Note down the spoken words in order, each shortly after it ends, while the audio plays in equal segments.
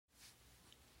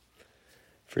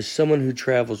For someone who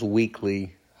travels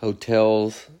weekly,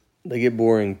 hotels, they get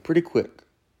boring pretty quick.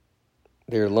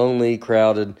 They're lonely,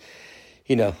 crowded,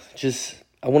 just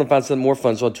I want to find something more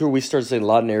fun. So on tour, we started staying a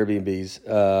lot in Airbnbs.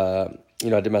 I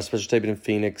did my special taping in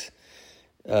Phoenix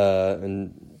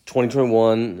in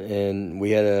 2021, and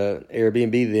we had an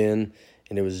Airbnb then,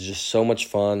 and it was just so much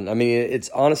fun. I mean, it's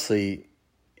honestly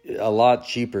a lot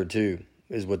cheaper too,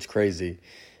 is what's crazy.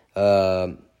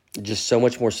 Just so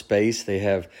much more space. They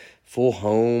have full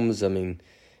homes. I mean,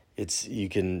 you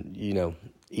can,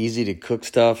 easy to cook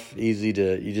stuff, you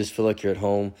just feel like you're at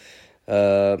home.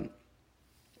 Did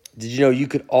you know you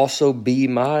could also be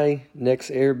my next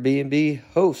Airbnb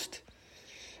host?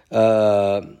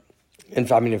 In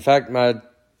fact, my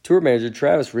tour manager,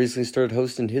 Travis, recently started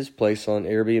hosting his place on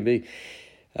Airbnb. He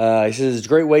says it's a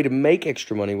great way to make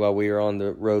extra money while we are on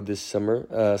the road this summer,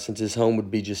 since his home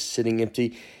would be just sitting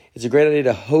empty. It's a great idea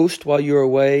to host while you're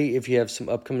away if you have some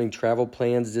upcoming travel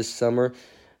plans this summer.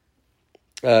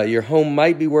 Your home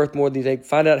might be worth more than you think.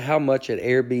 Find out how much at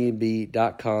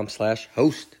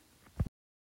airbnb.com/host.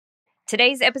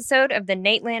 Today's episode of the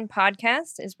Nateland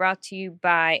podcast is brought to you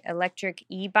by electric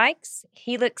e-bikes,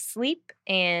 Helix Sleep,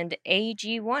 and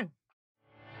AG1.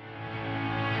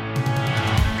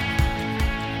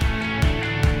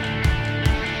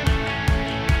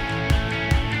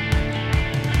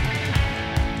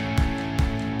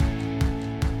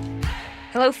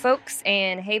 Hello, folks,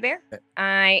 and hey, Bear.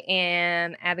 I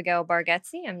am Abigail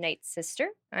Bargatze. I'm Nate's sister.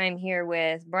 I'm here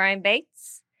with Brian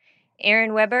Bates,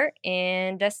 Aaron Weber,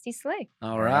 and Dusty Slay.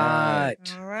 All right.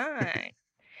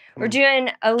 We're doing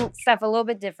stuff a little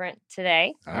bit different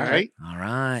today. All right.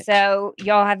 So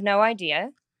y'all have no idea,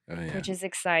 which is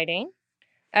exciting.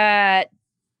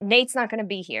 Nate's not going to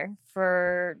be here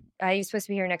he's supposed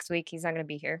to be here next week. He's not going to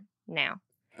be here now.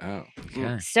 Oh.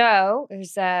 Okay. So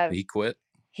there's He quit?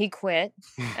 He quit.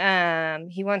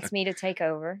 He wants me to take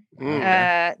over.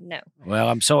 Okay. No. Well,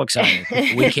 I'm so excited.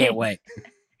 We can't wait.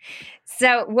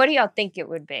 So what do y'all think it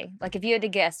would be? Like, if you had to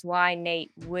guess why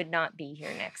Nate would not be here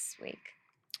next week.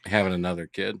 Having another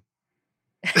kid.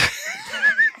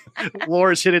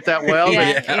 Laura's hit it that well.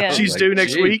 Yeah. She's due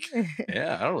next week.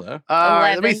 Yeah, I don't know.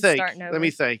 Let me think. starting over. Let me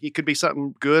think. It could be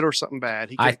something good or something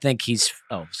bad. I think he's...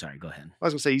 Oh, sorry. Go ahead. I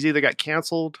was going to say he's either got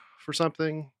canceled for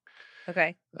something.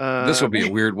 Okay. This will be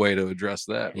a weird way to address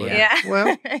that. Yeah.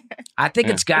 Well, I think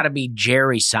it's got to be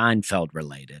Jerry Seinfeld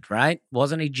related, right?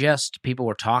 Wasn't he just people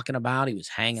were talking about? He was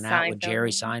hanging out with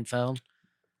Jerry Seinfeld.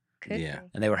 Could be.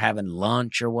 And they were having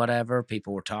lunch or whatever.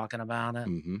 People were talking about it.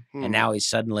 Mm-hmm. And now he's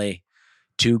suddenly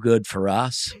too good for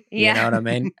us. Yeah. You know what I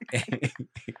mean?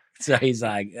 So he's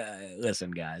like,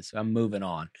 listen, guys, I'm moving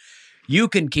on. You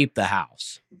can keep the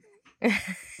house. I'm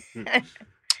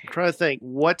trying to think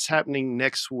what's happening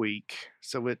next week.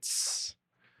 So it's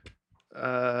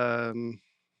October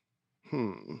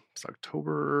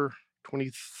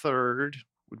 23rd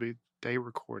would be day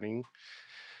recording.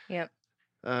 Yep.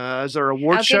 Is there an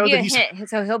award show I'll give that you a hint.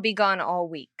 So he'll be gone all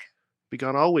week. Be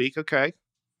gone all week? Okay.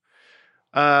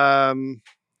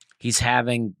 He's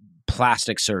having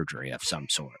plastic surgery of some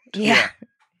sort. Yeah.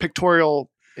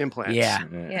 Pictorial implants. Yeah.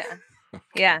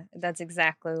 Yeah, that's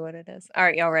exactly what it is. All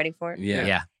right, y'all ready for it?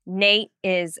 Yeah. Nate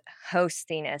is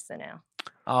hosting SNL.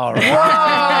 All right.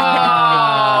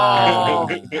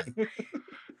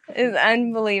 It's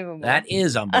unbelievable. That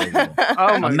is unbelievable.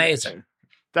 Oh my Amazing.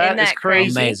 That is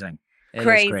crazy. Amazing. It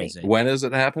Crazy. is crazy. When is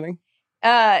it happening?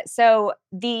 So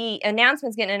the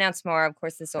announcement's getting announced tomorrow. Of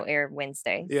course, this will air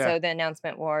Wednesday. Yeah. So the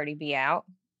announcement will already be out.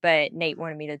 But Nate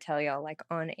wanted me to tell y'all, like,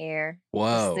 on air.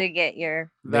 Whoa. Just to get your...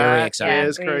 Very That exciting.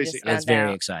 is we crazy. just That's found very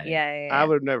out. exciting. Yeah. I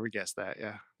would have never guessed that.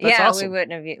 Yeah. That's Yeah, awesome. we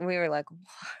wouldn't have. We were like,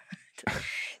 what?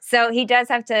 So he does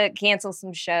have to cancel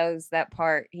some shows. That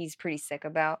part he's pretty sick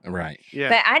about. Right. Yeah.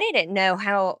 But I didn't know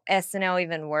how SNL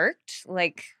even worked.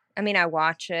 Like, I mean, I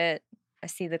watch it. I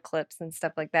see the clips and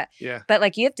stuff like that. Yeah. But,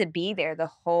 like, you have to be there the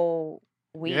whole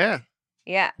week. Yeah.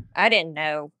 Yeah. I didn't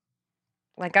know.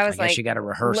 Like, I was I guess like... you got to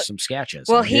rehearse some sketches.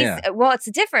 Well, Yeah. it's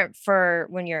different for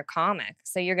when you're a comic.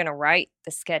 So you're going to write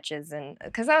the sketches. And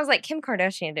because I was like, Kim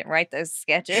Kardashian didn't write those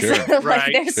sketches. Sure. Like,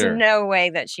 Right. there's Sure. no way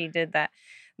that she did that.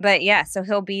 But yeah, so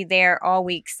he'll be there all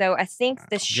week. So I think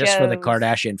the show... Just for the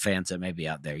Kardashian fans that may be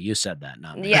out there. You said that,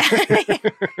 not me. Yeah.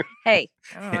 Hey,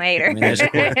 I don't hate her. I mean, there's a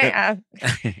quote.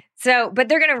 But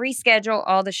they're going to reschedule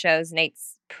all the shows.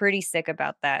 Nate's pretty sick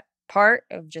about that part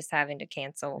of just having to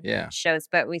cancel shows.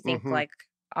 But we think, Mhm. like,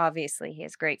 obviously he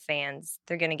has great fans.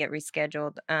 They're going to get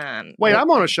rescheduled. Wait, I'm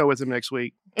on a show with him next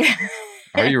week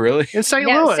Are you really? in St.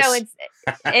 No, Louis. so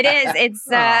It is. It's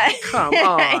come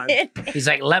on. He's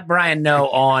like, let Brian know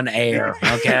on air,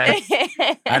 okay?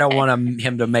 I don't want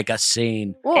him to make a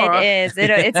scene. It is.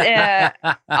 It's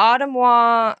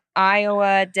Ottawa,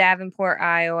 Iowa, Davenport,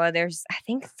 Iowa. There's, I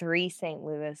think, 3 St.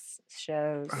 Louis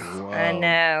shows. Whoa. I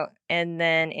know. And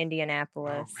then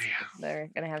Indianapolis. They're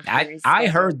going to have 3 I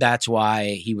heard that's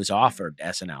why he was offered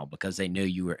SNL, because they knew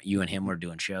you and him were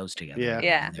doing shows together. Yeah.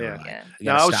 Yeah. And they were like, Yeah. "We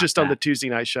No, gotta I was stop just on the that." Tuesday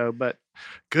night show, but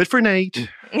good for Nate.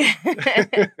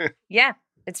 Yeah.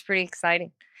 It's pretty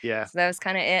exciting. Yeah. So that was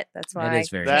kind of it. That's why That is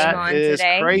very I came That on is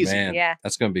today. crazy. Man, Yeah.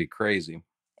 that's gonna be crazy.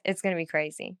 It's going to be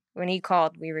crazy. When he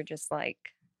called, we were just like,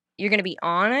 you're going to be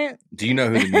on it? Do you know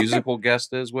who the musical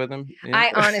guest is with him? Yeah.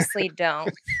 I honestly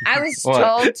don't. I was What?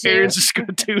 told to. Aaron's just going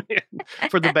to tune in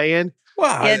for the band.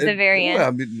 Well, Yeah, at the very end. Well,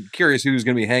 I'm curious who's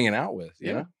going to be hanging out with.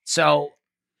 You know? So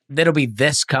that'll be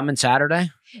this coming Saturday?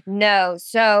 No.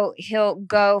 So he'll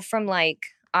go from like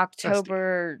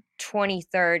October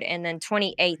 23rd, and then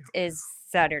 28th is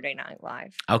Saturday Night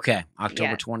Live. Okay,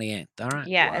 October Yeah. 28th. All right.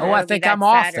 Yeah, Oh, and I that'll be think that I'm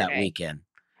off that Saturday. weekend.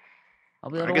 I'll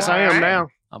be able I to guess watch. I am Alright. now.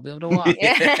 I'll be able to watch.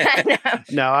 Yeah.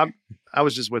 No, I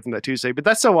was just with him that Tuesday, but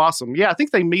that's so awesome. Yeah, I think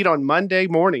they meet on Monday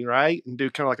morning, right? And do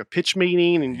kind of like a pitch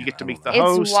meeting, and you get to meet the It's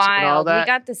host and all wild. We that.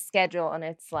 got the schedule, and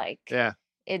it's like, Yeah.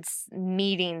 it's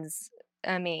meetings.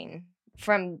 I mean,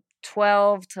 from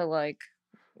 12 to like,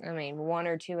 1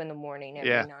 or 2 in the morning every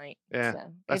Yeah. night. Yeah. So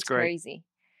That's it's great. crazy.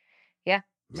 Yeah.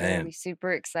 So it'll Man. be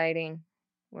super exciting.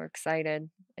 We're excited.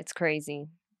 It's crazy.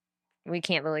 We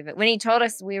can't believe it. When he told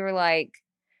us, we were like,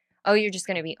 oh, you're just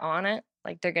going to be on it?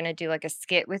 Like they're going to do like a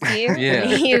skit with you? Yeah.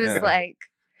 And he was Yeah. like,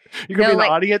 You're going to be in like,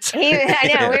 the audience?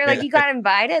 I know. We were like, you got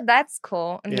invited? That's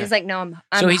cool. And he Yeah. was like, no, I'm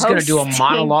So he's going to do a hosting."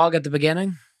 monologue at the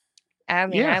beginning? I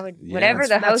mean, Yeah. I would, Yeah. whatever the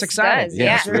That's host exciting. does. Yeah,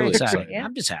 Yeah. it's really exciting. Yeah.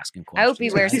 I'm just asking I questions. hope he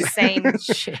wears the same.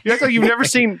 You act like you've never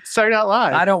seen Saturday Night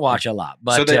Live. I don't watch a lot,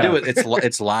 but so they do it.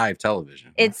 It's live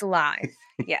television. It's live.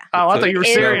 Yeah. Oh, I thought you were It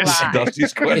is serious. live.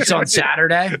 Dusty's question. it's on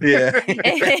Saturday Yeah.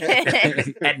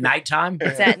 at nighttime.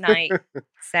 It's at night,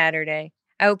 Saturday.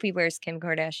 I hope he wears Kim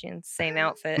Kardashian's same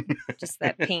outfit, just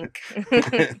that pink.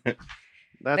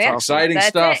 That's Yeah. awesome. Exciting That's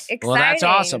stuff. it. Well, that's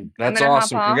Exciting. awesome. I'm That's gonna hop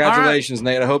awesome. off. Congratulations,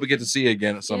 Nate. I hope we get to see you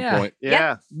again at some Yeah. point.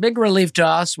 Yeah. Big relief to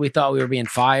us. We thought we were being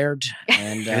fired,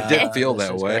 and It did feel this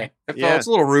that is way. great. It Yeah. felt it's a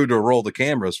little rude to roll the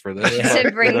cameras for this. Yeah.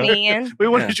 To bring me in. We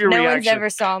wanted your No reaction. one's ever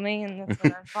saw me, and that's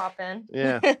when I pop in.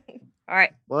 Yeah. All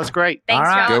right. Well, that's great. Thanks,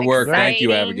 All right. y'all. Good work. Thank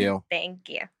you, Exciting. Abigail. Thank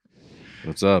you.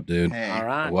 What's up, dude? Hey. All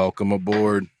right. Welcome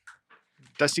aboard.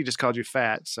 Dusty just called you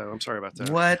fat, so I'm sorry about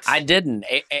that. What? I didn't.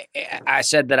 I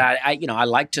said that I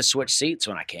like to switch seats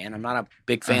when I can. I'm not a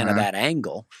big fan of that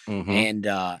angle. Mhm.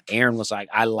 And Aaron was like,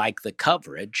 I like the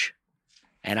coverage.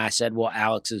 And I said, well,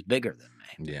 Alex is bigger than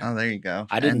me. Yeah. Oh, there you go.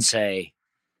 I didn't say,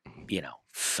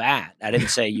 fat. I didn't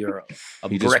say you're a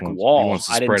He just brick wants, wall. He wants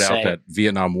to I didn't spread out say, that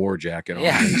Vietnam War jacket on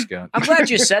Yeah. he's got. I'm glad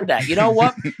you said that. You know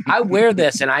what? I wear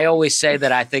this and I always say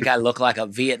that I think I look like a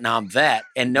Vietnam vet,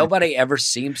 and nobody ever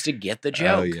seems to get the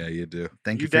joke. Oh, yeah, you do.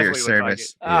 Thank You you for your definitely look like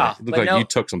service. Oh, It looked but like no- you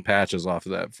took some patches off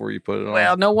of that before you put it on.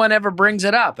 Well, no one ever brings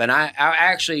it up, and I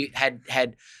actually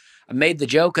had made the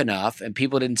joke enough, and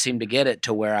people didn't seem to get it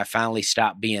to where I finally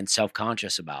stopped being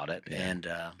self-conscious about it. Yeah. And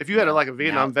If you had like a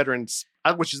Vietnam veteran's,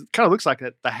 which kind of looks like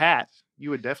it, the hat, you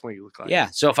would definitely look like. yeah.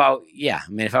 So if I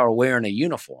were wearing a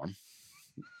uniform,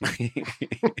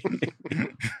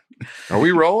 Are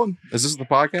we rolling? Is this the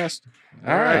podcast?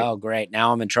 All right. oh great!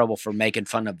 Now I'm in trouble for making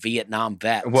fun of Vietnam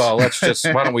vets. Well,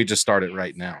 why don't we just start it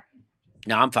right now?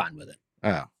 no, I'm fine with it.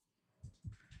 Oh,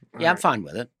 Yeah, I'm fine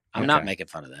with it. I'm not Okay. making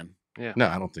fun of them. no,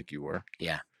 I don't think you were.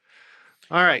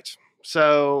 All right.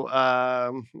 So,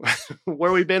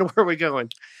 where we been? Where are we going?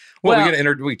 Well,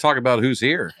 Well- we talk about who's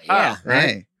here. Yeah.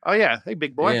 Hey. Oh yeah. Hey,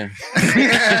 big boy. Yeah.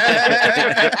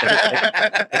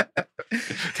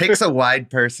 Takes a wide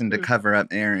person to cover up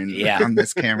Aaron Yeah. on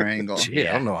this camera angle. Gee,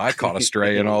 I don't know. I caught a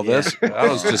stray in all this. I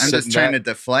was just I'm sitting just trying back.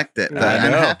 to deflect it, but I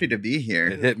I'm know. happy to be It here.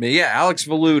 hit me. Yeah, Alex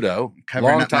Velluto,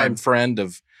 Covering up longtime my- friend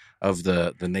of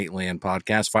the Nate Land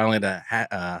podcast. Finally,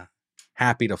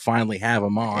 happy to finally have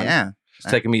him on. Yeah. It's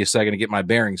taking me a second to get my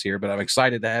bearings here, but I'm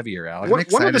excited to have you here, Alex. I'm One of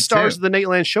the excited, stars too. of the Nate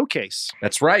Land Showcase.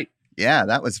 That's right. Yeah,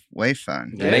 that was way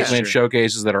fun. The Yeah, Nate that's Land true.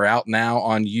 showcases that are out now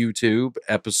on YouTube.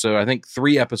 I think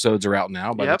 3 episodes are out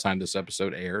now by Yep. the time this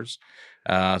episode airs.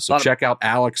 So Lot of- check out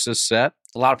Alex's set.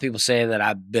 A lot of people say that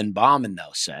I've been bombing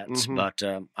those sets, Mhm.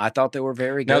 but I thought they were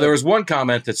very good. Now, there was one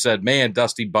comment that said, man,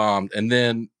 Dusty bombed. And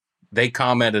then they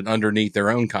commented underneath their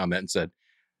own comment and said,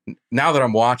 now that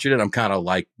I'm watching it, I'm kind of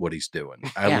like what he's doing.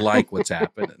 I Yeah. like what's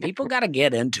happening. People got to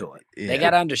get into it. Yeah. They got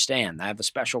to understand. I have a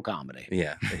special comedy.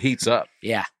 Yeah, it heats up.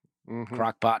 Yeah, Mhm.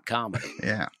 crockpot comedy.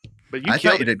 Yeah. But you I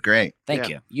killed thought you it. did great. Thank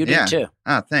Yeah. you. You Yeah. did too.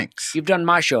 Oh, thanks. You've done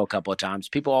my show a couple of times.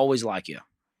 People always like you.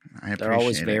 I appreciate They're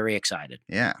always it. very excited.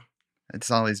 Yeah.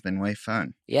 It's always been way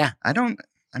fun. Yeah.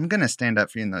 I'm going to stand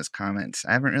up for you in those comments.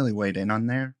 I haven't really weighed in on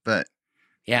there, but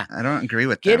Yeah. I don't agree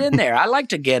with Get them. in there. I like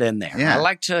to get in there. Yeah. I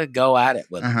like to go at it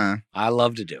with them. Uh-huh. I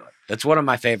love to do it. It's one of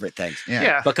my favorite things Yeah.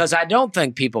 Yeah. because I don't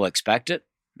think people expect it.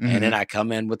 Mhm. And then I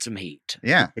come in with some heat.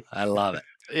 Yeah. I love it.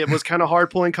 It was kind of hard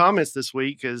pulling comments this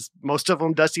week because most of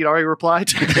them Dusty had already replied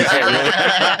to.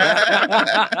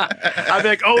 I'd be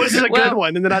like, oh, this is a Well- good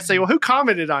one. And then I'd say, well, who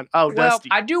commented on? Oh, Well, Dusty.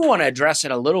 I do want to address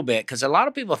it a little bit because a lot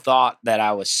of people thought that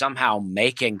I was somehow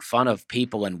making fun of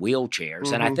people in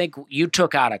wheelchairs. And I Mhm. think you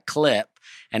took out a clip,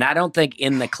 and I don't think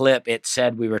in the clip it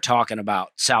said we were talking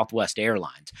about Southwest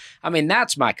Airlines. I mean,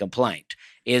 that's my complaint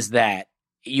is that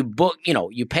you book,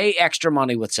 you pay extra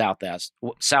money with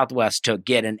Southwest to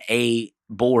get an A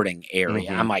boarding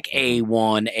area. Mhm. I'm like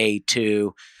A1,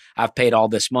 A2. I've paid all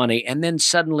this money. And then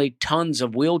suddenly tons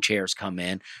of wheelchairs come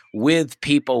in with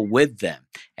people with them.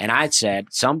 And I said,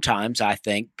 sometimes I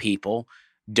think people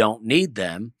don't need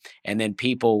them. And then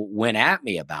people went at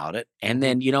me about it. And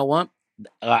then, you know what?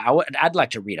 I'd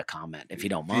like to read a comment if you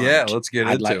don't mind. Yeah, let's get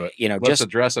I'd into like, it. Let's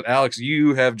address it. Alex,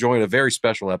 you have joined a very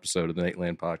special episode of the Nate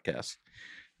Land podcast.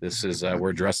 This is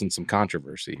we're addressing some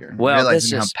controversy here. Well, realizing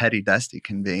this is- how petty Dusty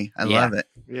can be. I Yeah. love it.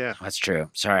 yeah. That's true.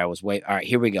 Sorry, I was wait. All right,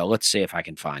 here we go. Let's see if I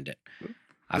can find it.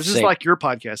 This is like your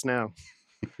podcast now.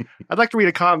 I'd like to read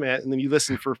a comment and then you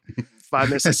listen for 5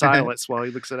 minutes of silence while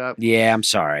he looks it up. Yeah, I'm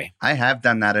sorry. I have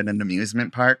done that at an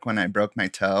amusement park when I broke my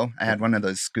toe. I had one of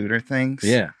those scooter things.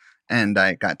 Yeah. And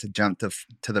I got to jump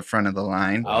to the front of the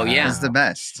line. Oh, yeah. It was the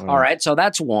best. All right, so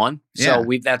that's one. Yeah. So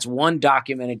that's one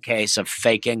documented case of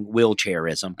faking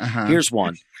wheelchairism. Uh-huh. Here's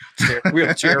one.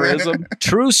 Wheelchairism.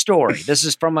 True story. This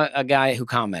is from a guy who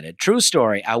commented. True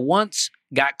story. I once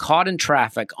got caught in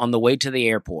traffic on the way to the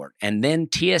airport, and then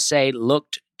TSA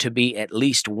looked to be at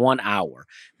least 1 hour.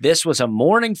 This was a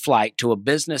morning flight to a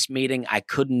business meeting I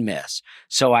couldn't miss.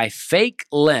 So I fake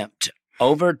limped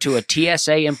over to a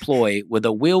TSA employee with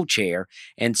a wheelchair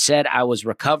and said I was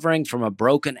recovering from a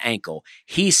broken ankle.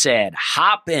 He said,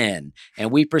 hop in. And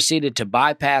we proceeded to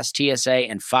bypass TSA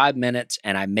in 5 minutes,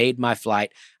 and I made my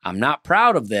flight. I'm not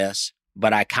proud of this,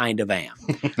 but I kind of am.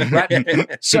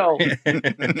 Right? So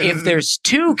if there's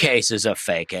 2 cases of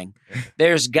faking,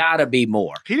 there's got to be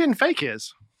more. He didn't fake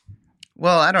his.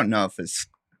 Well, I don't know if his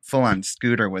full-on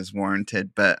scooter was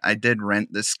warranted, but I did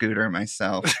rent the scooter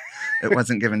myself. It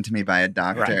wasn't given to me by a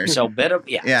doctor. Right. So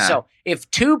yeah. Yeah. So if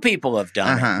 2 people have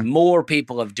done Uh-huh. it, more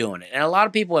people have doing it. And a lot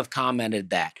of people have commented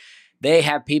that they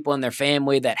have people in their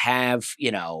family that have,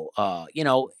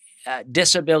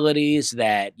 disabilities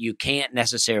that you can't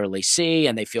necessarily see,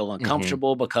 and they feel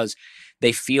uncomfortable because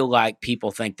they feel like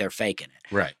people think they're faking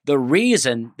it. Right. The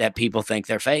reason that people think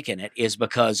they're faking it is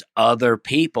because other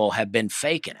people have been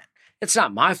faking it. It's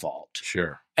not my fault.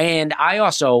 Sure. And I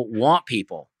also want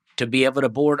people to be able to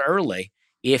board early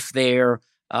if they're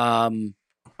on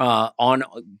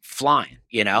flying,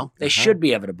 they should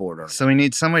be able to board early. So we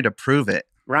need some way to prove it.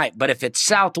 Right. But if it's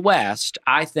Southwest,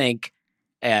 I think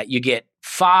you get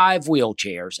 5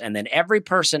 wheelchairs, and then every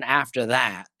person after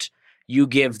that, you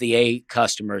give the A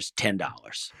customers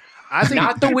 $10. I think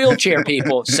Not the wheelchair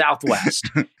people, Southwest.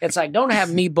 It's like, don't have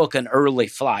me book an early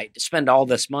flight, spend all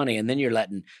this money, and then you're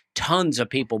letting tons of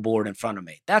people board in front of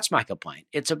me. That's my complaint.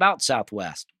 It's about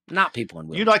Southwest, not people in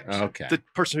wheelchairs. you'd like Okay. the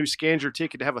person who scans your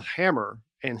ticket to have a hammer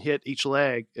and hit each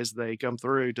leg as they come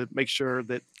through to make sure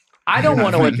that I don't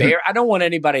want to I don't want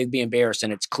anybody to be embarrassed,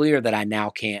 and it's clear that I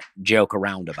now can't joke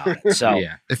around about it. So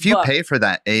Yeah. If you But- pay for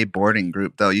that A boarding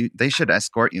group, though, they should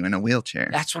escort you in a wheelchair.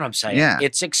 that's what I'm saying. Yeah.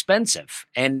 It's expensive.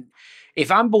 And if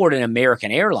I'm boarding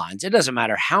American Airlines, it doesn't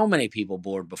matter how many people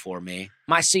board before me,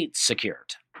 my seat's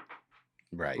secured.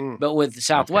 Right. Mm. But with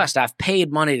Southwest, I've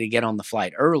paid money to get on the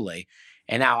flight early,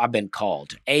 and now I've been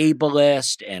called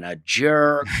ableist and a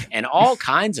jerk and all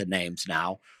kinds of names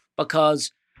now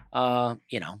because, I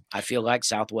feel like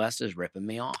Southwest is ripping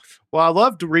me off. Well, I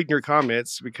loved reading your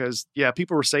comments because,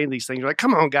 people were saying these things. You're like,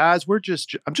 come on, guys,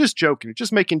 I'm just joking,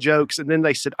 just making jokes. And then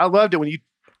they said, I loved it when you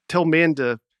tell men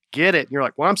to get it. And you're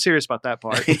like, well, I'm serious about that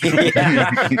part.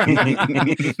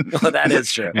 Well, that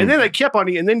is true. And then they kept on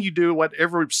you. And then you do what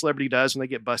every celebrity does when they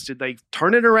get busted. They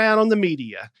turn it around on the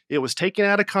media. It was taken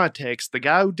out of context. The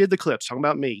guy who did the clips, talking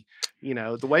about me,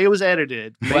 the way it was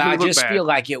edited. made Well, me I look just bad. feel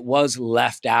like it was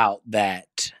left out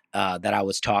that I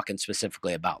was talking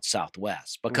specifically about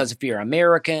Southwest. Because if you're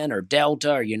American or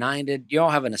Delta or United, you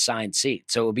all have an assigned seat.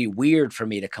 So it would be weird for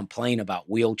me to complain about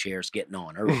wheelchairs getting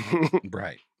on early.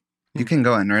 Right. You can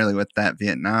go in early with that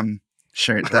Vietnam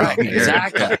shirt, though. Right,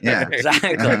 exactly. Yeah.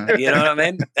 Exactly. Uh-huh. You know what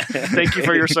I mean? Thank you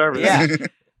for your service.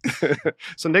 Yeah.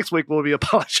 So next week we'll be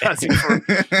apologizing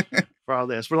for all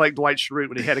this. We're like Dwight Schrute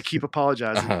when he had to keep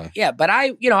apologizing. Uh-huh. Yeah, but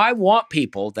I want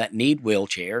people that need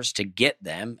wheelchairs to get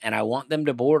them, and I want them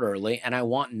to board early, and I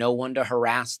want no one to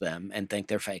harass them and think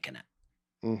they're faking it.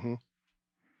 Mm-hmm.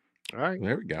 All right.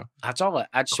 There we go. That's all.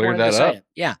 I just Clear wanted to that say up. it.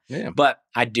 Yeah. Yeah. But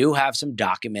I do have some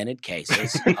documented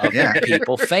cases of Yeah.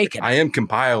 people faking it. I am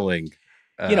compiling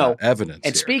evidence.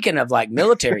 And here. speaking of like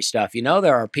military stuff,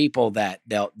 there are people that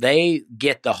they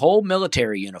get the whole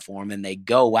military uniform and they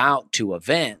go out to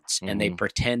events and they Mhm.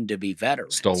 pretend to be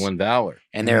veterans. Stolen valor.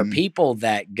 And there are Mhm. people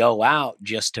that go out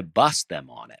just to bust them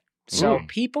on it. So Mm.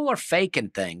 people are faking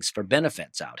things for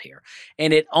benefits out here.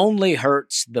 And it only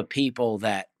hurts the people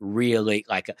that really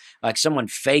like someone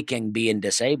faking being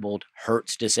disabled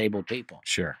hurts disabled people.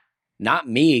 Sure. Not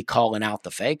me calling out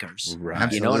the fakers.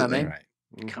 Right. You know what I Absolutely. mean? Right.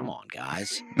 Mm-hmm. Come on,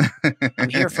 guys. I'm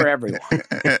here for everyone.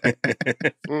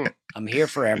 I'm here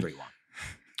for everyone.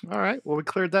 All right. Well, we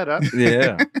cleared that up.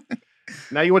 Yeah.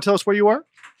 Now you want to tell us where you were?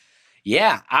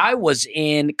 Yeah, I was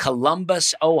in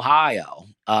Columbus, Ohio,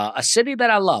 a city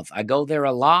that I love. I go there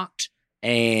a lot,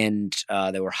 and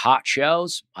there were hot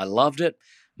shows. I loved it.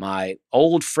 My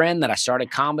old friend that I started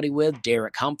comedy with,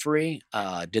 Derek Humphrey,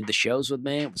 did the shows with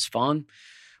me. It was fun.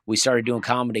 We started doing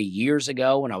comedy years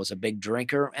ago when I was a big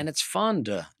drinker, and it's fun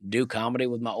to do comedy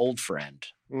with my old friend.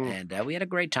 Mm. And we had a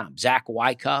great time. Zach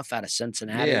Wyckoff out of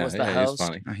Cincinnati was the he's host.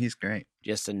 funny. Oh, he's great.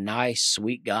 Just a nice,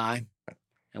 sweet guy.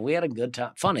 And we had a good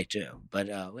time. Funny too, but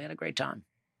we had a great time.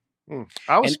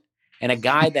 I was And a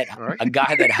guy that All right.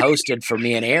 hosted for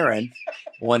me and Aaron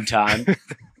one time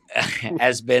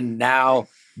has been now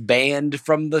banned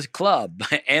from the club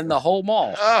and the whole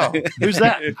mall. Oh, who's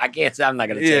that? I can't say. I'm not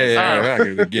going to yeah, tell you. yeah. We're not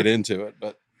going to get into it,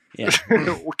 but Yeah.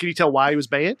 Can you tell why he was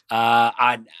banned?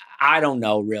 I don't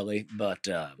know really, but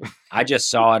I just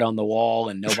saw it on the wall,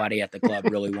 and nobody at the club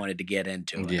really wanted to get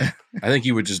into it. yeah, I think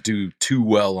he would just do too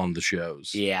well on the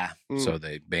shows. Yeah. So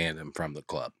they banned him from the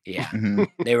club. Yeah. Mhm.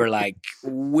 They were like,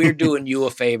 "We're doing you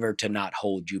a favor to not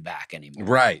hold you back anymore."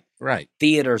 Right, right.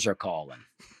 Theaters are calling.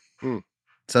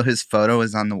 So his photo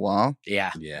is on the wall?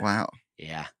 Yeah. Yeah. Wow.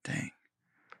 Yeah. Dang.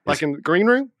 Like in the green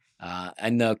room?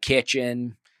 In the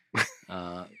kitchen,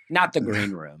 not the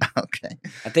green room. Okay.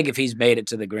 I think if he's made it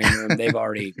to the green room, they've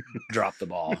already dropped the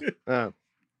ball. Oh.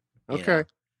 You Okay. know.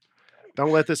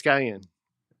 Don't let this guy in.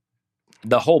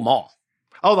 The whole mall.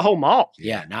 Oh, the whole mall.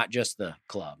 Yeah, not just the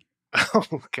club.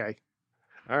 Okay.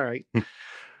 All right.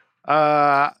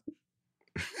 I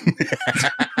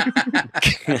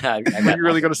Are got you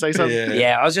really going to say something? Yeah.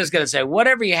 Yeah, I was just gonna say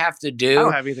whatever you have to I do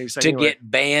don't have anything to say to anyway.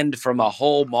 get banned from a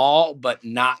whole mall, but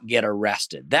not get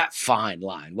arrested. That fine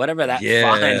line, whatever that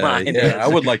fine line is. I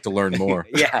would like to learn more.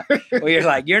 Yeah, well, you're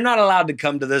like you're not allowed to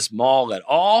come to this mall at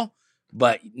all,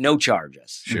 but no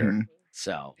charges. Sure. Mhm.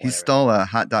 So He whatever. stole a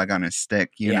hot dog on a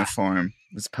stick Yeah. uniform,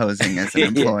 was posing as an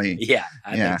employee. Yeah,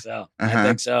 I Yeah. think so. I Uh-huh.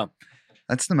 think so.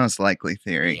 That's the most likely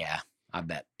theory. Yeah, I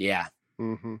bet. Yeah.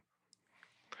 Mm-hmm.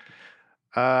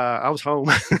 I was home.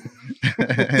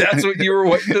 That's what you were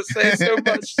waiting to say so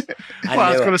much. I Well, I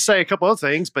was knew going it. to say a couple other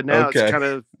things, but now Okay. it's kind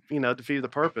of, defeated the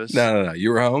purpose. No.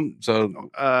 You were home. So,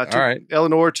 Took all right.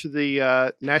 Eleanor to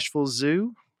the Nashville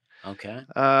Zoo. Okay.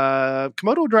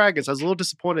 Komodo dragons, I was a little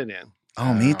disappointed in.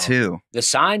 Oh, me Wow. too. The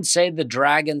signs say the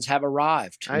dragons have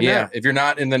arrived. I Yeah. know. If you're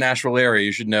not in the Nashville area,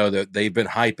 you should know that they've been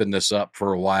hyping this up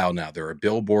for a while now. There are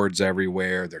billboards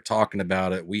everywhere. They're talking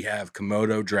about it. We have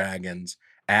Komodo dragons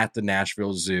at the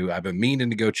Nashville Zoo. I've been meaning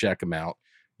to go check them out.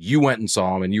 You went and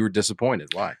saw them and you were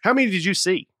disappointed. Why? How many did you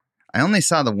see? I only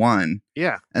saw the one,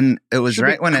 Yeah. and it was Should be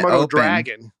right when it Komodo opened.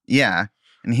 dragon. Yeah.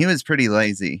 And he was pretty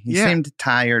lazy. He Yeah. seemed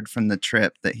tired from the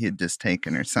trip that he had just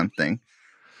taken or something.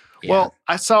 Yeah. Well,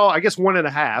 I saw, I guess,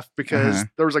 1.5 because Uh-huh.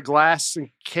 there was a glass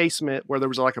encasement where there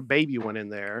was like a baby one in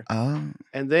there. Oh.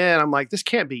 And then I'm like, this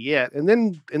can't be it. And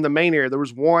then in the main area, there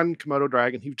was one Komodo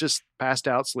dragon. He just passed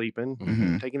out sleeping,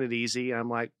 Mhm. taking it easy. And I'm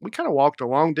like, we kind of walked a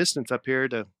long distance up here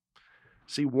to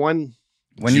see one.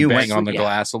 When Did you bang went, on the Yeah.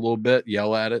 glass a little bit,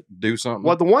 yell at it, do something.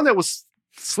 Well, the one that was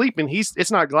sleeping, it's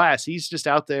not glass. He's just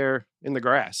out there in the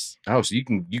grass. Oh, so you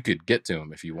could get to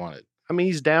him if you wanted. I mean,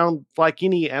 he's down like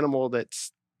any animal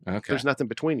that's, Okay. there's nothing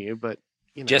between you, but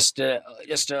just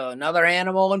another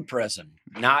animal in prison,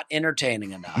 not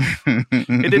entertaining enough.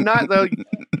 it did not though.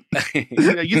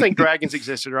 You think dragons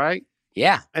existed, right?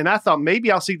 Yeah. And I thought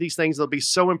maybe I'll see these things. They'll be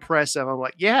so impressive. I'm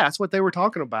like, yeah, that's what they were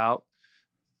talking about.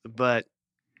 But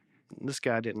this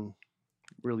guy didn't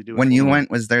really do it. when for you me.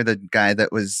 went, was there the guy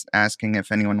that was asking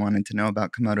if anyone wanted to know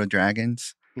about Komodo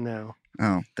dragons? No.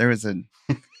 Oh, there was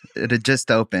it had just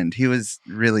opened. He was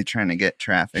really trying to get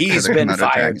traffic. He's for the been Komodo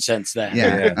fired dragon. since then.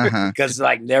 Yeah. Uh-huh. Because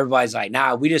like everybody's like,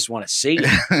 nah, we just want to see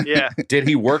it. Yeah. Did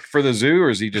he work for the zoo, or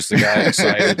is he just a guy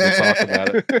excited to talk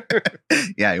about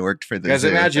it? Yeah, he worked for the Guys, zoo.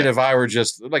 imagine if I were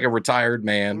just like a retired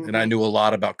man and I knew a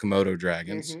lot about Komodo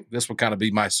dragons. This would kind of be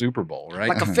my Super Bowl, right?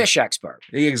 Like a fish expert.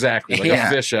 Exactly, like Yeah.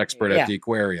 a fish expert Yeah. at the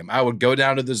aquarium. I would go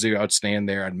down to the zoo. I would stand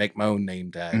there. I'd make my own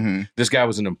name tag. Mhm. This guy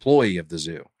was an employee of the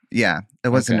zoo. Yeah, it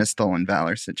wasn't Okay. a stolen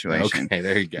valor situation. Okay,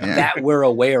 there you go. Yeah. That we're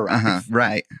aware of. Uh-huh.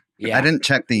 Right. Yeah. I didn't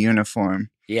check the uniform.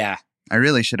 Yeah. I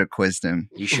really should have quizzed him.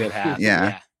 You should have.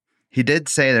 Yeah. He did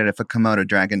say that if a Komodo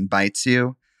dragon bites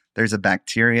you, there's a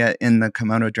bacteria in the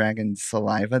Komodo dragon's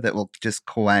saliva that will just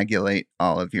coagulate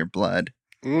all of your blood.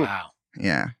 Wow.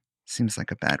 Yeah. Seems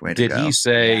like a bad way to Did go. he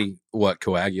say what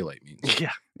coagulate means?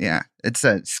 Yeah. Yeah. It's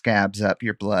a scabs up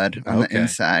your blood on the Okay.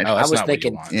 inside. Oh, I that's was not what you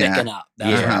thinking want. Yeah. thicken up.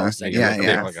 That's what I was Yeah. thinking. Yeah, Thick,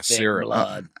 yeah. Like a thick syrup.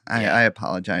 blood. I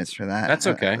apologize for that. That's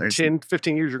okay. There's- 10,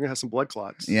 15 years, you're going to have some blood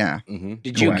clots. yeah.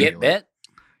 Did you get bit?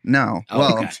 No. Oh,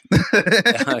 well,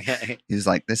 Okay. he's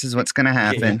like, this is what's going to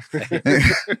happen.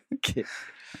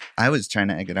 I was trying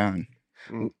to egg it on.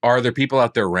 Are there people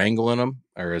out there wrangling them,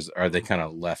 or are they kind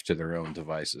of left to their own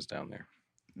devices down there?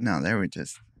 No, they were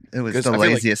just, it was 'Cause the I feel like-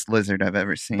 laziest lizard I've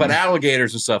ever seen. But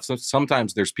alligators and stuff. So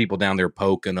sometimes there's people down there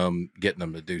poking them, getting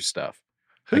them to do stuff.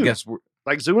 I Who? guess we're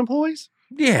Like zoo employees?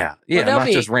 yeah, they'll not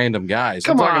be- just random guys.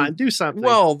 Come I'm talking- on, do something.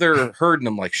 Well, they're herding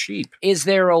them like sheep. Is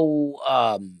there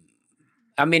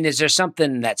is there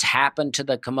something that's happened to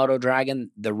the Komodo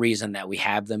dragon? The reason that we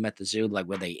have them at the zoo, like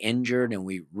were they injured and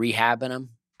we rehabbing them?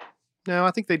 no,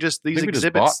 I think they just, I these think we just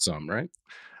exhibits, bought some, right?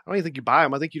 I don't even think you buy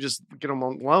them. I think you just get them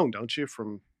on loan, don't you,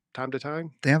 from time to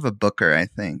time? they have a booker, I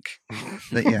think,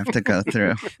 that you have to go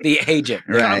through. The agent,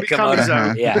 Right. Komodo.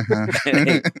 Coming Yeah.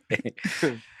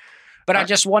 Uh-huh. But I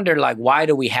just wonder, like, why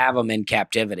do we have them in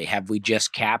captivity? Have we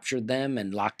just captured them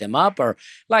and locked them up? Or,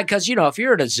 like, because, if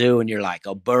you're at a zoo and you're like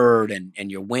a bird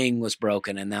and your wing was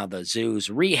broken and now the zoo's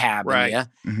rehabbing Right.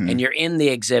 you Mhm. and you're in the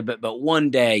exhibit, but one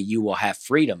day you will have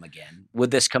freedom again. Would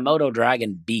this Komodo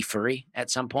dragon be free at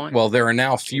some point? Well, there are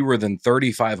now fewer than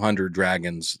 3,500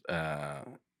 dragons.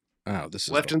 This is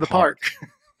Left in the park.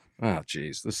 Oh,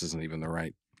 geez, this isn't even the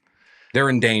right. They're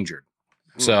endangered,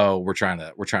 so we're trying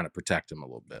to protect them a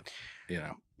little bit.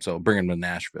 So bring them to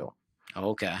Nashville.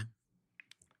 Okay.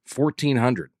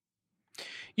 1,400.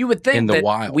 You would think In the that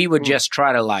wild. we would just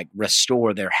try to, like,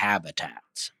 restore their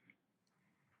habitats.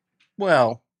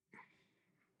 Well,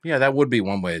 yeah, that would be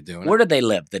one way of doing Where it. do they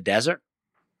live? The desert?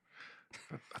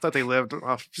 I thought they lived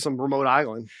off some remote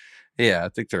island. Yeah, I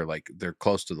think they're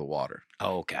close to the water.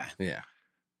 Oh, okay. Yeah.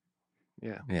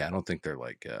 Yeah. Yeah, I don't think they're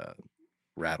like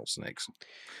rattlesnakes.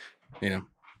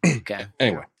 Okay.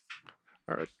 Anyway,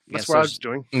 All right. Yes, That's what I there's- was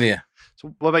doing. yeah.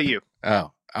 So what about you?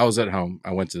 Oh, I was at home.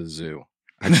 I went to the zoo.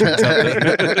 I should tell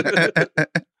you.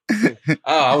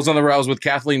 I was with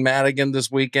Kathleen Madigan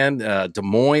this weekend, Des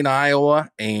Moines, Iowa,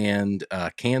 and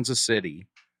Kansas City,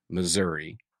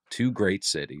 Missouri. Two great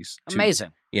cities.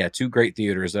 Amazing. Two great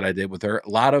theaters that I did with her. A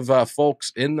lot of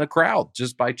folks in the crowd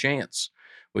just by chance,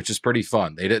 which is pretty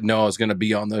fun. They didn't know I was going to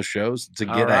be on those shows. To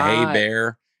get a All hay right.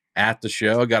 bear at the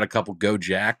show, I got a couple Go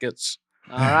Jackets.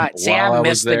 All right. See, While I I was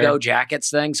missed the there. Go Jackets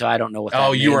thing, so I don't know what that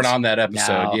Oh, you weren't means. on that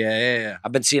episode. No. Yeah.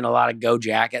 I've been seeing a lot of Go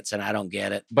Jackets, and I don't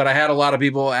get it. But I had a lot of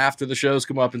people after the shows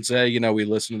come up and say, we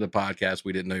listened to the podcast.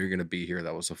 We didn't know you were going to be here.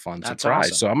 That was a fun That's surprise.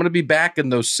 awesome. So I'm going to be back in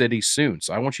those cities soon.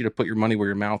 So I want you to put your money where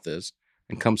your mouth is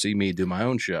and come see me do my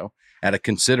own show at a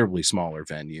considerably smaller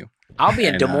venue. I'll be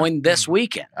in And, Des Moines this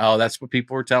weekend. Oh, that's what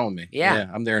people were telling me. Yeah.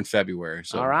 I'm there in February.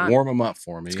 So All right. warm them up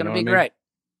for me. It's you going to know be what I mean? great.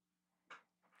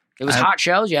 It was hot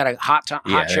shows. You had a hot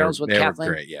Yeah, shows with they were Kathleen.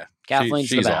 great. Yeah. Kathleen's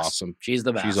she's the best. awesome. She's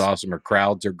the best. She's awesome. Her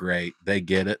crowds are great. They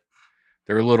get it.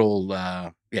 They're a little,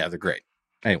 they're great.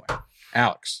 Anyway,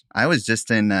 Alex. I was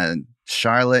just in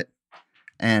Charlotte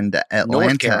and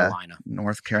Atlanta,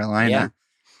 North Carolina.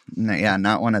 Yeah,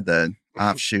 not one of the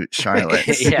offshoot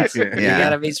Charlottes. Yes. You Yeah. got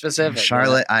to be specific.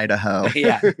 Charlotte, Idaho.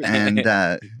 Yeah. And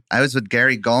I was with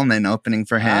Gary Goldman opening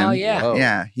for him. Oh, yeah. Whoa.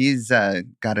 Yeah, he's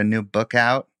got a new book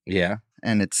out, Yeah.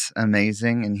 and it's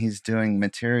amazing. And he's doing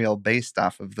material based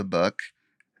off of the book.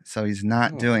 So he's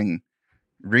not Oh. doing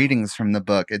readings from the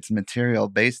book. It's material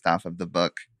based off of the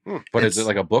book. But is It's- it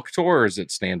like a book tour or is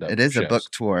it stand up? It is a book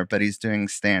tour, but he's doing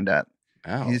stand up.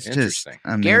 Oh, He's just interesting.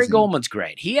 amazing. Gary Goldman's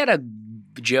great. He had a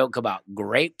joke about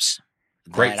grapes.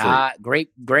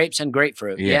 Grapes and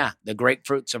grapefruit. Yeah. Yeah. The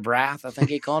grapefruits of wrath, I think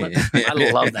he called it. I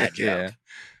love that joke.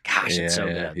 Gosh, it's so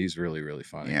good. He's really, really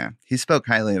funny. Yeah, he spoke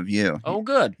highly of you. Oh,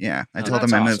 good. Yeah, I Oh, told him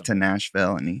that's I awesome. moved to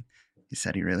Nashville, and he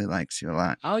said he really likes you a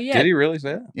lot. Oh, yeah. Did he really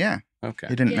say that? Yeah, Okay.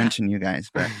 He didn't mention you guys,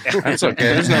 but That's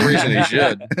okay. There's no reason he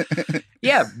should.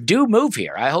 Yeah, do move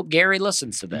here. I hope Gary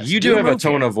listens to this. You do have a move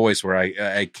tone here. of voice where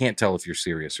I can't tell if you're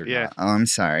serious or Yeah. not. oh, I'm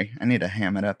sorry. I need to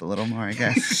ham it up a little more, I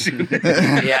guess.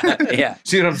 Yeah.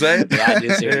 See what I'm saying? Yeah, I do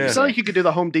see what You you're sound saying. like you could do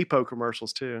the Home Depot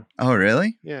commercials too. Oh,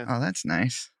 really? Yeah. Oh, that's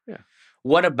nice.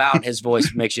 What about his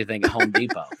voice makes you think of Home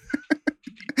Depot?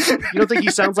 You don't think he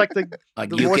sounds like the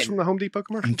You voice can- from the Home Depot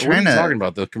commercial? I'm What are trying you to. talking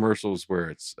about? The commercials where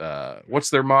it's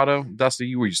what's their motto? Dusty,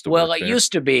 you used to Well, work it there.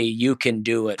 used to be "You can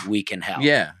do it, we can help."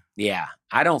 Yeah. Yeah.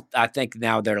 I think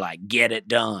now they're like "Get it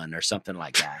done" or something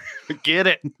like that. Get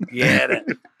it? Get it.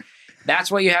 That's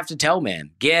what you have to tell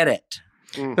men. Get it.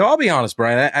 No, I'll be honest,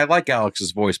 Brian. I like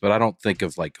Alex's voice, but I don't think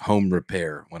of like home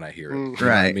repair when I hear it. You know what I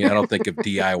Right. mean, I don't think of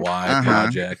DIY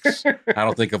projects. I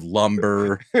don't think of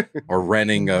lumber or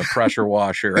renting a pressure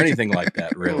washer or anything like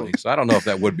that, really. So I don't know if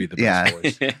that would be the best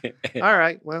voice. All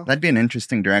right. Well, That'd be an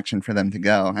interesting direction for them to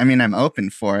go. I mean, I'm open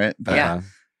for it, but Yeah. I'm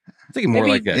thinking more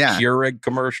Maybe- like a yeah. Keurig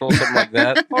commercial, something like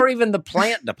that. Or even the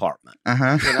plant department.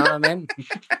 uh-huh. You know what I mean?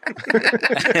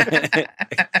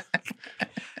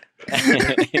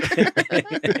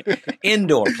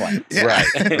 Indoor plants. Yeah.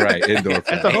 Right. Indoor at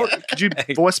the plant. whole, could you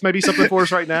voice maybe something for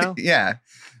us right now? Yeah.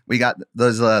 We got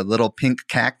those little pink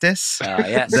cactus Yeah. See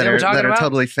that what we're are talking about?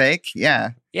 totally fake.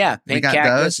 Yeah. Yeah. We Pink got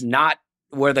cactus, those. not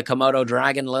where the Komodo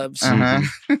dragon lives. Uh-huh.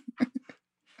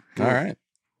 All right.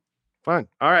 Fine.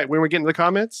 All right. When we get into the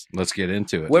comments, Let's get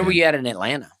into it. Where man. were you at in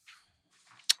Atlanta?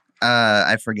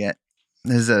 I forget.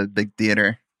 This is a big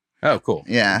theater. Oh, cool.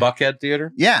 Yeah. Buckhead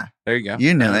Theater. Yeah. There you go.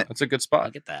 You knew it. That's a good spot.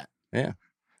 Look at that.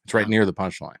 It's right near the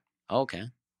punchline. Okay.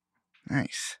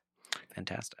 Nice.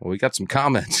 Fantastic. Well, we got some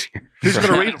comments here. who's going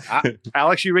to read them?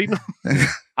 Alex, you reading them?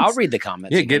 I'll read the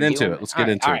comments. Yeah, again. get You into want it. me- Let's get All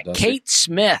right, into all it, right. Dusty. Kate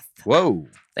Smith. Whoa.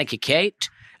 Thank you, Kate.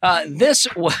 I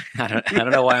don't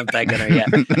know why I'm thanking her yet.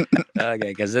 Okay,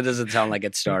 because it doesn't sound like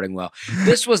it's starting well.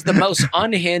 This was the most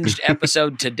unhinged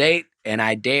episode to date, and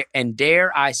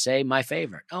dare I say my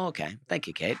favorite. Oh, okay. Thank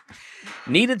you, Kate.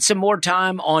 Needed some more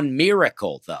time on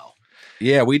Miracle, though.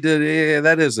 Yeah, we did. Yeah,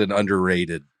 that is an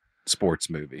underrated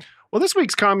sports movie. Well, this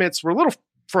week's comments were a little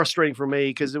frustrating for me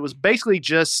because it was basically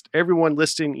just everyone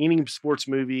listing any sports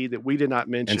movie that we did not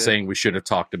mention. And saying we should have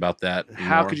talked about that.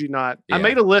 How more. could you not? Yeah. I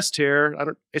made a list here.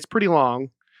 It's pretty long.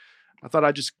 I thought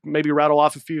I'd just maybe rattle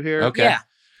off a few here. Okay. Yeah.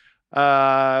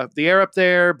 The Air Up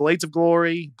There, Blades of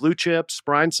Glory, Blue Chips,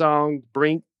 Brian Song,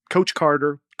 Brink, Coach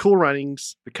Carter, Cool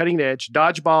Runnings, The Cutting Edge,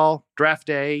 Dodgeball, Draft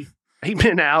Day, 8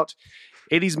 Men Out,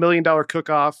 80s $1 Million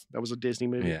Cook-Off. That was a Disney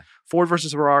movie. Yeah. Ford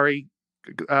versus Ferrari.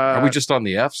 Are we just on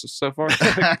the F's so far?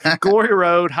 Glory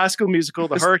Road, High School Musical,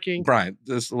 The Hurricane. Brian,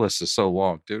 this list is so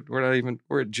long, dude.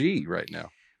 We're at G right now.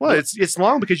 Well, it's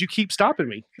long because you keep stopping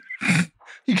me.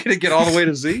 You gonna get all the way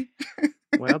to Z?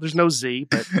 Well, there's no Z,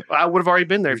 but I would have already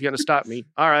been there if you hadn't stopped me.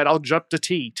 All right, I'll jump to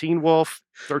T. Teen Wolf,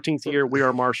 13th Year, We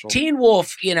Are Marshall. Teen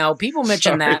Wolf, people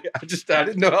mention that. I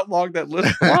didn't know how long that list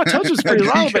was. Well, I told you it's pretty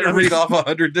long, You but gotta read off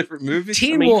 100 different movies.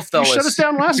 Teen Wolf, though, you shut us is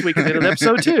down last week at the end of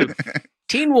episode 2.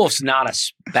 Teen Wolf's not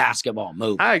a basketball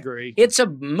movie. I agree. It's a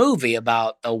movie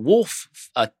about a wolf,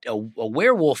 a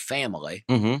werewolf family,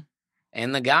 Mm-hmm.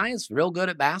 and the guy is real good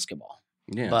at basketball.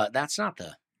 Yeah. But that's not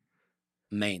the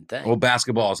main thing. Well,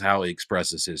 basketball is how he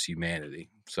expresses his humanity.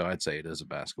 So I'd say it is a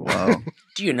basketball. Whoa.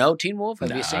 Do you know Teen Wolf? Have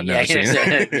Nah, you seen? I've never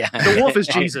seen it. Yeah. The wolf is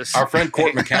Jesus. Our friend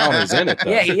Court McCown is in it,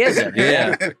 though. Yeah, he is in it.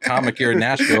 Yeah, the comic here in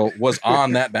Nashville was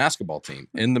on that basketball team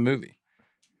in the movie.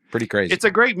 Pretty crazy. It's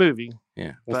a great movie.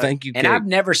 Yeah. Well, but- thank you, And Kate. I've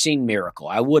never seen Miracle.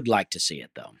 I would like to see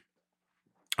it, though.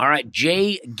 All right,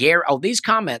 Jay Garrett. Oh, these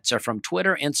comments are from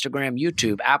Twitter, Instagram,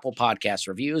 YouTube, Apple Podcast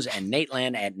Reviews, and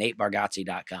Nateland at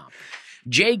natebargatze.com.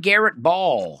 Jay Garrett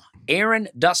Ball, Aaron,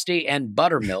 Dusty, and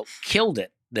Buttermilk killed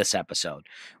it this episode.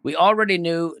 We already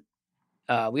knew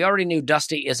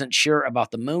Dusty isn't sure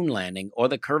about the moon landing or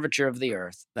the curvature of the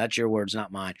earth. That's your words,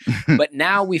 not mine. But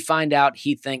now we find out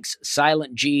he thinks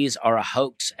silent G's are a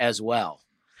hoax as well.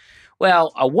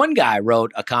 Well, one guy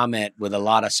wrote a comment with a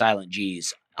lot of silent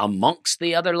G's amongst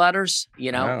the other letters,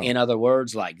 Wow. in other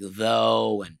words, like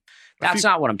though, and that's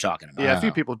not what I'm talking about. Yeah, a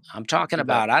few people. I'm talking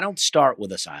about, I don't start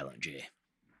with a silent G.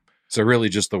 So really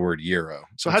just the word Euro.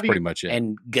 So That's how do you- pretty much it.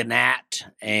 And gnat,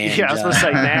 and Yeah, I was going to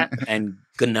say Nat. and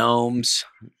gnomes.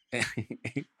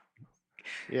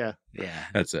 Yeah. Yeah,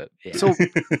 That's it. yeah, So,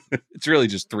 It's really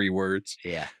just 3 words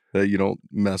yeah, that you don't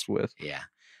mess with. yeah.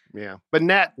 yeah. But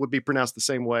Nat would be pronounced the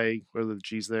same way, whether the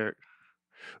G's there.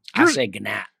 I say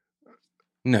gnat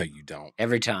No, you don't.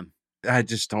 every time. I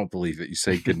just don't believe it. You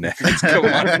say good night. Come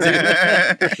on,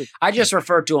 dude. I just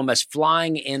refer to them as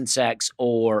flying insects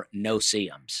or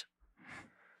no-see-ums.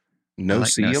 No like no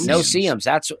seams? No Seams. seams.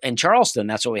 That's in Charleston.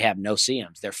 That's what we have. No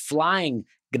seams. They're flying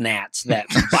gnats that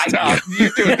bite you.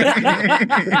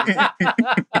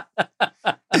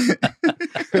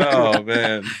 Oh,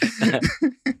 man.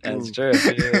 That's true.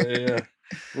 Yeah.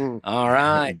 All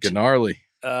right. Gnarly.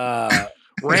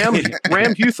 Ram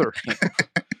Huther.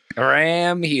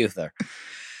 Graham Huther.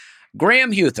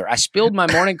 Graham Huther. I spilled my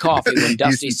morning coffee when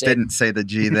Dusty You said. didn't say the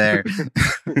G there.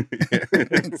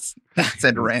 It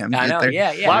said Ram. I know. Huther.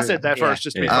 Yeah. Yeah. Well, I said that first,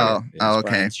 just to be Oh, clear. oh, It's okay.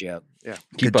 Brian's joke.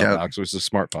 Keep Good up, joke. Alex. It was a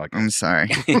smart podcast. I'm sorry.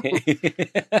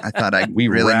 I thought I We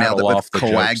really nailed it rattle with off the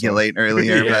jokes, coagulate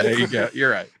earlier, Yeah, but there you go.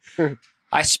 You're right.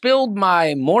 I spilled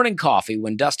my morning coffee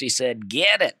when Dusty said,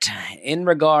 "Get it," in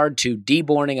regard to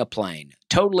deboarding a plane.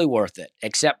 Totally worth it,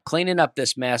 except cleaning up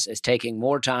this mess is taking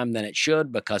more time than it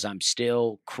should because I'm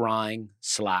still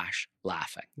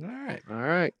crying/laughing. All right. All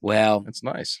right. Well, That's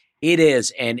nice. it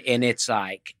is. And it's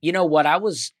like, you know what? I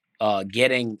was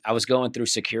going through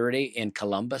security in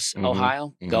Columbus, Mhm,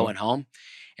 Ohio, mhm. going home.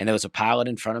 And there was a pilot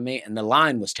in front of me, and the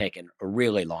line was taking a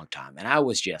really long time. And I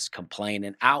was just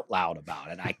complaining out loud about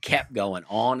it. I kept going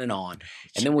on and on.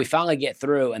 And then we finally get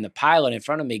through, and the pilot in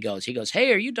front of me goes,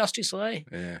 "Hey, are you Dusty Slay?"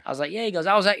 Yeah. I was like, "Yeah." He goes,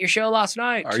 "I was at your show last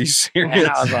night." Are you serious? And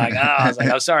I was like,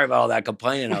 I'm sorry about all that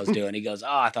complaining I was doing. He goes,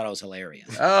 I thought it was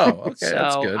hilarious. Oh, okay. So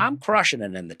That's good. I'm crushing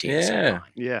it in the TSA Yeah. line.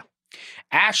 Yeah.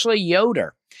 Ashley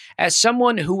Yoder. As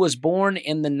someone who was born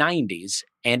in the 90s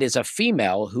and is a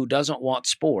female who doesn't want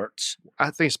sports,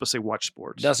 I think it's supposed to say watch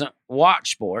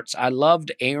sports. I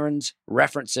loved Aaron's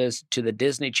references to the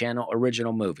Disney Channel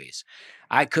original movies.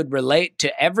 I could relate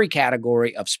to every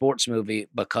category of sports movie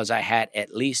because I had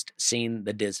at least seen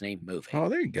the Disney movie. Oh,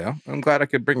 there you go. I'm glad I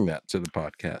could bring that to the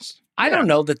podcast. I don't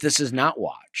know that this is not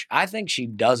watch. I think she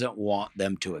doesn't want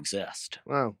them to exist.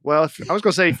 Wow. Well, I was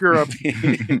going to say, if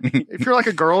you're like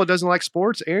a girl that doesn't like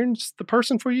sports, Aaron's the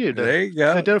person for you to There you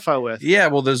go. identify with. Yeah,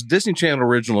 well, those Disney Channel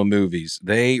original movies,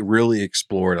 they really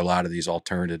explored a lot of these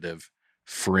alternative,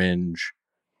 fringe,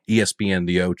 ESPN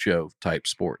The Ocho type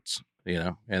sports,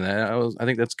 and I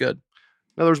think that's good.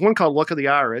 Now, there's one called Luck of the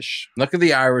Irish. Luck of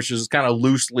the Irish is kind of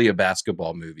loosely a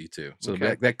basketball movie, too. So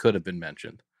Okay. that could have been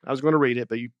mentioned. I was going to read it,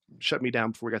 but you shut me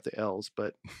down before we got the L's.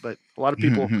 But a lot of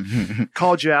people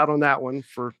called you out on that one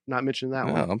for not mentioning that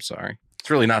Oh, one. I'm sorry. It's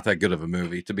really not that good of a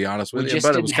movie, to be honest with We you, just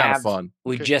but it was didn't kind of have- fun.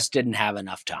 We Okay. just didn't have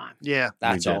enough time. Yeah.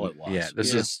 That's We all didn't. it was. Yeah,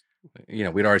 this We is-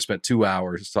 We'd already spent 2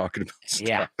 hours talking about stuff.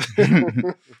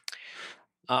 Yeah.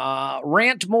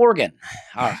 Rant Morgan.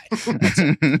 All right. That's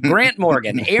it. Grant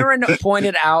Morgan. Aaron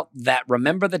pointed out that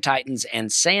Remember the Titans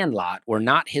and Sandlot were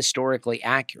not historically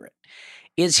accurate.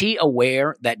 Is he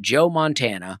aware that Joe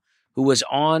Montana, who was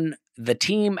on the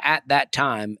team at that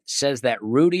time, says that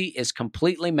Rudy is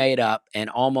completely made up and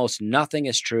almost nothing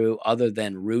is true other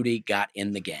than Rudy got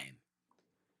in the game?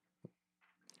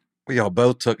 We all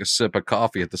both took a sip of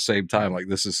coffee at the same time, like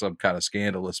this is some kind of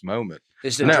scandalous moment.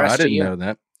 Is No, addressed I to didn't you? know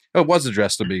that. Oh, it was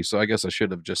addressed to me, so I guess I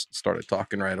should have just started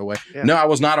talking right away. Yeah. No, I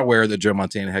was not aware that Joe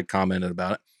Montana had commented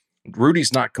about it.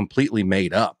 Rudy's not completely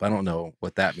made up. I don't know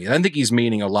what that means. I think he's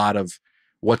meaning a lot of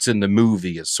what's in the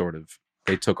movie is sort of,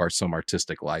 they took some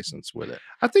artistic license with it.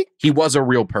 I think He was a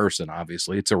real person,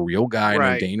 obviously. It's a real guy Right.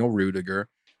 named Daniel Rudiger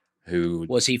who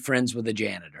Was he friends with the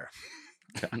janitor?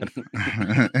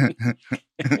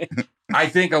 I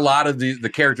think a lot of the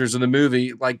characters in the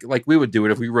movie, like we would do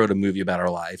it if we wrote a movie about our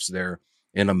lives, they're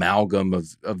an amalgam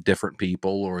of different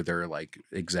people, or they're like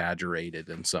exaggerated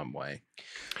in some way.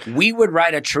 We would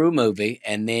write a true movie,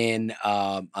 and then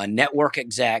a network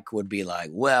exec would be like,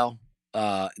 well,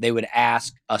 they would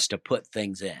ask us to put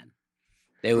things in.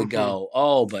 They would go,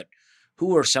 oh, but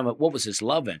who are what was his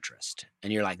love interest?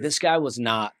 And you're like, this guy was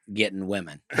not getting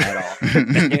women at all.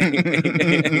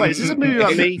 Wait, is this a movie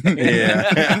about me? Yeah.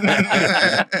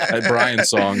 That Brian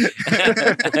song.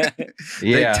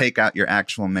 They Yeah. take out your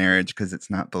actual marriage because it's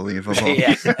not believable.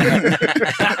 Yeah.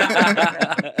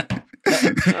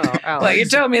 Oh, Alex. Well, you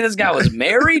telling me this guy was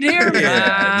married here?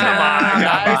 Yeah. Come on,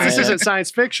 guys. This isn't. isn't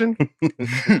science fiction.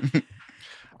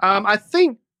 I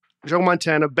think Joe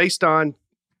Montana, based on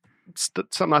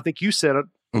something I think you said on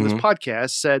this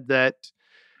podcast, said that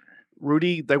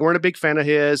Rudy, they weren't a big fan of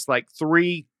his. Like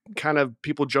 3 kind of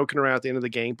people joking around at the end of the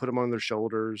game, put him on their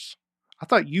shoulders. I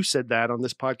thought you said that on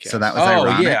this podcast. So that was Oh,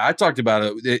 ironic. yeah. I talked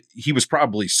about it. He was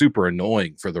probably super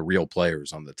annoying for the real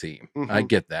players on the team. I Mhm.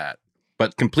 get that.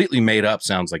 But completely made up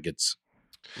sounds like it's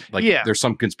like there's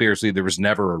some conspiracy. There was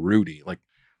never a Rudy.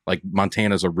 Like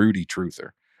Montana's a Rudy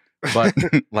truther. But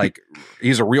like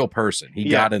he's a real person. He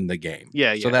got in the game.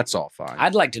 Yeah, So yeah. that's all fine.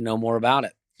 I'd like to know more about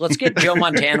it. Let's get Joe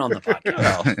Montana on the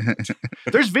podcast.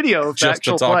 There's video of the Just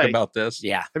to actual talk play. about this.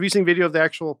 Yeah. Have you seen video of the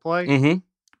actual play? Mm-hmm.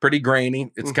 pretty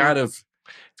grainy. It's kind of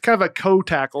a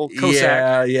co-tackle,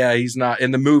 co-sack. Yeah. He's not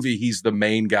in the movie. He's the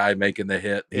main guy making the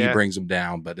hit. He Yeah. brings him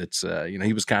down, but it's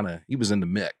he was in the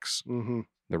mix. Mm-hmm.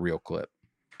 The real clip.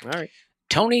 All right.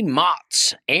 Tony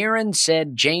Motz. Aaron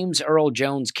said James Earl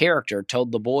Jones' character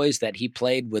told the boys that he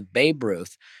played with Babe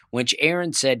Ruth, which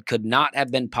Aaron said could not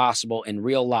have been possible in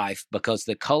real life because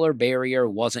the color barrier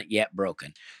wasn't yet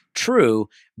broken. True,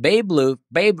 Babe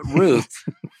Ruth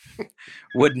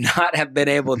would not have been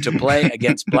able to play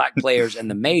against black players in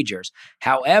the majors.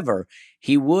 However,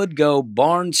 he would go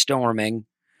barnstorming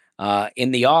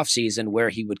in the offseason where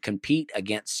he would compete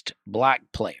against black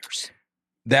players.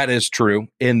 That is true.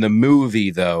 In the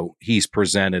movie, though, he's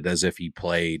presented as if he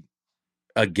played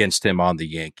against him on the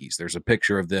Yankees. There's a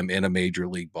picture of them in a major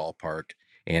league ballpark,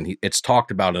 and it's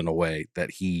talked about in a way that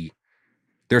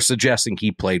they're suggesting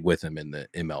he played with him in the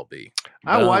MLB.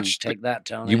 Take that,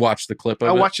 Tony. You watched the clip of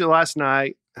it? I watched it last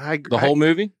night. The whole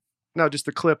movie? No, just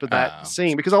the clip of that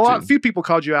scene, because a few people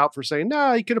called you out for saying,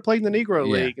 no, he could have played in the Negro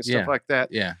League and stuff like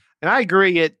that. Yeah. And I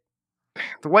agree.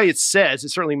 The way it says, it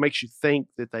certainly makes you think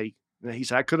that he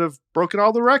said, I could have broken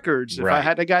all the records if I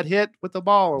hadn't got hit with the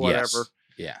ball or whatever. Yes.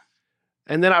 Yeah.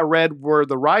 And then I read where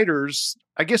the writers,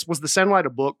 I guess, was The Sunlight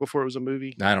a book before it was a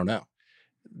movie? I don't know.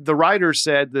 The writers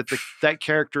said that that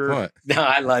character. What? No,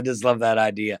 I just love that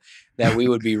idea that we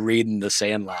would be reading The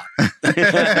Sandlot.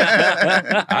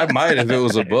 I might if it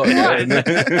was a book.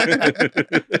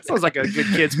 Sounds like a good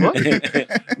kid's book.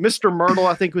 Mr. Myrtle,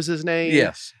 I think was his name.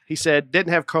 Yes. He said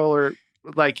didn't have color,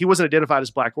 like he wasn't identified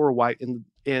as black or white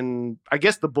in I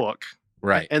guess the book.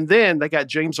 Right. And then they got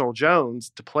James Earl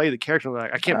Jones to play the character. And they're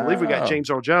like, I can't believe we got James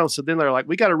Earl Jones. So then they're like,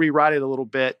 we got to rewrite it a little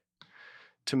bit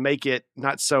to make it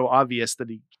not so obvious that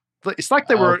it's like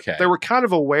they were kind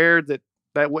of aware that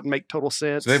wouldn't make total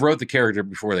sense. So they wrote the character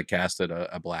before they casted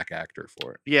a black actor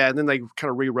for it. Yeah, and then they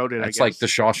kind of rewrote it. It's like the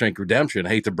Shawshank Redemption. I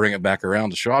hate to bring it back around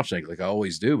to Shawshank like I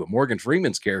always do, but Morgan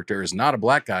Freeman's character is not a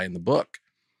black guy in the book.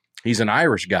 He's an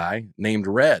Irish guy named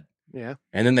Red. Yeah.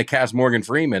 And then they cast Morgan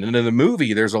Freeman. And in the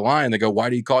movie, there's a line. They go, why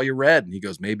do you call you Red? And he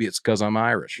goes, maybe it's because I'm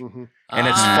Irish. Mm-hmm. And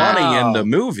it's funny in the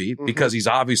movie because he's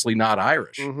obviously not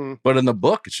Irish. Mm-hmm. But in the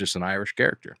book, it's just an Irish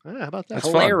character. Yeah, how about that? That's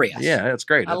hilarious. Fun. Yeah, that's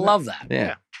great. I love that.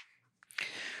 Yeah.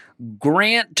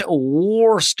 Grant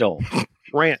Worstel.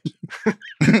 Rant.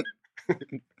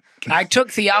 I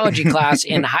took theology class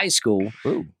in high school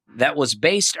Ooh. that was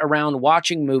based around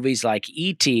watching movies like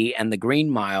E.T. and The Green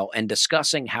Mile and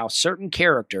discussing how certain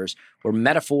characters were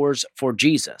metaphors for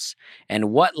Jesus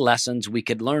and what lessons we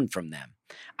could learn from them.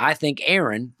 I think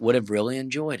Aaron would have really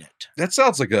enjoyed it. That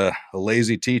sounds like a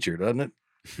lazy teacher, doesn't it?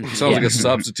 Sounds like a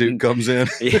substitute comes in,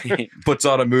 puts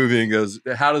on a movie and goes,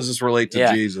 how does this relate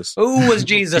to Jesus? Who was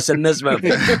Jesus in this movie?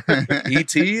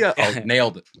 E.T.? Oh,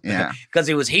 nailed it. Yeah. Because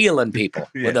he was healing people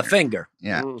with a finger.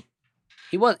 Yeah.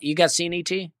 He was. You guys seen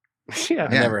E.T.? Yeah. I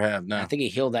never have, no. I think he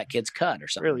healed that kid's cut or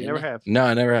something. Really, didn't never he? have. No,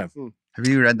 I never have. Have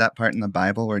you read that part in the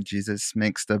Bible where Jesus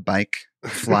makes the bike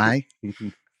fly?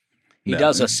 He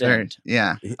does ascend.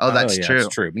 Yeah. Oh, that's true.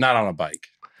 That's true. Not on a bike.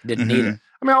 Didn't need it.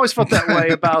 I mean, I always felt that way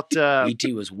about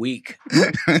E.T. was weak.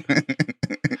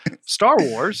 Star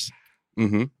Wars.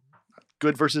 Mm-hmm.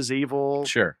 Good versus evil.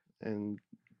 Sure. And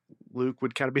Luke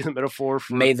would kind of be the metaphor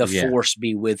for May the force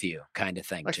be with you kind of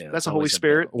thing, too. That's the Holy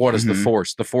Spirit. What is the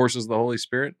force? The force is the Holy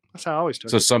Spirit? That's how I always took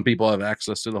So it. some people have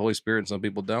access to the Holy Spirit and some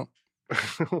people don't?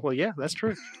 Well, yeah, that's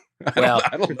true. Well,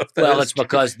 I don't know if that is it's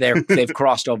because they've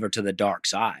crossed over to the dark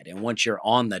side. And once you're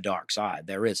on the dark side,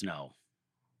 there's no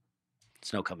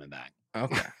coming back.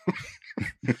 Okay.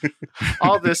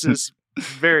 All this is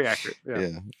very accurate.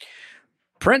 Yeah.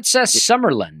 Princess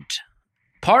Summerland.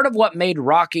 Part of what made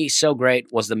Rocky so great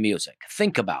was the music.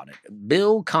 Think about it.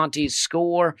 Bill Conti's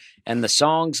score and the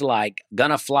songs like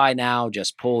Gonna Fly Now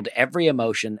just pulled every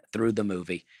emotion through the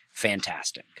movie.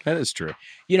 Fantastic. That is true.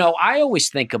 You know, I always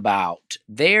think about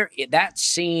that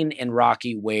scene in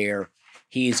Rocky where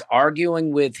he's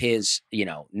arguing with his,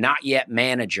 not yet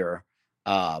manager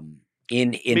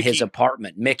in his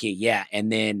apartment, Mickey, yeah.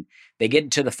 And then they get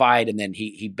into the fight and then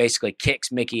he basically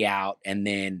kicks Mickey out and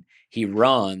then he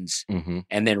runs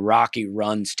and then Rocky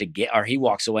runs he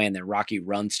walks away and then Rocky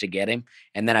runs to get him.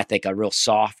 And then I think a real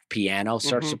soft piano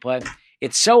starts to play.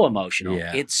 It's so emotional.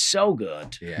 Yeah. It's so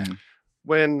good. Yeah.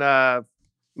 When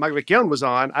Mike McKeown was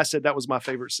on, I said that was my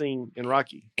favorite scene in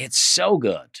Rocky. It's so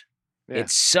good. Yeah.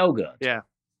 It's so good. Yeah,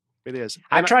 it is.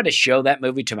 I tried to show that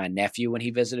movie to my nephew when he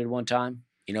visited one time.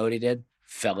 You know what he did?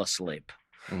 Fell asleep.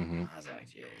 Mm-hmm. I was like,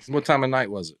 jeez. What time of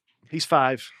night was it? He's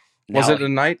 5. Was it a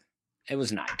night? It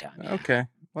was nighttime. Yeah. Okay.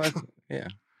 Well, yeah.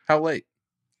 How late?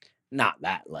 Not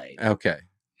that late. Okay.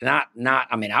 Not.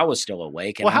 I mean, I was still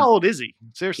awake. And Well, how old is he?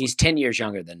 Seriously. He's 10 years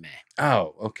younger than me.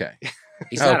 Oh, okay.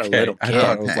 He's not a little I kid.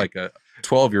 thought it was like a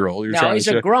 12-year-old. No, he's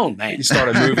a grown man. You start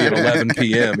a movie at 11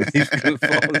 p.m.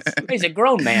 He's a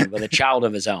grown man with a child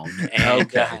of his own. And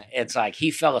Okay. it's like he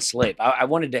fell asleep. I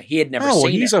wanted to, he had never Oh, well,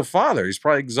 seen he's it. a father. He's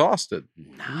probably exhausted.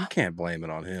 No. You can't blame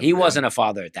it on him. He man. wasn't a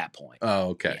father at that point. Oh,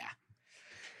 okay. Yeah.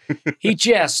 He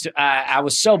just, I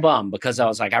was so bummed because I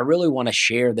was like, I really want to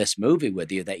share this movie with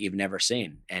you that you've never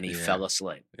seen. And he Yeah. fell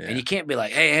asleep. Yeah. And you can't be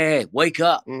like, hey, wake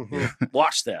up. Mhm.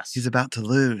 Watch this. He's about to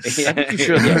lose. Yeah. I think you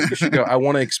should. Yeah. You should go. I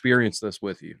want to experience this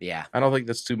with you. Yeah. I don't think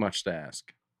that's too much to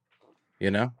ask.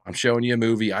 You know, I'm showing you a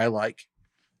movie I like,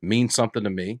 means something to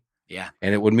me. Yeah.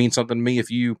 And it would mean something to me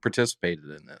if you participated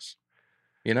in this.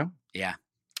 You know? Yeah.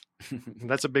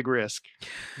 That's a big risk.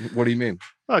 What do you mean?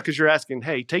 Well, because you're asking,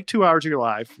 hey, take 2 hours of your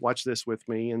life, watch this with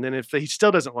me. And then if he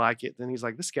still doesn't like it, then he's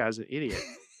like, this guy's an idiot.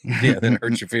 Yeah, then it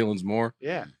hurts your feelings more.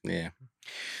 Yeah. Yeah.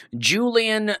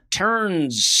 Julian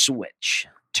Turnswitch.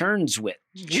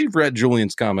 We've read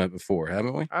Julian's comment before,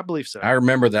 haven't we? I believe so. I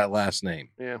remember that last name.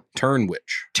 Yeah.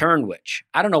 Turnwitch. Turnwitch.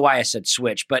 I don't know why I said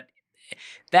switch, but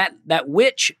that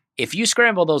witch, if you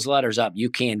scramble those letters up, you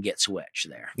can get switch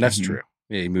there. That's Mhm. true.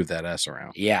 Yeah, you move that S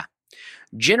around. Yeah.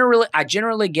 I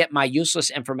generally get my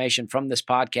useless information from this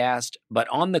podcast, but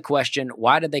on the question,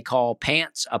 why did they call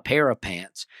pants a pair of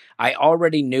pants? I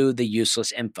already knew the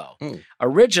useless info.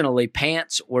 Originally,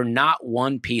 pants were not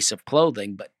one piece of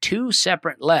clothing, but two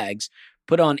separate legs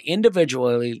put on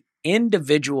individually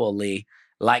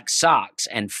like socks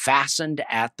and fastened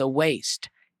at the waist,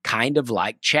 kind of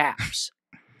like chaps.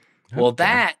 Well, Okay.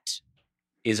 that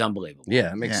is unbelievable. Yeah,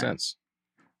 that makes Yeah. sense.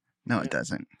 No, it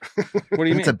doesn't. What do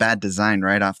you mean? It's a bad design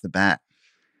right off the bat.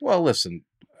 Well, listen,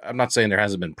 I'm not saying there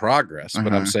hasn't been progress, but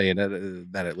I'm Uh-huh. saying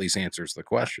that at least answers the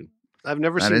question. I've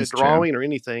never That seen a is true. drawing or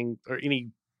anything or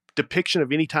any depiction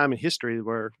of any time in history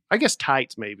where, I guess,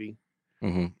 tights maybe. I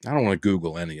don't want to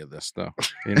Google any of this, though.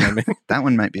 You know what I mean? That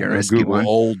one might be I'm a gonna risky Google one.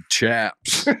 old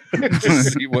chaps.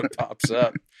 Just see what pops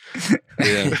up.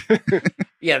 Yeah.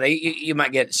 Yeah, you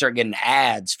might start getting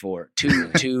ads for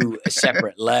two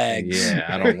separate legs. Yeah,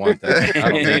 I don't want that. I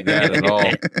don't need that at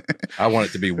all. I want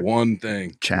it to be one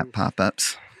thing. Chat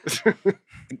pop-ups.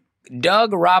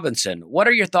 Doug Robinson, what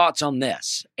are your thoughts on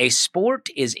this? A sport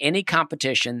is any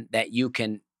competition that you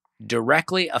can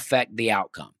directly affect the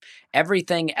outcome.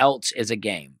 Everything else is a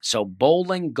game. So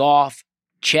bowling, golf,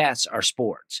 chess are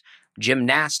sports.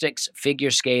 Gymnastics, figure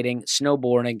skating,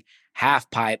 snowboarding, half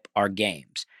pipe are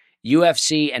games.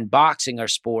 UFC and boxing are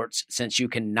sports since you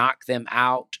can knock them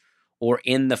out or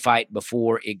end the fight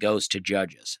before it goes to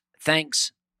judges.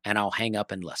 Thanks, and I'll hang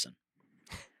up and listen.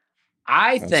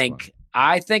 I think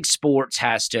sports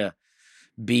has to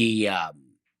be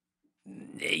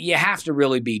you have to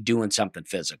really be doing something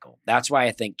physical. That's why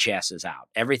I think chess is out.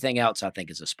 Everything else I think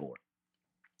is a sport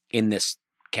in this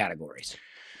categories.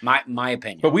 My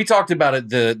opinion. But we talked about it,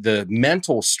 the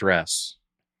mental stress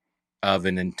of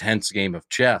an intense game of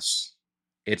chess.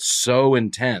 It's so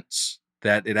intense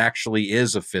that it actually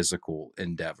is a physical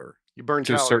endeavor You burn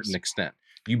to a calories. certain extent.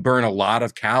 You burn a lot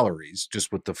of calories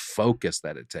just with the focus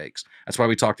that it takes. That's why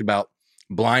we talked about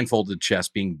blindfolded chess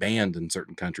being banned in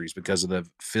certain countries because of the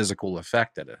physical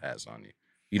effect that it has on you.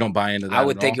 You don't buy into that. I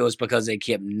would think it was because they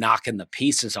kept knocking the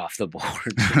pieces off the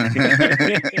board.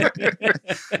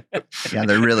 Yeah,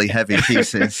 they're really heavy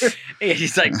pieces.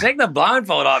 He's like, take the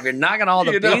blindfold off. You're knocking all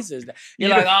the You know, pieces. You're you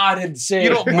like, don't- oh, I didn't see it. You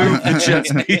don't move the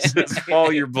chess pieces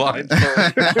while you're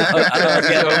blindfolded.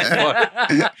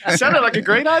 Okay. Sounded like a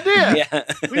great idea. Yeah.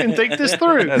 We didn't think this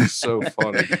through. That's so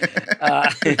funny.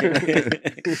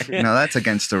 No, that's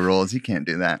against the rules. You can't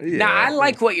do that. Now, I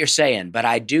like what you're saying, but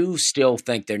I do still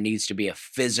think there needs to be a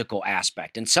physical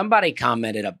aspect. And somebody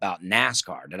commented about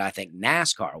NASCAR that I think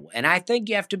NASCAR, and I think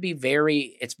you have to be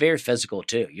it's very physical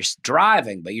too. You're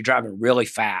driving, but you're driving really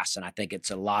fast. And I think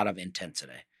it's a lot of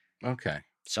intensity. Okay.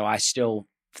 So I still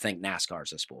think NASCAR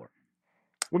is a sport.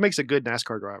 What makes a good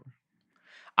NASCAR driver?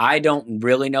 I don't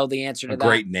really know the answer to A that.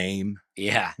 great name.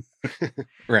 Yeah.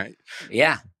 Right.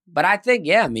 Yeah. But I think,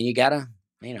 I mean, you gotta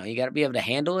be able to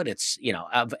handle it. It's,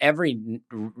 of every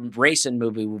racing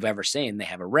movie we've ever seen, they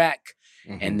have a wreck.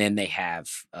 Mhm. And then they have,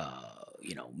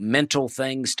 mental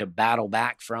things to battle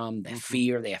back from, the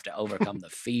fear. They have to overcome the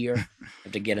fear. They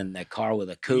have to get in the car with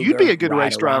a cougar. You'd be a good ride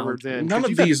race driver around. then. None 'cause of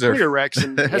you've had these are- plenty of wrecks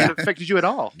and it hasn't affected you at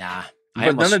all. Nah.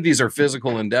 But none of these are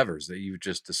physical endeavors that you've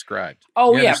just described.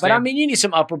 Oh, You yeah. But I understand? mean, you need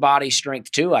some upper body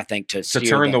strength too, I think, to To steer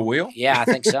turn the wheel? Yeah, I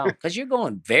think so. Because you're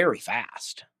going very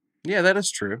fast. Yeah, that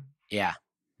is true. Yeah.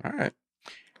 All right.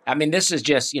 I mean, this is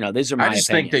just, these are my I just opinions.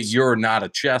 think that you're not a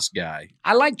chess guy.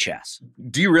 I like chess.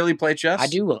 Do you really play chess? I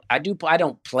do. I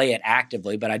don't play it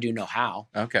actively, but I do know how.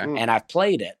 Okay. And I've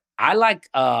played it. I like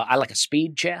a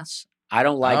speed chess. I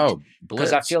don't like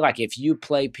because I feel like if you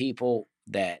play people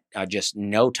that are just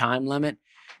no time limit,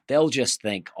 they'll just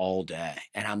think all day.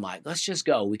 And I'm like, let's just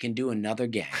go. We can do another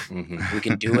game. Mhm. We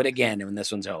can do it again when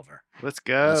this one's over. Let's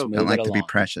go. Move I like it to be along.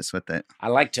 precious with it. I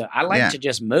like to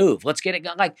just move. Let's get it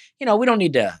going. Like, we don't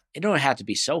need to, it don't have to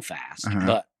be so fast,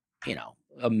 but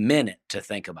a minute to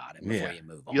think about it before you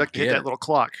move on. You like to hit that little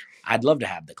clock. I'd love to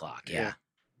have the clock. Yeah.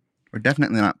 We're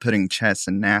definitely not putting chess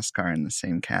and NASCAR in the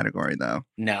same category, though.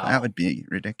 No. That would be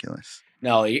ridiculous.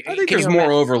 No. I think there's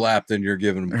more overlap than you're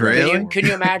giving them credit Really? for. Can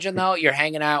you imagine, though? You're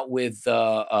hanging out with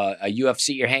a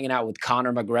UFC. You're hanging out with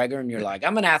Conor McGregor, and you're like,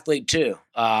 I'm an athlete, too.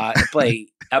 I play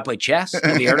chess.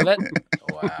 Have you heard of it?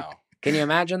 Wow. Can you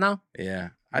imagine, though?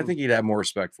 Yeah. I think you'd have more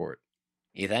respect for it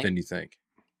You think? than you think.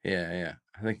 Yeah.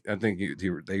 I think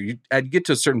I'd get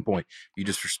to a certain point. You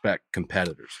just respect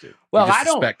competitors, dude. Well, you just I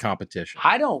don't respect competition.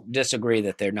 I don't disagree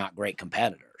that they're not great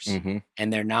competitors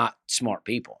and they're not smart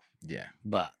people, Yeah.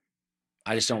 but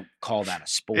I just don't call that a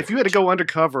sport. If you had to go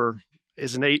undercover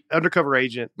as an undercover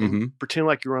agent, and pretend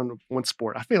like you're on one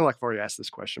sport, I feel like I've already asked this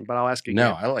question, but I'll ask again.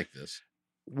 No, I like this.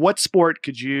 What sport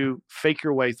could you fake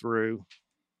your way through?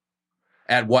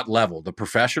 At what level? The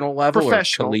professional level or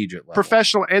collegiate level?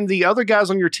 Professional, and the other guys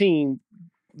on your team,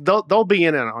 they'll be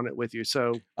in on it with you.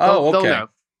 So they'll know.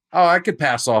 Oh, I could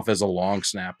pass off as a long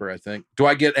snapper, I think. Do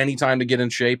I get any time to get in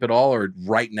shape at all, or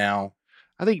right now?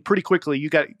 I think pretty quickly you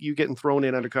getting thrown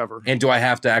in undercover. And do I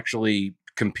have to actually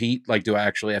compete? Like, do I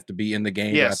actually have to be in the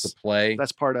game? Yes. Do I have to play?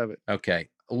 That's part of it. Okay.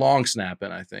 Long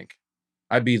snapping, I think.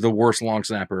 I'd be the worst long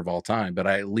snapper of all time, but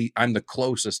I'm the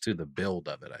closest to the build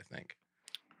of it, I think.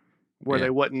 Where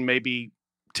they wouldn't maybe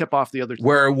tip off the other team.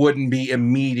 Where it wouldn't be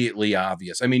immediately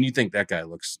obvious. I mean, you think that guy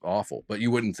looks awful, but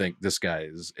you wouldn't think this guy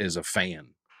is a fan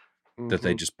that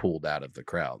they just pulled out of the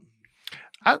crowd.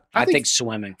 I think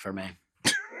swimming for me.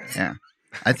 Yeah.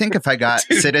 I think if I got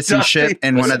citizenship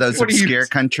in one of those obscure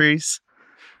countries,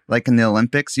 like in the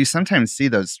Olympics, you sometimes see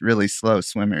those really slow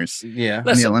swimmers in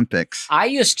the Olympics. When I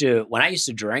used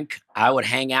to drink, I would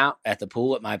hang out at the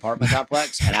pool at my apartment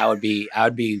complex, and I would be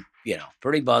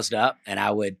pretty buzzed up, and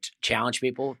I would challenge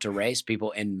people to race,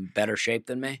 people in better shape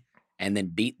than me, and then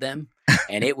beat them,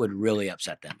 and it would really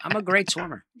upset them. I'm a great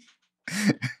swimmer.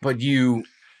 But you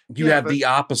have the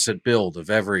opposite build of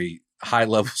every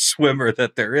high-level swimmer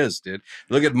that there is, dude.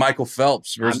 Look at Michael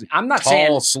Phelps versus I'm not tall,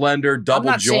 saying, slender,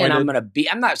 double jointed.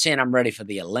 I'm not saying I'm ready for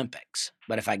the Olympics,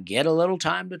 but if I get a little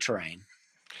time to train,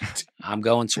 I'm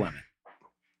going swimming.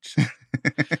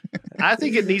 I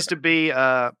think it needs to be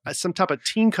some type of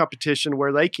team competition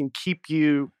where they can keep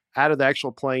you out of the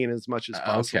actual playing as much as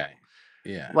possible. Okay.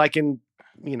 Yeah. Like in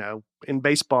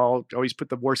baseball, always put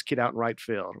the worst kid out in right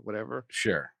field or whatever.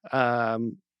 Sure. I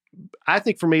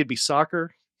think for me, it'd be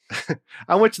soccer.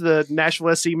 I went to the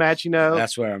Nashville SC match,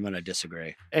 That's where I'm going to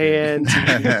disagree. And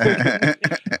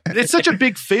it's such a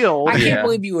big field. I can't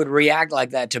believe you would react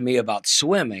like that to me about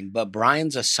swimming, but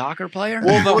Brian's a soccer player?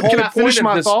 Well, the whole can I finish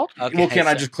my thought? Okay, well, can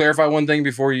I just clarify one thing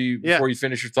before you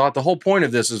finish your thought? The whole point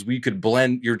of this is we could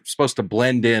blend. You're supposed to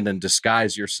blend in and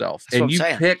disguise yourself, That's and you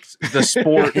saying. picked the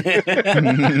sport. You picked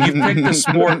the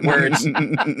sport where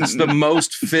it's the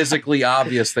most physically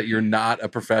obvious that you're not a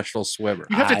professional swimmer.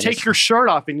 You have to take your shirt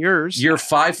off in yours. You're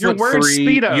 5'3". You're wearing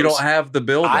Speedos. You don't have the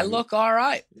build. I look all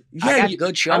right. Yeah, I got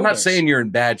good shoulders. I'm not saying you're in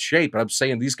bad shape, but I'm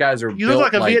saying these guys are. You built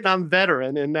look like a Vietnam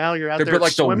veteran, and now you're out there. They're built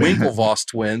like swimming. the Winklevoss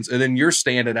twins, and then you're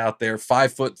standing out there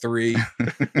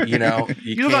 5'3".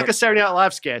 You look like a Saturday Night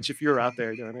Live sketch if you're out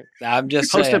there doing it. I'm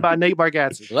just hosted saying. by Nate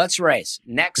Bargatze. Let's race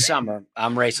next summer.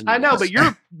 I'm racing. I know, this. but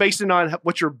you're basing on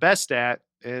what you're best at,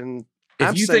 and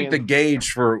if you think the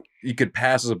gauge for you could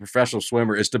pass as a professional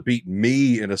swimmer is to beat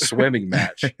me in a swimming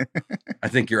match, I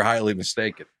think you're highly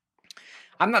mistaken.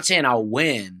 I'm not saying I'll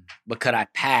win, but could I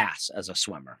pass as a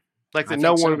swimmer? Like that,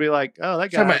 no one would be like, "Oh,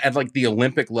 that guy." At like the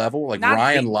Olympic level, like Not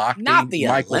Ryan the- Lochte, not the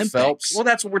Michael Olympics. Phelps. Well,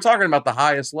 that's what we're talking about. The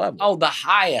highest level. Oh, the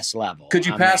highest level. Could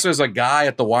you pass as a guy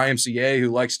at the YMCA who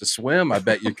likes to swim? I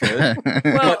bet you could.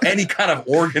 But any kind of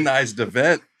organized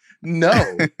event,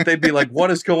 no. They'd be like,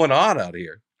 "What is going on out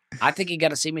here?" I think you got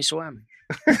to see me swim.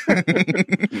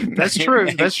 That's true.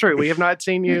 That's true. We have not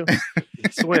seen you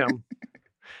swim.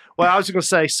 Well, I was going to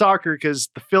say soccer because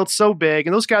the field's so big,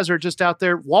 and those guys are just out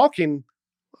there walking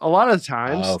a lot of the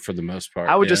times. Oh, for the most part.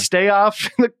 I would just stay off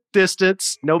in the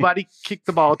distance. Nobody kicked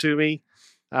the ball to me.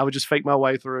 I would just fake my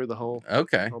way through the whole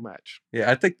match.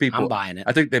 Yeah, I think people. I'm buying it.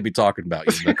 I think they'd be talking about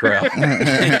you in the crowd.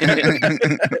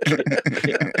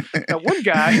 That one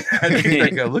guy. I think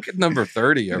they go, look at number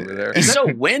 30 over there. He's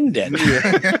so winded.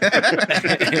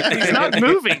 He's not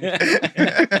moving.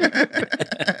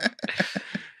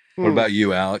 What about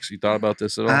you, Alex? You thought about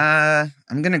this at all?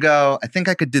 I'm gonna go. I think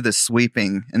I could do the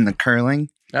sweeping and the curling.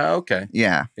 Oh, okay.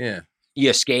 Yeah. You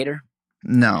a skater?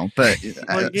 No, but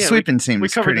sweeping seems we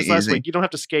covered pretty this last easy. week. You don't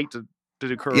have to skate to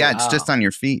do curling. Yeah, it's just on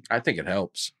your feet. I think it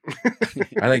helps.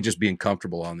 I think just being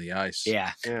comfortable on the ice.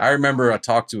 Yeah. I remember I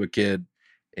talked to a kid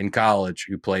in college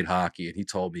who played hockey, and he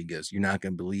told me, he goes, "You're not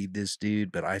going to believe this,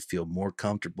 dude, but I feel more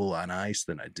comfortable on ice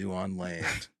than I do on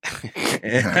land."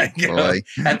 And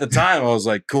at the time, I was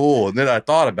like, cool. And then I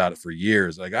thought about it for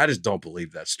years. Like, I just don't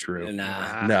believe that's true.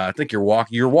 Nah. No, I think you're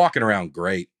walking around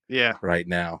great. Yeah. Right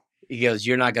now. He goes,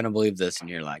 "You're not going to believe this," and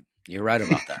you're like, "You're right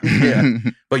about that."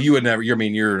 Yeah, but you would never.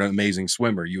 You're an amazing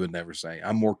swimmer. You would never say,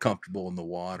 "I'm more comfortable in the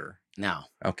water." No.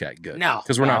 Okay, good. No,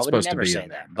 because we're not I would supposed to never be say in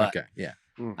there. that. But okay, yeah.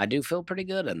 I do feel pretty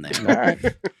good in there. All right.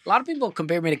 A lot of people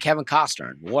compare me to Kevin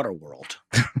Costner in Waterworld.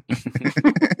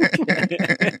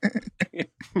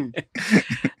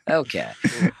 Okay.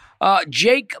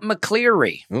 Jake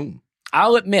McCleary. Ooh.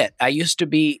 I'll admit, I used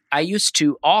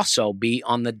to also be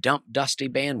on the Dump Dusty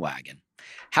bandwagon.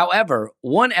 However,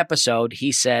 one episode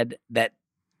he said that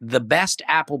the best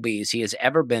Applebee's he has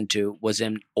ever been to was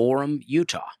in Orem,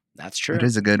 Utah. That's true. It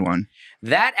is a good one.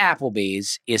 That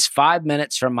Applebee's is 5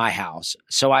 minutes from my house,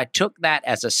 so I took that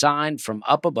as a sign from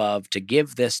up above to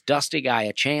give this Dusty guy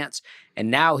a chance,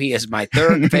 and now he is my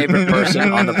third favorite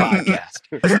person on the podcast.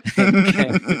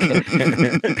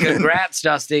 Congrats,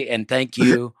 Dusty, and thank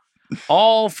you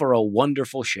all for a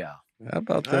wonderful show. How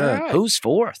about that? Right. Who's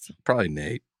fourth? Probably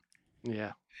Nate.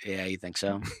 Yeah. Yeah, you think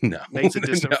so? No. Nate's a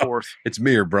distant fourth. It's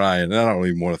me or Brian. I don't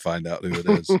even want to find out who it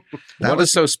is. What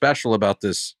is so special about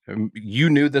this? You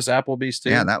knew this Applebee's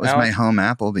too? Yeah, that was my home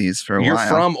Applebee's for a You're while.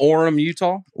 You're from Orem,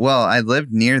 Utah? Well, I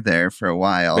lived near there for a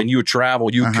while. And you would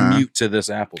travel, you would commute to this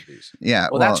Applebee's. Yeah.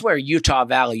 Well, that's where Utah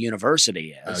Valley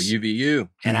University is. Oh, UVU.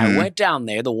 And I went down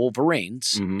there, the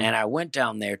Wolverines, and I went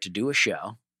down there to do a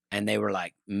show. And they were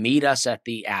like, meet us at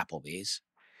the Applebee's.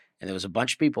 And there was a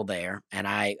bunch of people there. And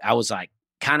I was like,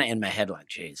 kind of in my head, like,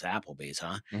 geez, Applebee's,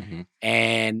 huh? Mm-hmm.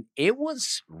 And it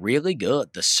was really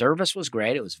good. The service was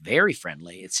great. It was very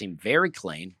friendly. It seemed very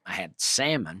clean. I had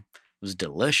salmon. It was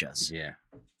delicious. Yeah.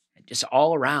 Just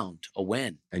all around a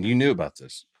win. And you knew about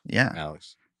this. Yeah.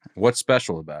 Alex. What's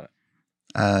special about it?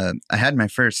 I had my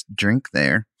first drink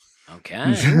there.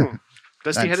 Okay.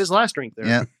 Dusty had his last drink there.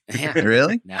 Yeah. Yeah.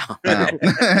 Really? No. Oh.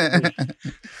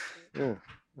 Yeah.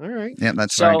 All right. Yeah,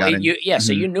 that's where I got it.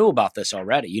 So you knew about this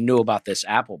already. You knew about this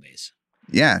Applebee's.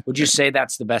 Yeah. Would you say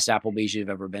that's the best Applebee's you've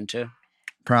ever been to?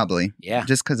 Probably. Yeah.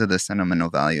 Just because of the sentimental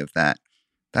value of that.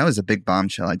 That was a big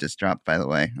bombshell I just dropped, by the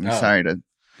way. I'm sorry to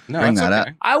bring that up.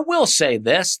 I will say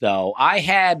this, though. I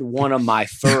had one of my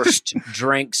first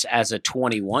drinks as a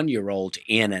 21-year-old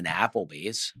in an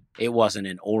Applebee's. It wasn't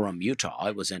in Orem, Utah.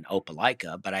 It was in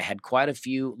Opelika, but I had quite a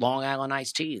few Long Island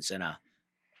iced teas in a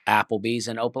Applebee's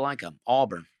in Opelika,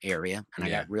 Auburn area, and I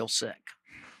got real sick.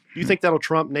 You think that'll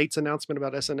trump Nate's announcement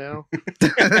about SNL?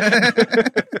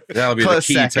 That'll be the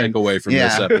key takeaway from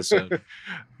this episode.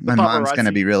 My mom's going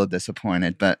to be real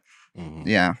disappointed, but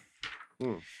yeah.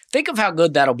 Think of how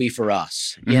good that'll be for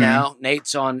us. You know,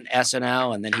 Nate's on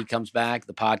SNL, and then he comes back.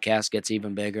 The podcast gets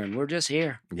even bigger, and we're just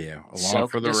here. Yeah, along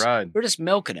for the ride. We're just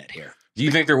milking it here. Do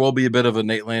you think there will be a bit of a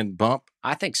Nateland bump?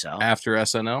 I think so. After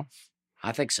SNL?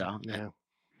 I think so. Yeah.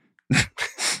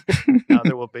 No,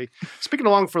 there will be. Speaking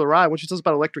along for the ride, what you tell us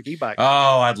about electric e-bike?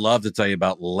 Oh, I'd love to tell you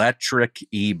about electric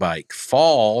e-bike.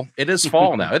 Fall. It is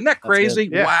fall now. Isn't that crazy?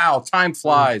 Yeah. Wow, time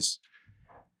flies.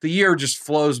 The year just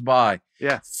flows by.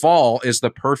 Yeah. Fall is the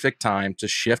perfect time to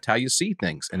shift how you see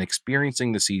things, and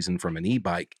experiencing the season from an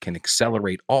e-bike can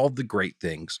accelerate all the great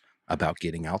things about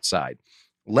getting outside.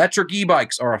 Electric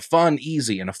e-bikes are a fun,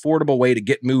 easy, and affordable way to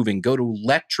get moving. Go to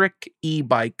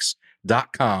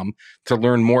electricebikes.com to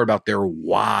learn more about their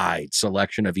wide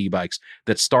selection of e-bikes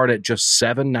that start at just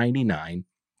 $7.99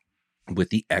 with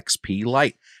the XP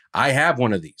Lite. I have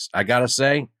one of these. I gotta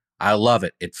say, I love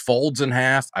it. It folds in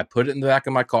half. I put it in the back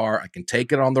of my car. I can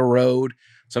take it on the road.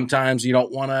 Sometimes you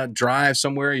don't want to drive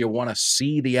somewhere. You want to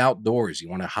see the outdoors. You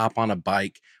want to hop on a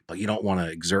bike, but you don't want to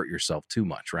exert yourself too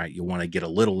much, right? You want to get a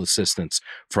little assistance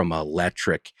from an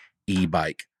electric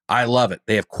e-bike. I love it.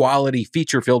 They have quality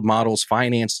feature-filled models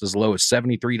financed as low as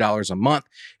 $73 a month.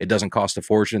 It doesn't cost a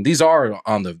fortune. These are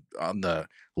on the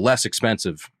less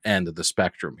expensive end of the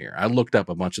spectrum here. I looked up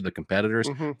a bunch of the competitors,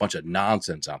 a bunch of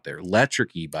nonsense out there.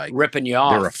 Electric e-bike. Ripping you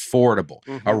off. They're affordable.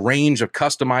 A range of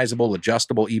customizable,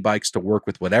 adjustable e-bikes to work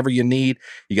with whatever you need.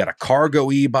 You got a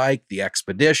cargo e-bike, the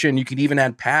Expedition. You can even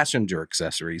add passenger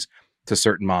accessories to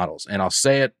certain models. And I'll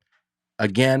say it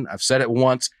again, I've said it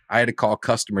once. I had to call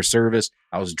customer service.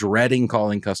 I was dreading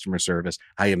calling customer service.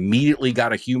 I immediately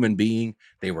got a human being.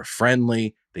 They were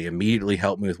friendly. They immediately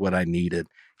helped me with what I needed.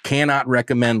 Cannot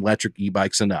recommend electric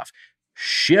e-bikes enough.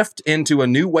 Shift into a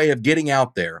new way of getting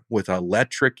out there with an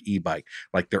electric e-bike,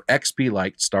 like their XP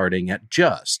Lite starting at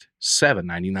just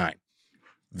 $7.99.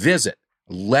 Visit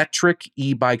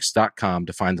electricebikes.com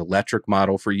to find the electric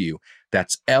model for you.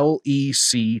 That's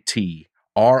LECTRICE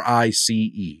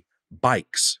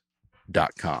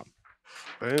bikes.com.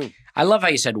 Boom. I love how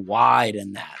you said wide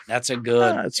in that. That's a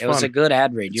good, it was a good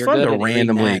ad read. It's fun to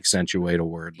randomly accentuate a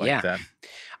word like that.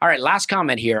 All right, last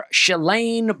comment here.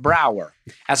 Shalane Brower.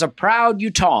 As a proud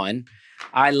Utahan,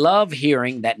 I love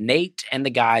hearing that Nate and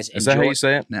the guys Is that how you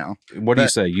say it? No. What do you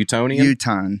say? Utonian?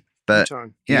 Utah. But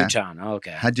yeah. Utah.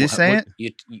 Okay. How'd you say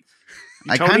it?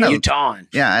 I kind of Utah.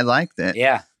 Yeah, I liked it.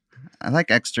 Yeah. I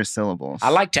like extra syllables. I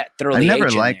like to throw the H in there. I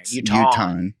never liked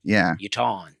Utah. Yeah.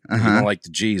 Utah. You don't like the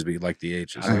G's, but you like the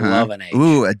H's. I love an H.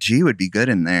 Ooh, a G would be good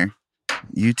in there.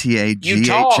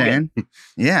 UTAGHN.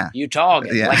 Yeah. You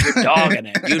togging. Yeah. Like you're dogging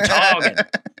it. You togging.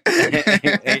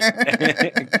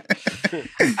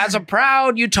 As a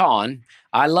proud Utahan,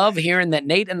 I love hearing that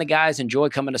Nate and the guys enjoy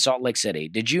coming to Salt Lake City.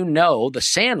 Did you know The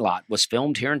Sandlot was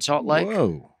filmed here in Salt Lake?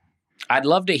 Whoa. I'd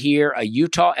love to hear a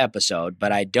Utah episode,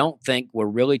 but I don't think we're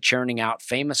really churning out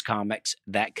famous comics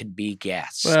that could be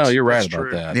guests. Well, you're right about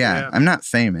that. Yeah, I'm not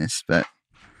famous, but...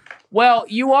 Well,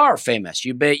 you are famous.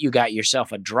 You got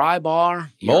yourself a dry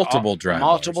bar. Multiple dry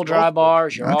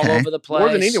bars. You're all over the place.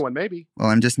 More than anyone, maybe. Well,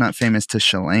 I'm just not famous to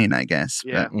Shalane, I guess.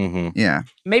 Yeah. But, yeah.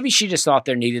 Maybe she just thought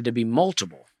there needed to be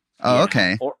multiple. Oh,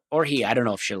 okay. Or he. I don't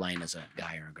know if Shalane is a knows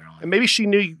or a girl. And maybe she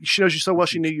knows you so well,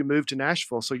 she knew you moved to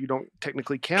Nashville, so you don't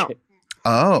technically count.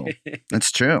 Oh,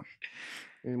 that's true.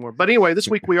 Anymore. But anyway, this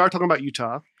week we are talking about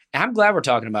Utah. And I'm glad we're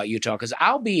talking about Utah because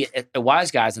I'll be at the Wise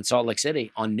Guys in Salt Lake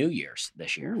City on New Year's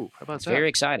this year. Ooh, how about it's that? Very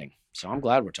exciting. So I'm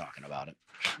glad we're talking about it.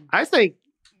 I think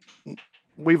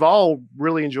we've all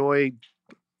really enjoyed.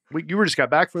 You were just got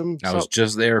back from. I was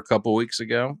just there a couple weeks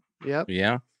ago. Yep.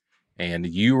 Yeah. And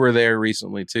you were there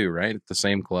recently too, right? At the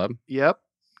same club. Yep.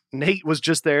 Nate was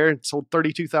just there and sold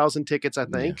 32,000 tickets, I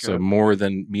think. Yeah, so more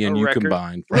than me and you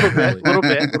combined. A little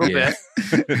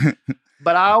bit.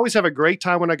 But I always have a great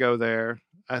time when I go there.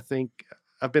 I think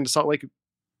I've been to Salt Lake a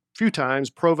few times,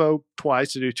 Provo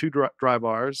twice to do 2 dry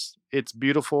bars. It's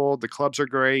beautiful. The clubs are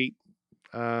great.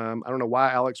 I don't know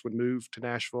why Alex would move to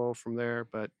Nashville from there,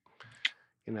 but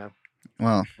you know.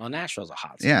 Well, Nashville's a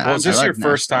hot spot. Yeah. Well, is this your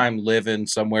first time living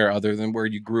somewhere other than where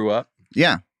you grew up?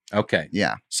 Yeah. Okay.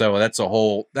 Yeah. So that's a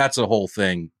whole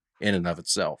thing in and of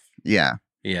itself. Yeah.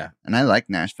 Yeah. And I like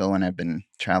Nashville when I've been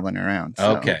traveling around.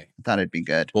 So okay. I thought it'd be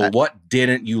good. Well, what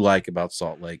didn't you like about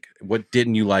Salt Lake? What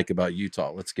didn't you like about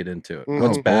Utah? Let's get into it.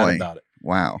 What's bad about it?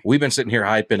 Wow. We've been sitting here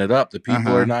hyping it up. The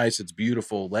people are nice. It's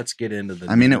beautiful. Let's get into the.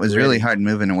 I mean, it was really hard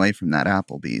moving away from that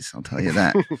Applebee's. I'll tell you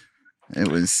that. It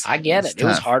was. I get it. It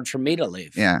was hard for me to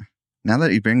leave. Yeah. Now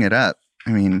that you bring it up,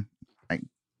 I mean,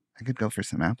 I could go for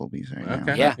some Applebee's right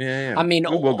now. Yeah. I mean,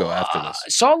 we'll go after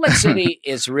this. Salt Lake City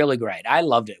is really great. I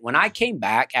loved it. When I came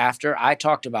back after, I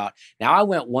talked about, now I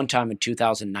went one time in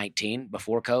 2019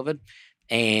 before COVID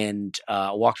and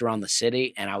walked around the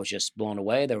city and I was just blown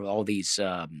away. There were all these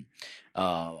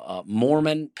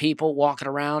Mormon people walking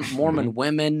around, Mormon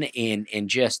women in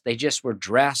just, they just were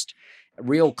dressed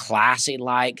real classy,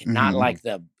 like not like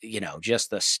the,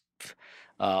 just the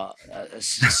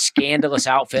scandalous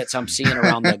outfits I'm seeing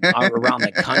around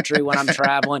the country when I'm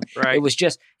traveling. Right. It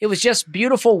was just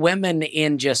beautiful women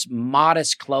in just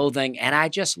modest clothing, and I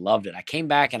just loved it. I came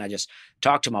back and I just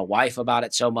talked to my wife about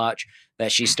it so much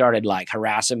that she started like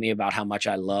harassing me about how much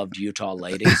I loved Utah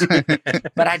ladies.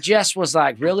 But I just was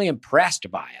like really impressed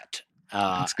by it,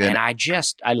 and I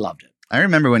loved it. I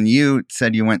remember when you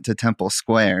said you went to Temple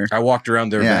Square. I walked around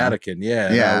their Vatican.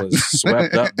 Yeah. I was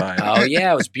swept up by it. Oh,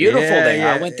 yeah. It was beautiful there.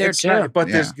 Yeah. I went there too. But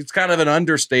it's kind of an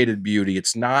understated beauty.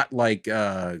 It's not like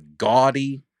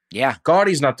gaudy. Yeah.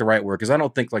 Gaudy's not the right word because I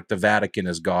don't think like the Vatican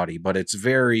is gaudy, but it's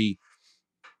very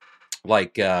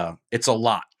like it's a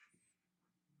lot.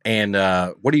 And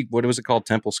what was it called?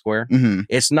 Temple Square? Mm-hmm.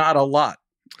 It's not a lot.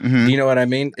 Mm-hmm. Do you know what I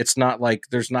mean? It's not like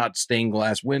there's not stained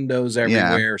glass windows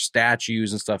everywhere,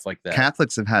 statues and stuff like that.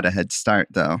 Catholics have had a head start,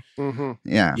 though. Mm-hmm.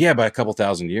 Yeah. Yeah, by a couple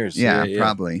thousand years. Yeah,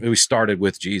 probably. We started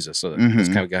with Jesus, so it's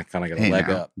kind of got a leg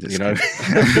up. You know what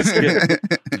I mean?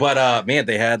 But man,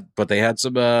 they had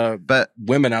some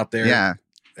women out there. Yeah.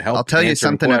 I'll tell you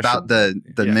something about the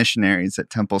missionaries at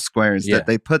Temple Square is that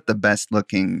they put the best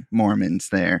looking Mormons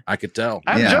there. I could tell.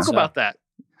 I have a joke about that.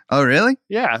 Oh, really?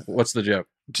 Yeah. What's the joke?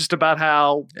 Just about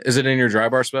how... Is it in your dry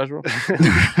bar special?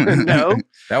 No.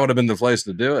 That would have been the place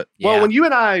to do it. Well, when you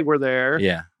and I were there,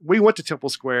 yeah, we went to Temple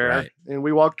Square and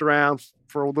we walked around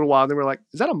for a little while. And then we were like,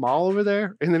 is that a mall over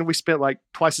there? And then we spent like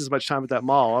twice as much time at that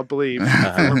mall, I believe.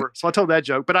 I remember. So I told that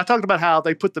joke. But I talked about how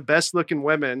they put the best looking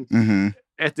women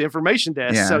at the information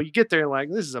desk. Yeah. So you get there and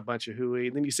like, this is a bunch of hooey.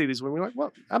 And then you see these women, you're like,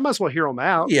 well, I might as well hear them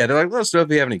out. Yeah, they're like, let us know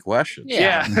if you have any questions.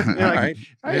 Yeah. All right.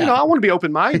 You know, I want to be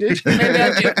open-minded.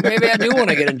 Maybe I do want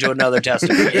to get into another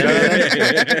testament. You know what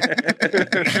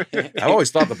I mean? I always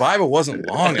thought the Bible wasn't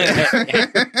long enough.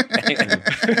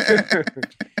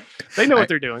 They know what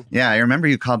they're doing. Yeah, I remember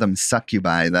you called them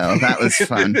succubi, though. That was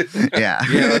fun. Yeah.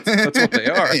 Yeah, that's what they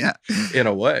are. Yeah. In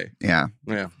a way. Yeah.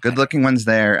 Yeah. Good looking ones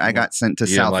there. I got sent to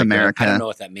South America. I don't know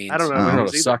what that means. I don't know. You know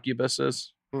what a succubus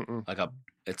is?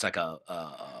 It's like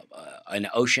an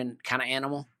ocean kind of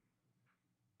animal.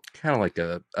 Kind of like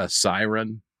a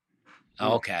siren.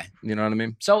 Oh, okay. You know what I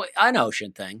mean? So an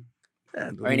ocean thing.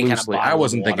 Or any kind of I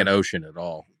wasn't thinking ocean at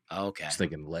all. Okay. I was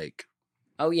thinking lake.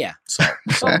 Oh, yeah.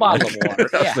 Salt. Bottle of water.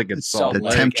 I was thinking salt. The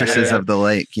temptresses of the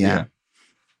lake. Yeah.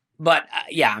 But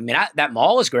I mean, that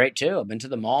mall is great too. I've been to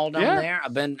the mall down there.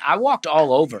 I walked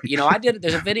all over. You know,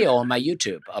 there's a video on my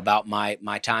YouTube about my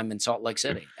time in Salt Lake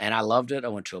City, and I loved it. I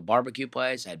went to a barbecue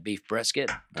place, had beef brisket,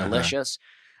 delicious.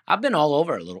 I've been all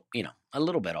over a little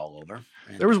bit all over.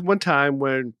 There was one time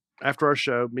when after our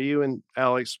show, me, you, and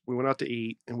Alex, we went out to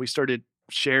eat, and we started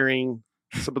sharing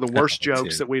some of the worst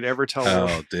jokes that we'd ever told.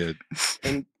 Oh, dude.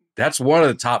 And that's one of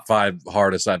the top 5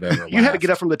 hardest I've ever laughed. You had to get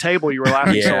up from the table. You were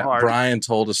laughing so hard. Brian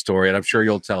told a story, and I'm sure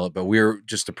you'll tell it, but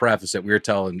just to preface it, we were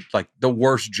telling like the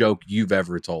worst joke you've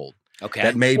ever told. Okay.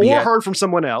 That maybe heard from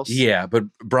someone else. Yeah, but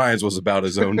Brian's was about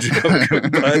his own joke.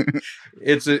 But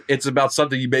it's about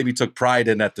something you maybe took pride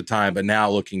in at the time, but now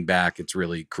looking back, it's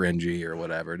really cringy or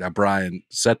whatever. Now, Brian,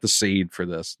 set the seed for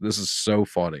this. This is so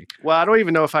funny. Well, I don't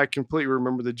even know if I completely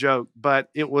remember the joke, but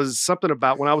it was something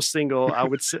about when I was single, I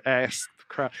would ask the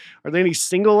crowd, are there any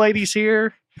single ladies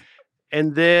here?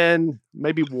 And then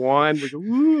maybe one would go,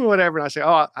 ooh, whatever. And I say,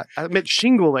 oh, I meant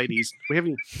shingle ladies. We have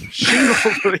any shingle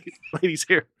ladies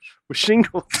here with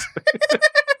shingles?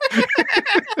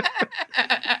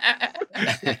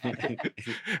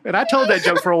 And I told that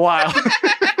joke for a while.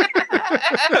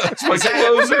 That's my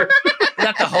closer. Is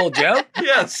that the whole joke?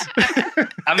 Yes.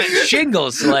 I meant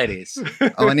shingles, ladies.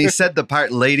 Oh, and he said the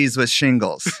part ladies with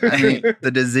shingles. I mean,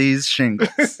 the disease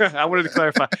shingles. I wanted to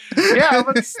clarify. Yeah,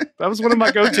 that was one of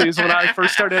my go-tos when I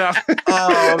first started out.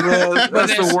 Oh, man.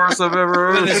 That's the worst I've ever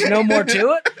heard. There's no more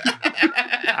to it?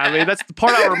 I mean, that's the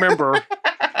part I remember.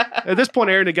 At this point,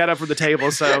 Aaron had got up from the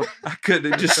table, so I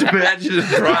couldn't just imagine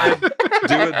Brian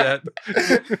doing that.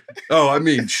 Oh, I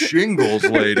mean shingles,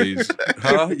 ladies.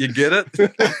 Huh? You get it?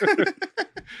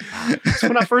 That's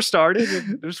when I first started.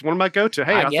 It was one of my go-to.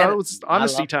 Hey, I thought it was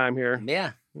honesty time here.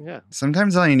 Yeah. Yeah.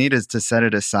 Sometimes all you need is to set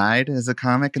it aside as a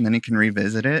comic, and then you can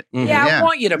revisit it. Mm-hmm. Yeah, I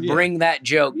want you to bring that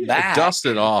joke back. Dust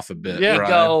it off a bit. Yeah.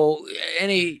 Go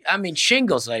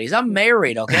shingles ladies. I'm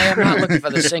married, okay? I'm not looking for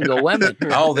the single women.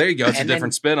 Oh, there you go. It's a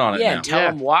different spin on it. Yeah, now. and tell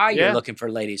them why you're looking for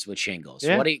ladies with shingles.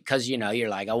 Yeah. Because you're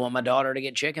like, I want my daughter to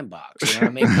get chicken pox. You know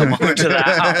what I mean? Come over to the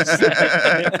house.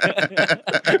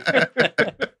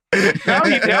 Now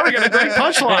we got a great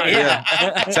punchline. Yeah.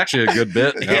 It's actually a good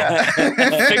bit. Yeah.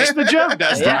 Fix the joke,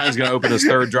 Dustin. Brian's going to open his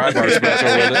 3rd dry bar special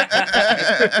with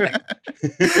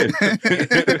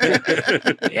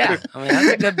it. Yeah. I mean,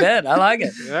 that's a good bit. I like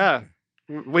it. Yeah.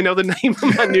 We know the name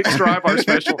of my new dry bar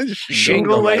special.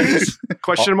 Shingle ladies?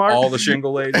 Question mark? All the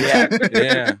shingle ladies? Yeah.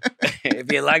 Yeah.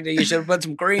 If you liked it, you should have put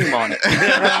some cream on it.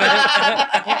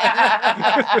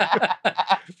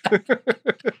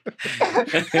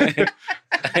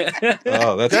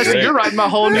 Oh, that's great. You're writing my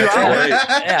whole new album.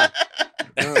 Yeah.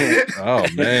 Oh,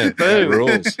 man. Boom.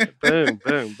 Rules. Boom,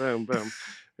 boom, boom, boom.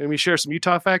 Let me share some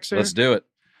Utah facts here. Let's do it.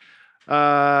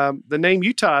 The name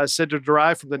Utah is said to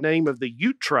derive from the name of the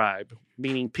Ute tribe,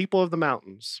 meaning people of the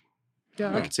mountains.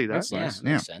 Yeah, I can see that. That's nice.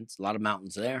 Makes sense. A lot of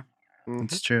mountains there.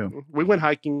 It's true. We went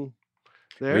hiking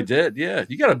there. We did, yeah.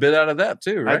 You got a bit out of that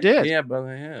too, right? I did. Yeah, but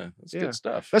that's good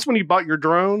stuff. That's when you bought your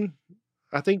drone,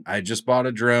 I think. I just bought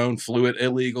a drone, flew it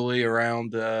illegally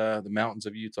around the mountains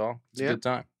of Utah. It's a good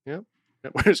time. Yep.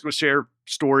 We're just going to share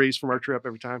stories from our trip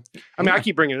every time. I mean, I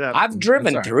keep bringing it up. I've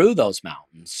driven through those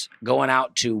mountains, going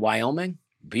out to Wyoming.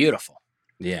 Beautiful.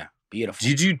 Yeah. Beautiful.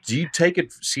 Do you take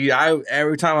it? See,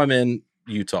 every time I'm in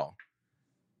Utah,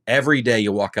 every day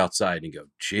you walk outside and you go,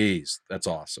 geez, that's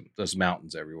awesome. There's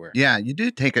mountains everywhere. Yeah, you do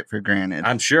take it for granted.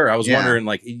 I'm sure. I was wondering,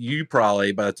 like, you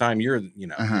probably, by the time you're you're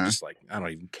just like, I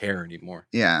don't even care anymore.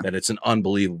 Yeah. That it's an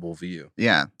unbelievable view.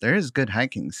 Yeah. There is good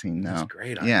hiking scene, though. That's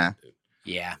great. Yeah. Dude.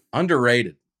 Yeah.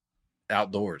 Underrated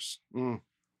outdoors. The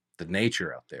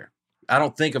nature out there. I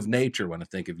don't think of nature when I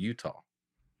think of Utah.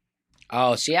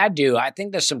 Oh, see, I do. I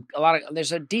think there's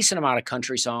a decent amount of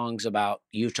country songs about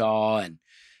Utah, and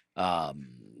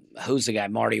who's the guy?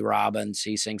 Marty Robbins.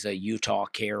 He sings a Utah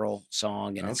Carol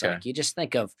song, and it's like you just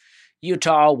think of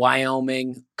Utah,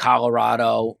 Wyoming,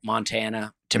 Colorado,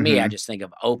 Montana. To me, I just think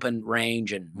of open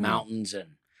range and mountains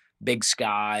and big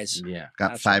skies. Yeah,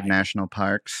 got 5 national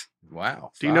parks.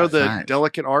 Wow. Do you know the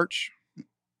Delicate Arch?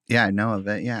 Yeah, I know of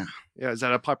it. Yeah. Yeah, is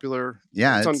that a popular?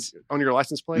 Yeah, it's on your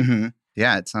license plate.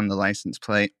 Yeah, it's on the license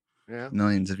plate. Yeah,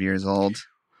 millions of years old.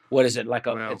 What is it like?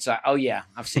 It's oh yeah,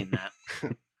 I've seen that.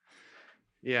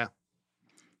 Yeah.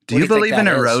 Do you believe in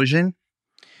erosion?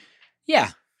 Yeah.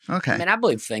 Okay. I mean, I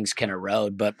believe things can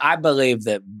erode, but I believe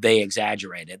that they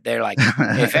exaggerate it. They're like,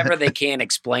 if ever they can't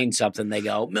explain something, they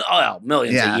go, well,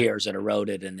 millions of years it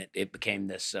eroded and it became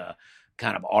this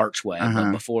kind of archway.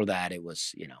 But before that, it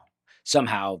was,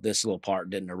 somehow this little part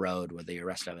didn't erode where the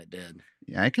rest of it did.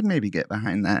 Yeah, I could maybe get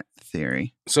behind that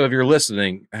theory. So if you're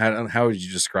listening, how would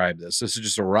you describe this? This is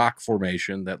just a rock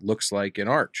formation that looks like an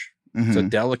arch. It's a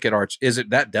delicate arch. Is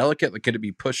it that delicate? Could it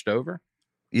be pushed over?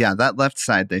 Yeah, that left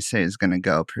side they say is going to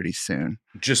go pretty soon.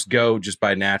 Just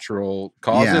by natural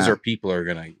causes, or people are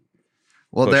going to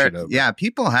push it over?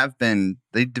 People have been,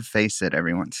 they deface it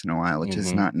every once in a while, which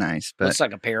is not nice. But looks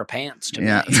like a pair of pants to me.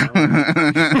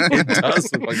 It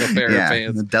does look like a pair of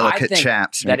pants. The delicate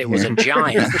chaps. That it was a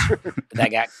giant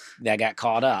that got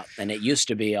caught up, and it used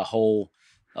to be a whole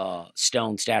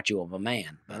stone statue of a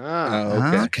man. But,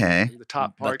 okay. The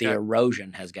top part, but the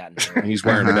erosion has gotten to it. He's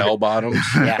wearing bell bottoms.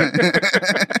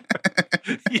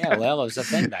 Yeah. Well, it was a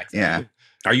thing back then. Yeah.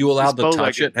 Are you allowed to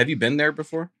touch it? Have you been there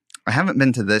before? I haven't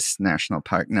been to this national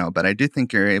park, no, but I do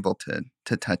think you're able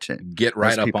to touch it. Get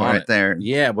right up on it there.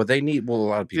 Yeah, but they need a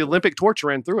lot of people. The Olympic torch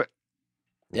ran through it.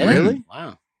 Really?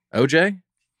 Wow. OJ?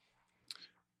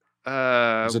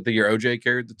 Was it the year OJ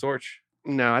carried the torch?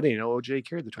 No, I didn't know OJ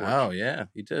carried the torch. Oh, yeah,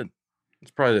 he did.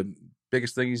 It's probably the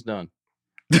biggest thing he's done.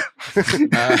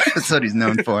 That's what he's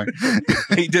known for.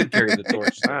 He did carry the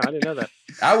torch. Wow, I didn't know that.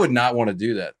 I would not want to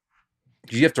do that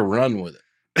because you have to run with it.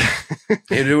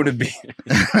 It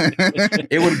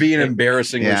would be an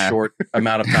embarrassingly short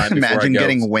amount of time. Imagine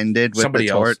getting winded with somebody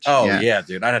the torch. Oh yeah,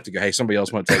 dude, I'd have to go. Hey, somebody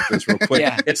else want to take this real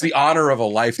quick? It's the honor of a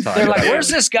lifetime. They're like, "Where's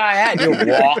this guy at?" And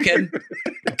you're walking,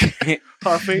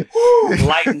 puffing,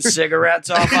 lighting cigarettes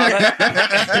off of it.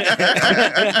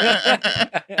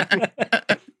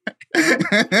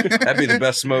 That'd be the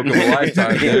best smoke of a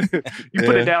lifetime, dude. You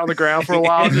put it down on the ground for a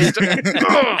while, just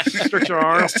stretch your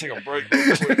arms. Take a break.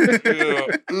 It's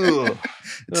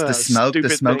the smoke. The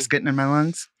smoke's getting in my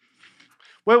lungs.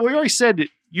 Well, we already said that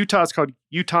Utah's called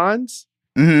Utahns.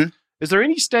 Mm-hmm. Is there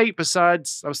any state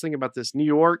besides, I was thinking about this, New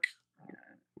York,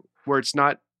 where it's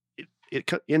not, it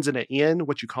ends in an N,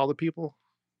 what you call the people?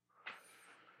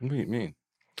 What do you mean?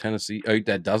 Tennessee? Oh,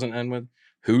 that doesn't end with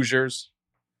Hoosiers?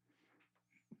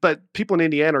 But people in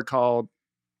Indiana are called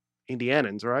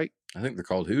Indianans, right? I think they're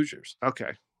called Hoosiers.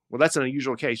 Okay. Well, that's an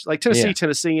unusual case. Like Tennessee,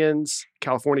 Tennesseans,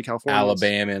 California,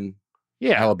 Alabaman.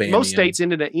 Yeah. Alabamian, most states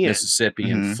end in an N.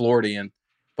 Mississippian, Floridian.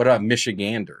 What about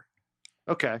Michigander?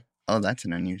 Okay. Oh, that's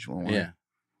an unusual one. Yeah.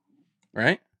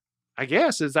 Right? I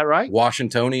guess. Is that right?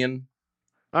 Washingtonian.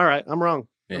 All right. I'm wrong.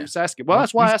 Yeah. I'm just asking. Well,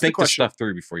 that's why I asked the question. Think the stuff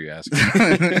through before you ask.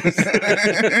 I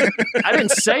didn't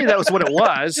say that was what it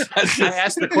was. I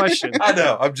asked the question. I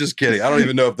know. I'm just kidding. I don't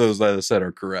even know if those that I said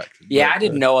are correct. Yeah, I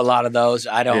didn't know a lot of those.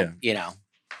 I don't, Yeah.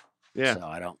 So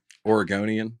I don't.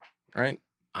 Oregonian, right?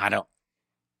 I don't.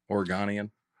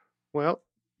 Oregonian. Well,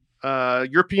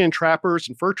 European trappers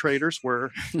and fur traders were.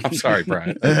 I'm sorry,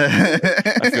 Brian.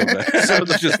 I feel bad. So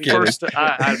just kidding. First,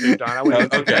 I moved on. I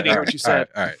didn't hear what you said.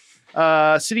 All right.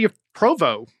 City of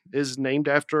Provo is named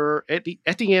after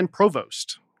Etienne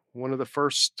Provost, one of the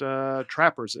first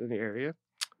trappers in the area.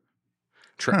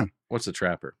 What's a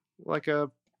trapper? Like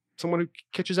someone who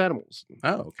catches animals.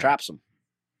 Oh, okay. Traps them.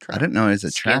 I didn't know he was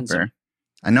a trapper.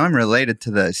 I know I'm related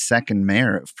to the second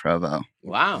mayor of Provo.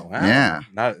 Wow. Yeah.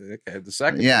 The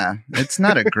second. Yeah. It's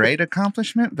not a great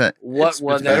accomplishment, but it's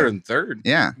better than third.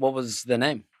 Yeah. What was the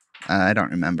name? I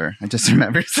don't remember. I just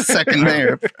remember he's the second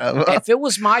mayor of Provo. If it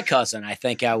was my cousin, I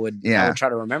think I would try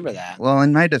to remember that. Well,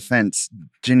 in my defense,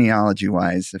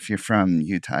 genealogy-wise, if you're from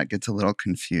Utah, it gets a little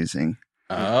confusing.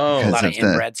 Oh, a lot of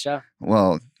inbred stuff?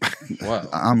 Well,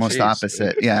 almost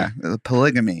opposite. Yeah,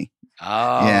 polygamy.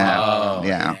 Oh,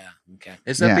 yeah. Okay.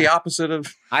 Is that the opposite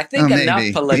of? I think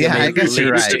enough polygamy. Yeah, I guess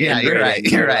you're right. Yeah, you're right.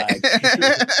 You're right.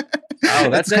 Oh,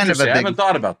 that's kind of a big, I haven't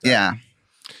thought about that. Yeah.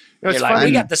 You're like,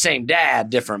 we got the same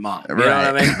dad, different mom. You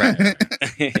know what I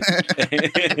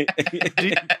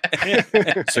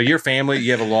mean? So your family,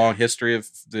 you have a long history of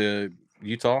the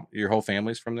Utah? Your whole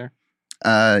family's from there?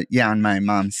 Yeah, on my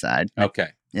mom's side. Okay.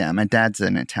 Yeah, my dad's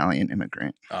an Italian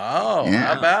immigrant. Oh,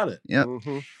 how about it? Yep.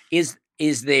 Mm-hmm. Is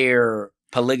there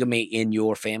polygamy in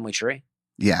your family tree?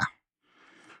 Yeah.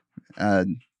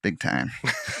 Big time.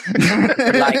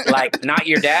 like not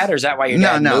your dad, or is that why your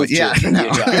dad moved to Utah?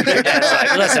 Your dad's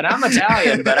like, listen, I'm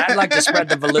Italian, but I'd like to spread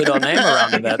the Velluto name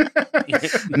around a bit.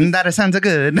 That sounds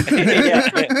good.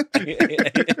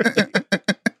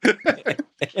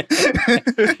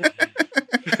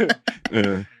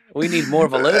 We need more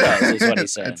Vellutos, is what he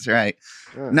said. That's right.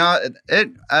 No, it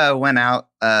went out.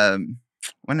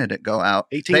 When did it go out?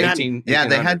 1890. Yeah,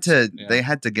 they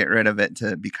had to get rid of it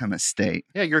to become a state.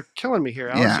 Yeah, you're killing me here,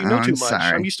 Alex. Yeah, you know too much.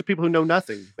 Sorry. I'm used to people who know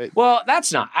nothing. But... Well,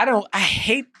 that's not.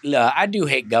 I do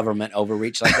hate government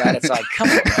overreach like that. It's like, come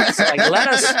on, guys.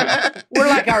 Like, we're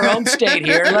like our own state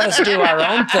here. Let us do our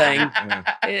own thing.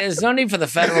 There's no need for the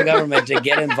federal government to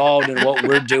get involved in what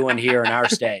we're doing here in our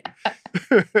state.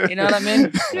 You know what I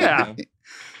mean? Yeah.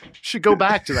 Should go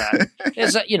back to that.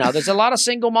 There's a lot of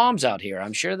single moms out here.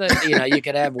 I'm sure that, you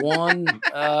could have one,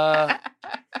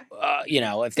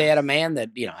 if they had a man that,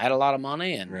 had a lot of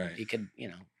money and he could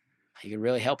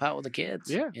really help out with the kids.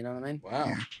 Yeah. You know what I mean? Wow.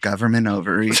 Yeah. Government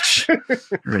overreach.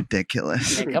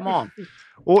 Ridiculous. Hey, come on.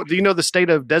 Well, do you know the state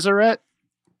of Deseret?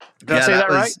 Did I say that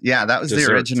right? Yeah, that was the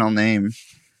original name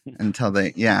until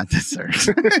Desert.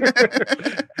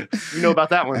 You know about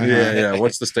that one? Yeah.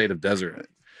 What's the state of Deseret?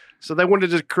 So they wanted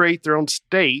to create their own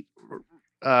state.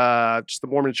 Just the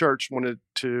Mormon Church wanted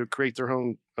to create their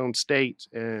own state,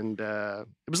 and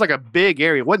it was like a big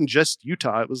area. It wasn't just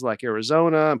Utah; it was like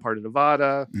Arizona and part of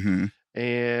Nevada. Mm-hmm.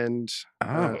 And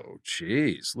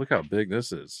geez, look how big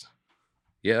this is.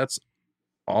 Yeah, that's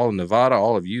all of Nevada,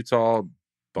 all of Utah,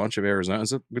 bunch of Arizona.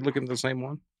 Is it? We looking at the same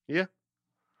one? Yeah.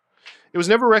 It was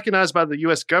never recognized by the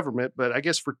U.S. government, but I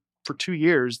guess for 2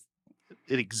 years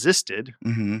it existed.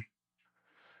 Mm-hmm.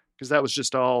 Because that was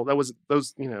just all, that was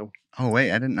those, Oh,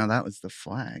 wait, I didn't know that was the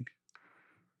flag.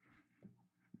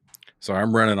 So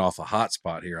I'm running off a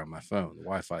hotspot here on my phone. The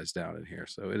Wi-Fi's down in here,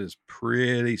 so it is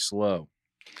pretty slow.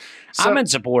 I'm in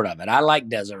support of it. I like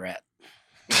Deseret.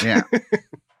 Yeah.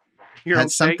 Had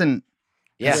something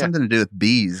to do with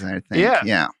bees, I think.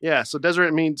 Yeah. So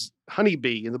Deseret means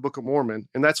honeybee in the Book of Mormon.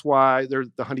 And that's why they're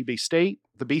the honeybee state.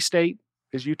 The bee state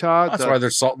is Utah. That's why they're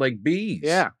Salt Lake bees.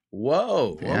 Yeah.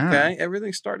 Whoa. Yeah. Okay.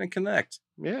 Everything's starting to connect.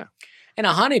 Yeah. And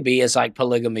a honeybee is like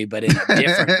polygamy, but in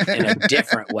a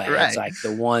different way. Right. It's like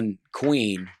the one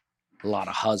queen, a lot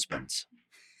of husbands.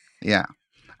 Yeah.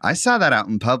 I saw that out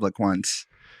in public once.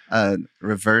 A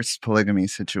reverse polygamy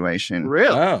situation.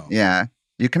 Really? Oh. Yeah.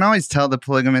 You can always tell the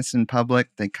polygamists in public.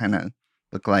 They kind of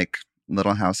look like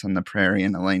Little House on the Prairie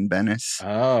and Elaine Bennis.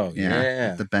 Oh,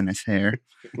 yeah. The Bennis hair.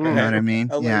 You know what I mean?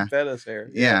 Elaine Bennis hair.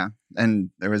 Yeah.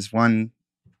 And there was one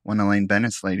Elaine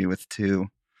Bennis lady with two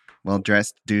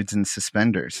well-dressed dudes in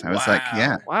suspenders. I was like,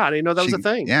 yeah. Wow, I didn't know that was a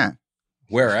thing. Yeah.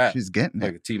 Where at? She's getting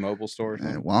like a T-Mobile store or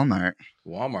something? Walmart.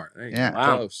 There you go.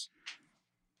 Wow. Close.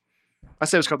 I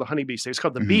said it was called the honeybee state. It's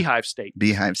called the Beehive State.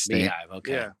 Beehive State. Beehive,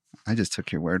 okay. Yeah. I just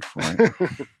took your word for it.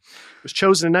 It was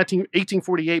chosen in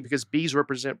 1848 because bees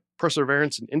represent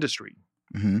perseverance in industry.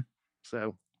 Mm-hmm.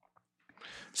 So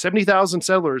 70,000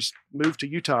 settlers moved to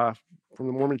Utah from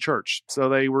the Mormon Church. So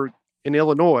they were in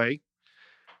Illinois.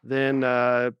 Then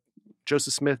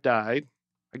Joseph Smith died.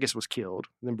 I guess was killed.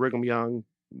 And then Brigham Young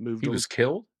moved. He was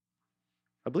killed?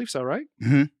 I believe so, right?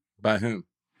 Mm-hmm. By whom?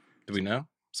 Do we know?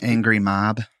 Angry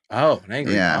mob. Oh, an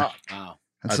angry mob. Wow.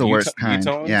 That's the worst kind.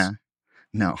 Utahns? Yeah.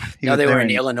 No. They were in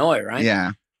Illinois, right?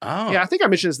 Yeah. Oh. Yeah, I think I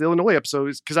mentioned this in the Illinois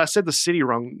episode because I said the city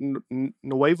wrong.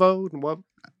 Nauvoo?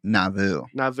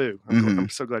 Nauvoo. I'm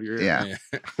so glad you're here.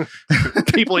 Yeah.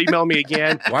 People email me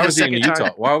again. Why was he in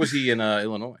Utah? Why was he in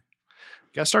Illinois?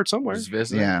 Got to start somewhere. Just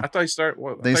visiting? Yeah. I thought he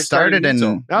started. They started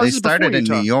in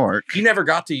New York. He never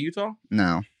got to Utah?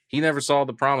 No. He never saw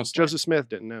the promised land. Joseph Smith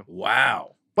didn't know.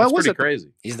 Wow. Well, That's pretty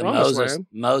crazy. He's the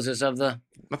Moses of the.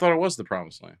 I thought it was the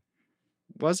promised land.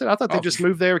 Was it? I thought they just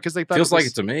moved there because they thought feels like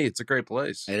it to me. It's a great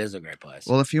place. It is a great place.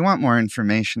 Well, if you want more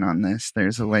information on this,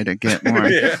 there's a way to get more.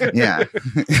 Yeah.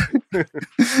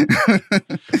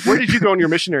 Where did you go on your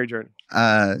missionary journey?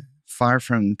 Far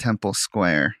from Temple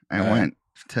Square. I went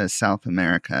to South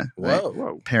America.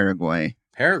 Whoa. Paraguay.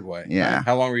 Yeah.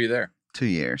 How long were you there? 2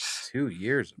 years. 2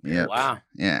 years. Yeah. Wow.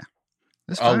 Yeah.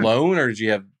 Alone, or did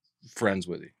you have friends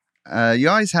with you? You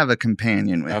always have a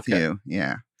companion with you.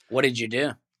 Yeah. What did you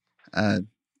do?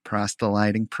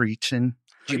 Proselyting, preaching.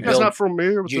 You guys not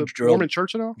familiar with the Mormon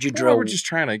church at all? We're just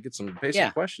trying to get some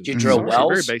basic questions. Did you drill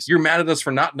wells? Very basic. You're mad at us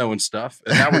for not knowing stuff,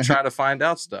 and now we're trying to find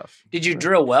out stuff. Did you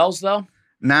drill wells, though?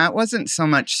 Nah, it wasn't so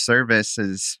much service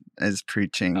as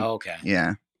preaching. Oh, okay.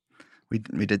 Yeah.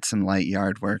 We did some light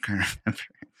yard work, I remember,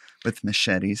 with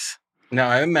machetes. Now,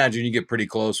 I imagine you get pretty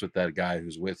close with that guy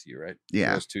who's with you, right?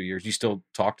 Yeah. Those 2 years. You still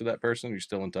talk to that person? You're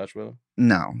still in touch with him?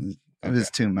 No. It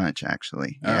was too much,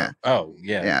 actually. Yeah. Oh,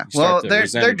 yeah. Yeah. Well,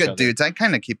 they're good dudes. I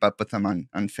kind of keep up with them on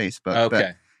Facebook. Okay.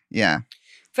 But yeah.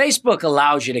 Facebook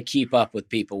allows you to keep up with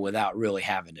people without really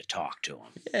having to talk to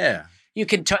them. Yeah. You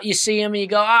can you see them and you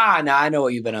go, no, I know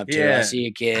what you've been up to. Yeah. I see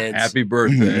you kids. Happy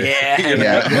birthday. Yeah.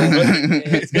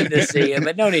 It's good to see you,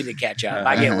 but no need to catch up.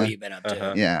 I get what you've been up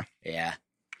to. Yeah. Yeah.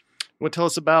 Want to tell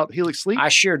us about Helix Sleep? I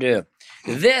sure do.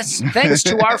 Thanks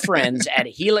to our friends at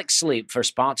Helix Sleep for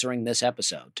sponsoring this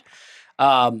episode.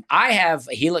 I have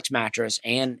a Helix mattress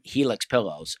and Helix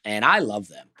pillows, and I love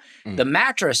them. The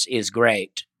mattress is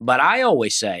great, but I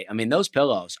always say, those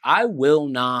pillows, I will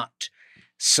not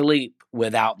sleep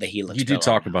without the Helix You do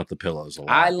talk about the pillows a lot.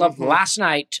 I love last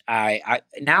night. I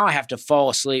now I have to fall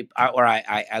asleep, or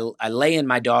I lay in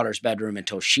my daughter's bedroom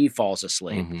until she falls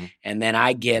asleep, and then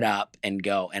I get up and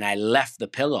go. And I left the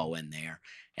pillow in there.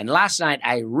 And last night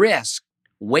I risked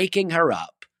waking her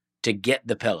up to get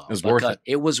the pillow. It was worth it.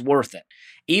 It was worth it.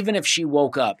 Even if she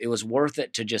woke up, it was worth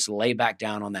it to just lay back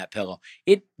down on that pillow.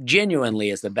 It genuinely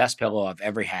is the best pillow I've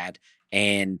ever had,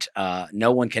 and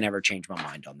no one can ever change my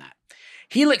mind on that.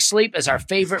 Helix Sleep is our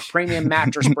favorite premium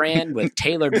mattress brand with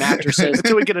tailored mattresses.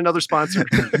 Until we get another sponsor.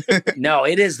 No,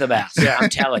 it is the best. Yeah. I'm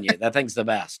telling you, that thing's the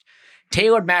best.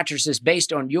 Tailored mattresses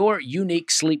based on your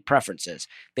unique sleep preferences.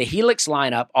 The Helix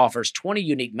lineup offers 20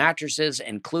 unique mattresses,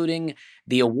 including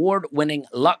the award-winning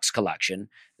Luxe Collection,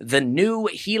 the new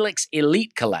Helix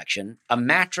Elite Collection, a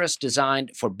mattress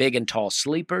designed for big and tall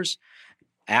sleepers,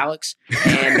 Alex,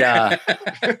 and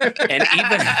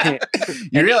even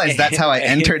you realize that's how I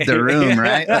entered the room,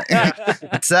 right?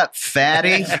 What's up,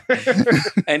 fatty?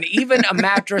 And even a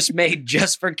mattress made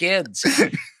just for kids.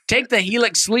 Take the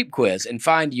Helix Sleep Quiz and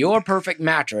find your perfect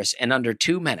mattress in under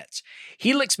 2 minutes.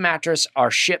 Helix mattresses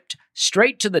are shipped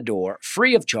straight to the door,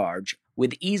 free of charge,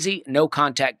 with easy,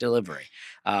 no-contact delivery.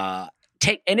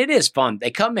 And it is fun.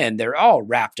 They come in, they're all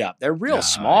wrapped up. They're real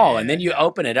small, and then you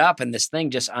open it up, and this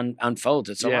thing just unfolds.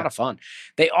 It's a lot of fun.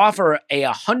 They offer a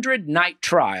 100-night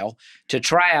trial to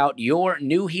try out your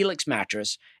new Helix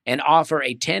mattress and offer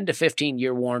a 10 to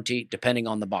 15-year warranty, depending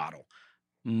on the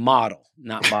model,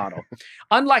 not bottle.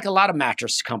 Unlike a lot of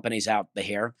mattress companies out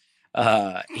there,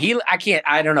 I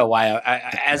don't know why.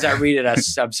 As I read it,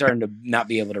 I'm starting to not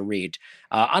be able to read.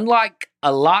 Unlike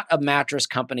a lot of mattress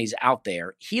companies out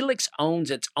there, Helix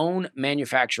owns its own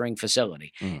manufacturing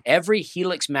facility. Every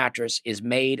Helix mattress is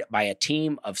made by a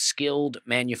team of skilled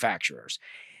manufacturers.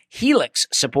 Helix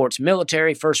supports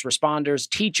military, first responders,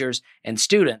 teachers, and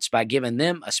students by giving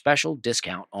them a special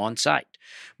discount on site.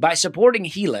 By supporting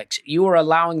Helix, you are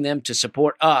allowing them to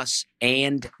support us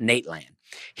and Nateland.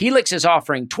 Helix is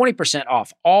offering 20%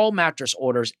 off all mattress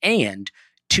orders and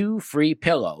 2 free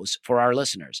pillows for our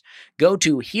listeners. Go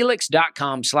to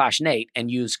helix.com/Nate and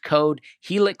use code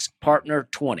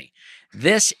HelixPartner20.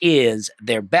 This is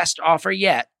their best offer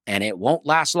yet, and it won't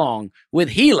last long. With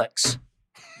Helix,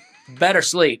 better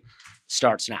sleep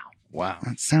starts now. Wow.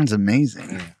 That sounds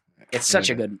amazing. It's such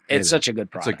a good product. It's a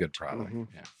good product.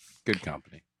 Yeah. Good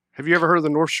company. Have you ever heard of the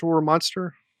North Shore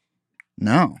Monster?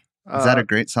 No. Is that a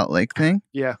Great Salt Lake thing?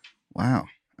 Yeah. Wow.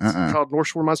 It's called North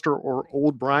Shore Monster or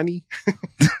Old Briny.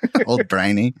 Old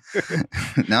Briny.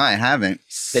 No, I haven't.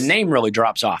 The name really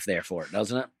drops off there for it,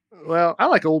 doesn't it? Well, I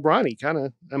like Old Briny, kind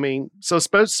of. So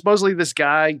supposedly this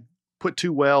guy put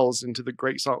 2 wells into the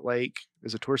Great Salt Lake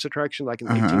as a tourist attraction, like in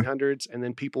the 1800s, and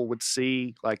then people would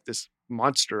see like this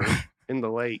monster in the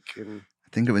lake. And I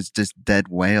think it was just dead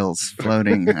whales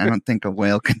floating. I don't think a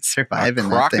whale can survive in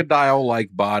that thing.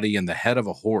 Crocodile-like body and the head of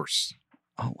a horse.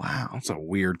 Oh, wow. That's a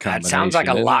weird combination. That sounds like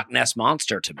a Loch Ness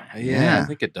monster to me. Yeah, I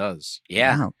think it does.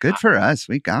 Yeah. Wow, good for us.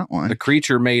 We got one. The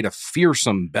creature made a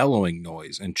fearsome bellowing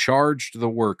noise and charged the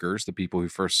workers, the people who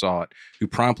first saw it, who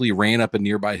promptly ran up a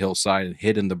nearby hillside and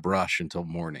hid in the brush until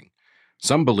morning.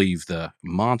 Some believe the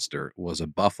monster was a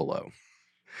buffalo.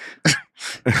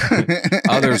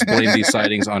 Others blame these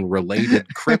sightings on related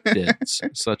cryptids,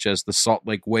 such as the Salt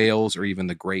Lake whales or even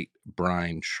the great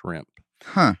brine shrimp.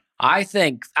 Huh. I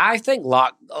think a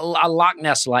Loch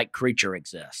Ness-like creature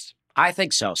exists. I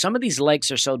think so. Some of these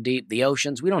lakes are so deep, the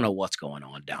oceans, we don't know what's going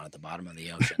on down at the bottom of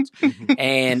the oceans.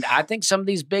 And I think some of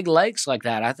these big lakes like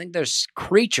that, I think there's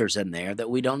creatures in there that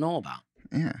we don't know about.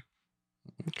 Yeah.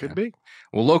 Could be.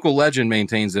 Well, local legend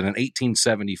maintains that in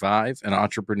 1875, an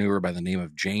entrepreneur by the name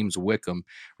of James Wickham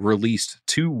released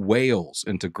 2 whales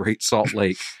into Great Salt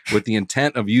Lake with the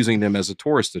intent of using them as a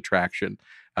tourist attraction.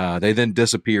 They then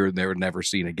disappeared and they were never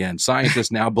seen again.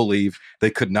 Scientists now believe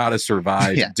they could not have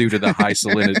survived due to the high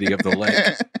salinity of the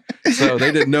lake. So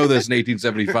they didn't know this in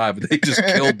 1875, but they just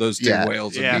killed those 2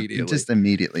 whales immediately. Just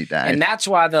immediately died. And that's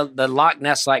why the Loch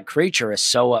Ness-like creature is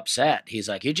so upset. He's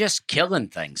like, you're just killing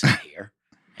things in here.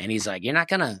 And he's like,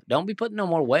 don't be putting no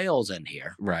more whales in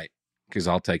here. Right. Because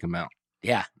I'll take them out.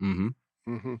 Yeah. Mm-hmm.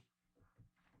 Mm-hmm.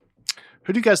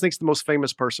 Who do you guys think is the most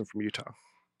famous person from Utah?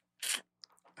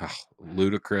 Oh,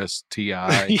 Ludacris,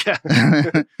 T.I. Yeah.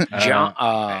 John,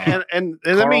 and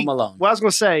Carl Malone. Well, I was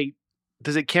going to say,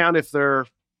 does it count if they're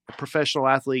a professional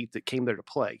athlete that came there to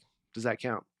play? Does that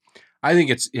count? I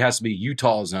think it has to be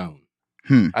Utah's own.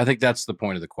 I think that's the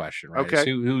point of the question, right? Okay.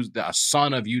 Who's a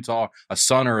son of Utah, a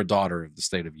son or a daughter of the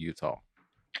state of Utah?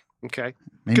 Okay.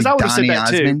 Because I would have said that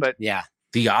too, but yeah.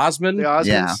 The Osmond?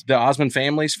 The Osmond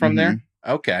family's from there?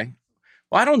 Okay.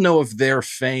 Well, I don't know if their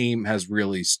fame has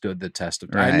really stood the test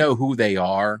of time. Right. I know who they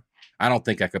are. I don't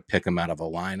think I could pick them out of a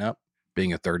lineup,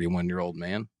 being a 31-year-old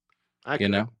man.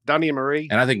 Donnie and Marie.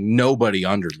 And I think nobody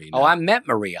under me. Oh, I met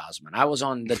Marie Osmond. I was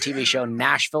on the TV show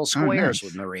Nashville Squares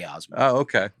with Marie Osmond. Oh,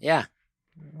 okay. Yeah.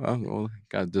 Well,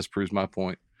 God disproves my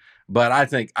point. But I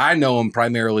think I know him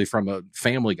primarily from a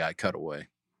Family Guy cutaway.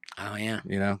 Oh, yeah.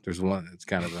 There's one. It's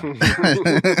kind of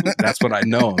that's what I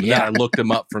know him. Yeah, I looked him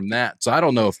up from that. So I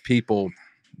don't know if people.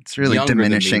 It's really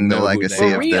diminishing the legacy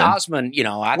of Marie Osmond.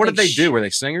 What did they do? Were they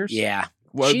singers? Yeah.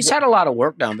 She's had a lot of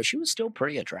work done, but she was still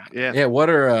pretty attractive. Yeah.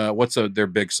 Yeah. What's their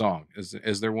big song?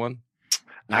 Is there one?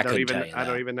 I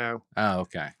don't even know. Oh,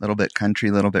 okay. A little bit country,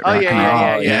 a little bit rock and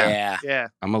roll. Yeah.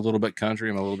 I'm a little bit country.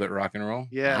 I'm a little bit rock and roll.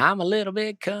 Yeah. I'm a little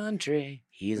bit country.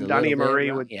 He's a Donnie little and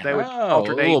Marie bit they would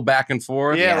alternate. A little back and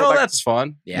forth. Yeah. Oh, that's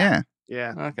fun. Yeah.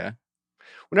 Okay.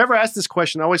 Whenever I ask this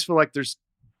question, I always feel like there's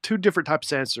 2 different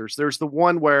types of answers. There's the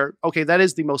one where, okay, that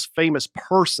is the most famous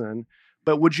person,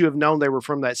 but would you have known they were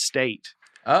from that state?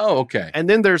 Oh, okay. And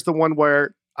then there's the one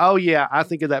where, oh yeah, I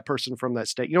think of that person from that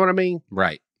state. You know what I mean?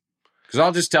 Right. Because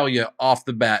I'll just tell you off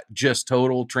the bat, just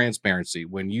total transparency.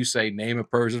 When you say name a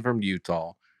person from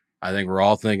Utah, I think we're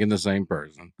all thinking the same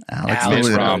person. Alex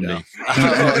Romney.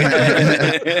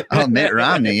 Oh, Mitt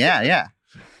Romney. Yeah.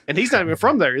 And he's not even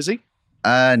from there, is he?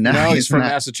 No, he's from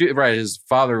Massachusetts. Right. His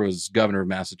father was governor of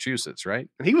Massachusetts, right?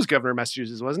 And he was governor of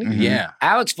Massachusetts, wasn't he? Mm-hmm. Yeah.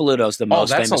 Alex Velluto's the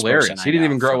most famous hilarious. person. He didn't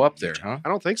even grow up there, huh? I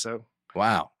don't think so.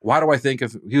 Wow. Why do I think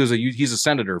of he's a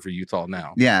senator for Utah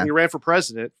now? Yeah. And he ran for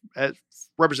president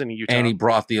representing Utah. And he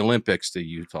brought the Olympics to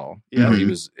Utah. Yeah. He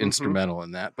was instrumental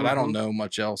in that, but I don't know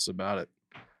much else about it.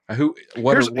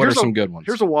 What are some good ones?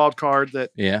 Here's a wild card that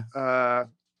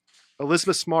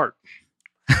Elizabeth Smart.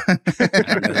 I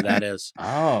don't know who that is.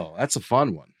 Oh, that's a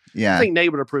fun one. Yeah. I think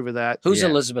Nate would approve of that. Who's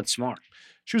Elizabeth Smart?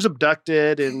 She was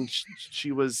abducted and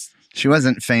she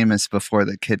wasn't famous before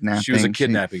the kidnapping. She was a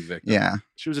kidnapping victim. Yeah.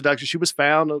 She was abducted. She was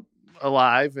found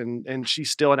alive and she's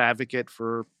still an advocate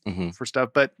for stuff.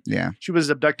 But she was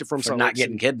abducted from for not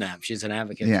getting kidnapped. She's an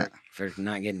advocate for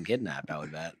not getting kidnapped, I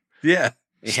would bet. Yeah.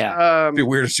 Yeah. It'd be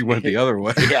weird if she went the other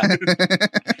way. Yeah.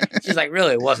 She's like,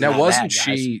 really, it wasn't. Now, wasn't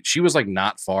she? She was like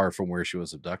not far from where she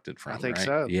was abducted from. I think right?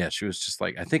 so. Yeah, she was just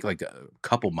like, I think like a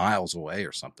couple miles away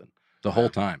or something the whole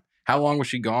time. How long was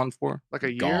she gone for? Like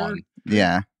a year? Gone.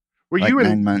 Yeah. Were like you in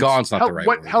 9 months. Gone's not the right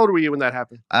word. How old were you when that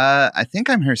happened? I think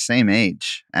I'm her same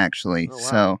age, actually. Oh, wow.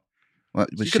 So what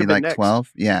was she like next.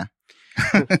 12? Yeah.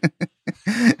 No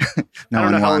I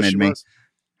don't know how old she was.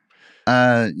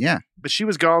 Yeah. But she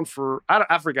was gone for,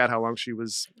 I forgot how long she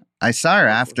was. I saw her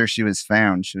after she was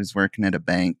found. She was working at a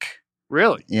bank.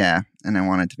 Really? Yeah. And I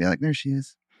wanted to be like, there she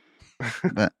is.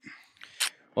 But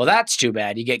well, that's too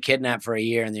bad. You get kidnapped for a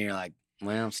year and then you're like,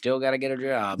 well, still got to get a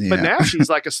job. Yeah. But now she's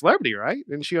like a celebrity, right?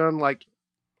 Isn't she on like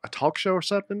a talk show or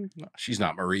something? She's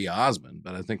not Marie Osmond,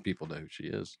 but I think people know who she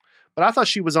is. But I thought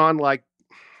she was on like.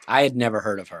 I had never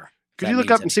heard of her. Could you look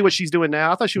up and see what she's doing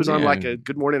now? I thought she was on like a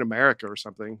Good Morning America or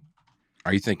something.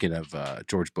 Are you thinking of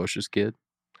George Bush's kid?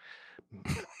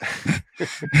 I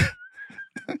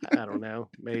don't know.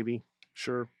 Maybe.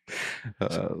 Sure.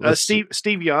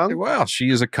 Steve Young. Wow, she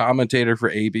is a commentator for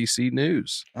ABC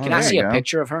News. Can I see a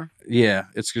picture of her? Yeah,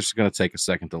 it's just going to take a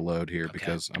second to load here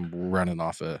because I'm running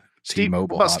off a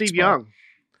T-Mobile. What about Steve Young?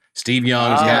 Steve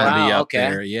Young's got to be up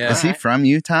there. Yeah. Is he from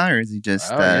Utah or is he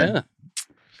just? Yeah.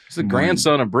 He's the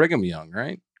grandson of Brigham Young,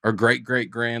 right? Or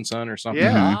great-great-grandson or something.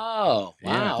 Yeah. Oh,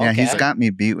 wow. Yeah, okay. he's got me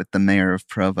beat with the mayor of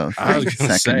Provo. I was going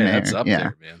to say, mayor. that's up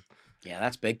there, man. Yeah,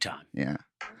 that's big time. Yeah.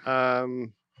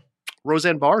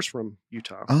 Roseanne Barr's from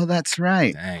Utah. Oh, that's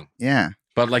right. Dang. Yeah.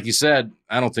 But like you said,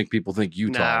 I don't think people think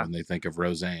Utah when they think of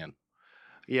Roseanne.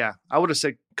 Yeah, I would have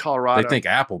said Colorado. They think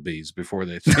Applebee's before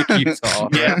they think Utah.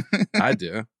 Yeah. I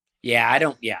do. Yeah, I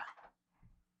don't. Yeah.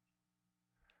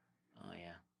 Oh,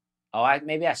 yeah. Oh,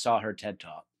 maybe I saw her TED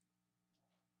Talk.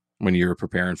 When you were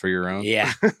preparing for your own?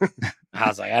 Yeah. I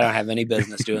was like, I don't have any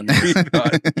business doing this.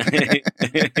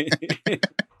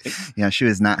 Yeah, she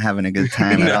was not having a good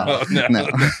time at all. No.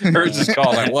 Hers is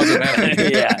called I Wasn't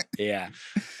Having Yeah.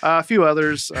 A few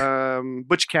others.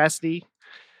 Butch Cassidy.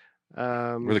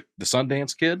 Were the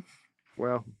Sundance Kid?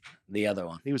 Well, the other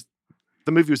one.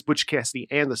 The movie was Butch Cassidy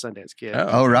and the Sundance Kid.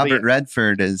 Oh, Robert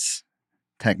Redford is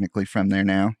technically from there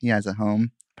now. He has a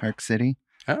home, Park City.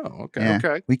 Oh, okay. Yeah,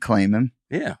 okay. We claim him.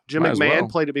 Yeah. Jim McMahon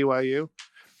played at BYU.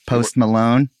 Post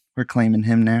Malone, we're claiming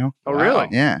him now. Oh, really?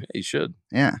 Yeah. He should.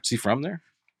 Yeah. Is he from there?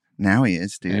 Now he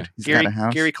is, dude. Yeah. He's got a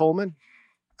house. Gary Coleman.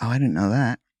 Oh, I didn't know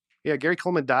that. Yeah, Gary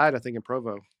Coleman died, I think, in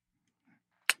Provo.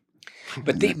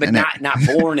 But not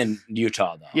born in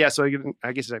Utah, though. Yeah, so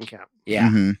I guess it doesn't count. Yeah.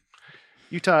 Mm-hmm.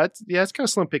 Utah, it's kind of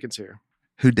slim pickings here.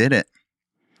 Who did it?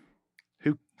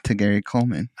 Who? To Gary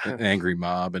Coleman. An angry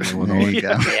mob in There Illinois. you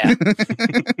go. Yeah.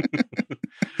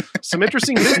 Some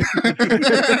interesting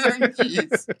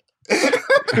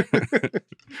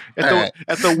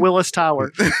at the Willis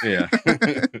Tower. Yeah.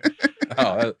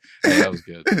 Oh, that was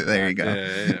good. There you go.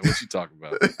 Yeah. What you talking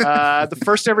about? The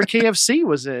first ever KFC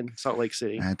was in Salt Lake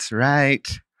City. That's right.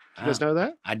 You guys know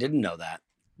that? I didn't know that.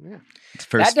 Yeah.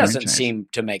 That doesn't seem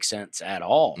to make sense at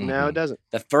all. No, it doesn't.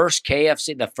 The first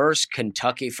KFC, the first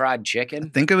Kentucky Fried I Chicken.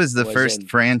 think it was the first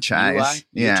franchise.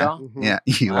 Utah? Yeah.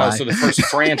 Oh, so the first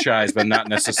franchise, but not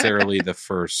necessarily the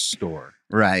first store.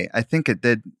 Right. I think it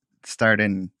did start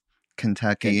in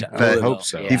Kentucky, I but hope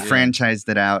so. he franchised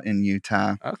it out in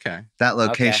Utah. Okay. That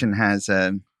location has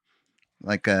a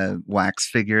wax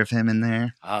figure of him in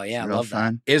there. Oh, yeah. I Real love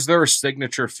fun. Is there a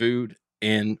signature food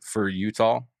for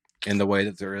Utah in the way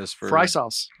that there is for Fry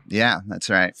sauce? Yeah, that's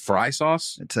right. Fry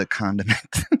sauce? It's a condiment.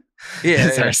 Yeah,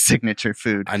 It's our signature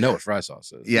food. I know what fry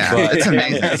sauce is. Yeah, but it's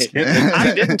amazing.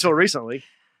 I didn't until recently.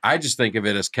 I just think of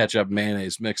it as ketchup,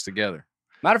 mayonnaise mixed together.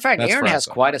 Matter of fact, That's Aaron fry has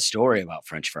sauce. quite a story about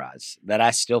French fries that I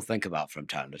still think about from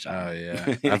time to time. Oh,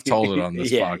 yeah. I've told it on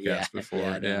this Yeah, podcast before. yeah,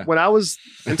 I know. Yeah. When I was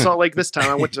in Salt Lake this time,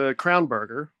 I went to Crown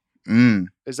Burger. Mm.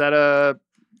 Is that a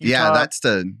Yeah,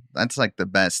 Utah that's like the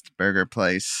best burger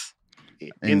place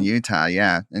in Utah.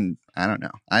 Yeah, and I don't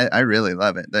know. I really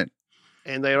love it.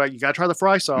 And they're like, you got to try the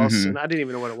fry sauce. Mhm. And I didn't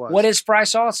even know what it was. What is fry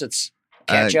sauce? It's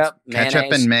ketchup, mayonnaise.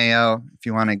 Ketchup and mayo. If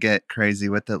you want to get crazy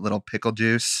with it, little pickle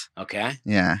juice. Okay.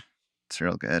 Yeah, it's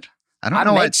real good. I don't I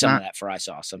know why make it's some not. of that fry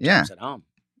sauce sometimes at home.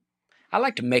 I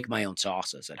like to make my own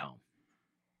sauces at home.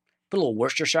 Put a little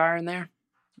Worcestershire in there.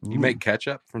 You make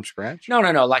ketchup from scratch? No.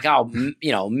 Like I'll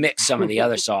mix some of the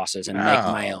other sauces and make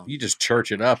my own. You just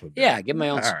church it up a bit. Yeah, get my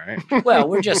own. All right. Well,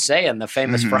 we're just saying the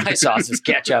famous fry sauce is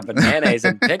ketchup and mayonnaise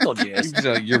and pickle juice.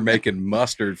 You're making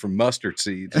mustard from mustard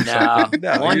seeds. No,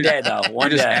 one you're- day though. One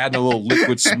You're just day. adding a little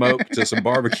liquid smoke to some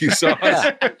barbecue sauce.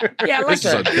 Yeah, I like This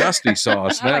is a to. dusty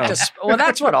sauce I now. like to. Well,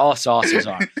 that's what all sauces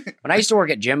are. When I used to work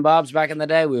at Jim Bob's back in the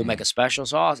day, we would make a special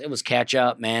sauce. It was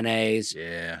ketchup, mayonnaise,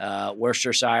 Yeah.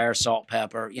 Worcestershire, salt,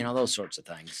 pepper. Those sorts of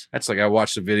things. That's like I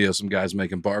watched a video of some guys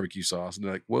making barbecue sauce, and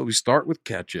they're like, well, we start with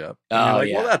ketchup. And Oh, you're like,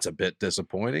 yeah. well, that's a bit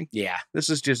disappointing. Yeah, This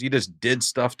is just, you just did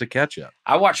stuff to ketchup.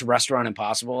 I watch Restaurant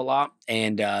Impossible a lot,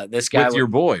 and this guy With your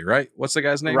boy, right? What's the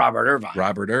guy's name? Robert Irvine.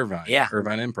 Robert Irvine. Yeah.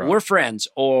 Irvine Improv. We're friends,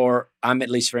 or I'm at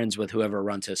least friends with whoever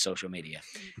runs his social media.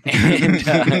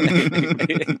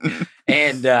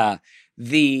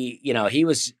 He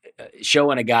was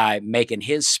showing a guy making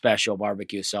his special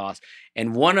barbecue sauce,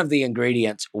 and one of the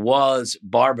ingredients was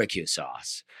barbecue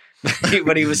sauce.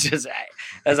 But he was just,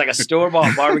 it was like a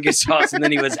store-bought barbecue sauce, and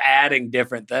then he was adding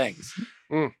different things.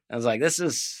 Mm. I was like, this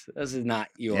is not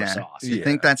your sauce. You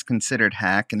think that's considered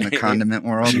hack in the condiment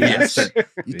world? Yes.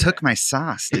 You took my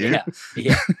sauce, dude.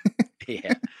 Yeah.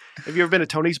 Have you ever been to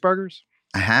Tony's Burgers?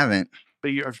 I haven't. But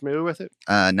you are familiar with it?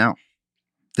 No.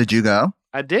 Did you go?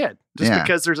 I did. Just Yeah.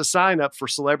 because there's a sign up for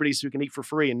celebrities who can eat for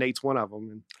free, and Nate's one of them.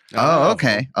 And Oh,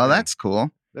 okay. Oh, that's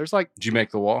cool. there's like Did you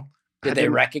make the wall? Did they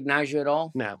recognize you at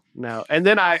all? No. And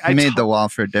then I made the wall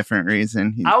for a different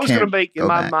reason. I was going to make in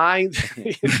my mind,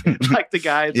 like the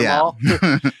guy at the mall.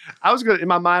 I was going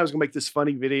to make this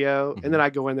funny video, and then I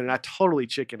go in there and I totally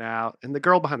chicken out. And the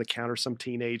girl behind the counter, some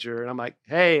teenager, and I'm like,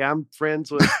 "Hey, I'm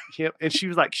friends with him," and she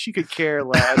was like, she could care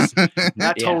less. And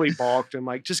I totally balked. I'm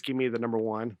like, just give me the number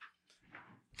one.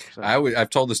 So. I've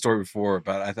told this story before,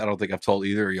 but I don't think I've told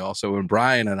either of y'all. So when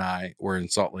Brian and I were in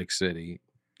Salt Lake City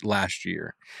last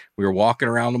year, we were walking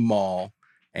around the mall,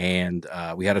 and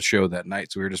we had a show that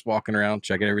night. So we were just walking around,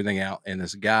 checking everything out. And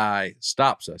this guy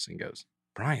stops us and goes,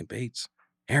 "Brian Bates,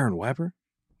 Aaron Weber?"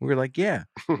 We were like, "Yeah."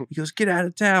 He goes, "Get out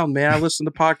of town, man. I listen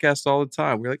to podcasts all the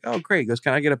time." We were like, "Oh, great." He goes,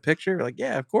 "Can I get a picture?" We're like,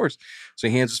 "Yeah, of course." So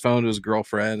he hands his phone to his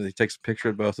girlfriend, and he takes a picture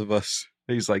of both of us.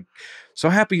 He's like, "So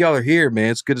happy y'all are here,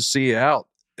 man. It's good to see you out."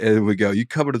 And we go, "You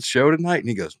coming to the show tonight?" And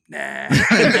he goes, "Nah."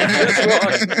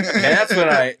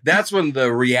 That's when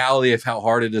the reality of how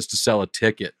hard it is to sell a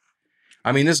ticket.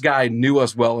 I mean, this guy knew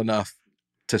us well enough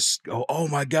to go, "Oh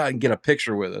my God," and get a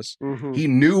picture with us. Mm-hmm. He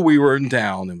knew we were in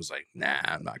town and was like, "Nah,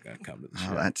 I'm not going to come to the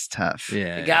show." That's tough.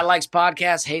 Yeah. The guy likes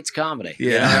podcasts, hates comedy.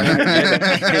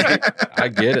 Yeah. I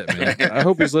get it, man. I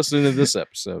hope he's listening to this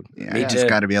episode. Yeah, he just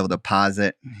got to be able to pause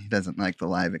it. He doesn't like the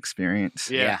live experience.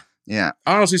 Yeah.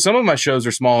 Honestly, some of my shows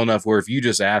are small enough where if you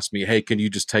just asked me, "Hey, can you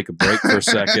just take a break for a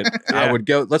second?" I would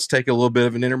go, "Let's take a little bit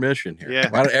of an intermission here." Yeah.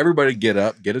 Why don't everybody get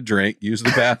up, get a drink, use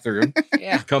the bathroom,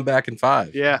 come back in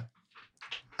 5. Yeah.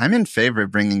 I'm in favor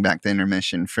of bringing back the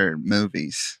intermission for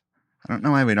movies. I don't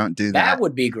know why we don't do that. That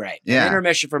would be great. Yeah. An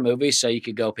intermission for movies so you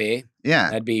could go pee. Yeah.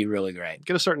 That'd be really great.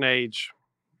 Get a certain age.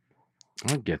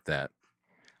 I get that.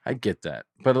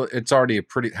 But it's already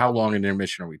how long an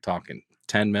intermission are we talking?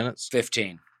 10 minutes?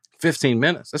 15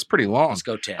 minutes. That's pretty long. Let's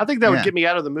go 10. I think that would get me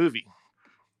out of the movie.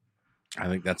 I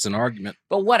think that's an argument.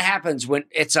 But what happens when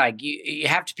it's like you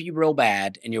have to pee real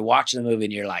bad and you're watching the movie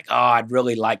and you're like, "Oh, I'd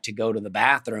really like to go to the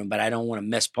bathroom, but I don't want to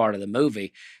miss part of the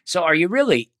movie." So are you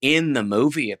really in the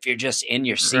movie if you're just in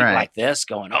your seat like this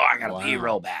going, "Oh, I got to pee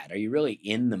real bad"? Are you really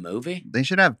in the movie? They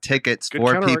should have tickets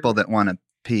for people that want to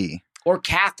pee. Or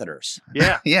catheters.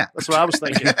 Yeah. Yeah. That's what I was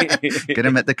thinking. Get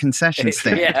them at the concession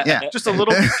stand. Yeah. Just a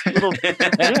little.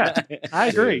 Yeah. I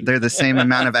agree. They're the same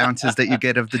amount of ounces that you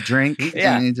get of the drink.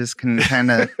 Yeah. And you just can kind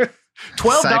of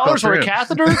 $12 for a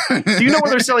catheter? Do you know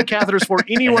where they're selling catheters for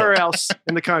anywhere else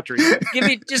in the country?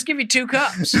 Just give me 2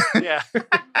 cups. Yeah.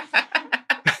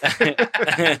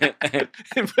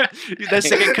 That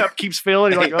second cup keeps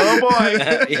filling. You're like, "Oh boy.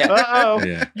 Uh-oh.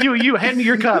 Yeah. You hand me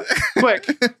your cup. Quick."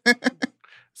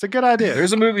 It's a good idea.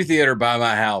 There's a movie theater by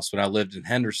my house when I lived in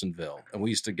Hendersonville, and we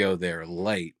used to go there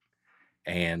late.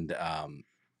 And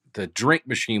the drink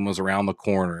machine was around the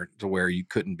corner to where you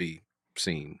couldn't be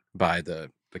seen by the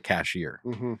cashier.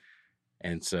 Mm-hmm.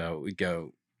 And so we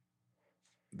go.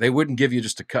 They wouldn't give you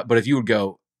just a cup, but if you would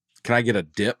go, "Can I get a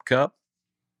dip cup?"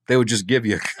 They would just give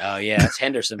you. Oh yeah, it's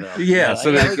Hendersonville. Yeah,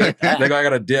 so they go, "I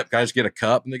got a dip. Can I just get a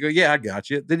cup?" And they go, "Yeah, I got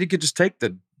you." Then you could just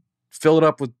fill it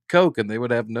up with Coke, and they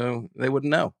wouldn't know.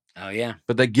 Oh yeah,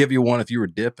 but they give you one if you were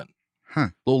dipping.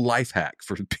 Little life hack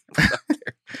for people out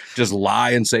there. Just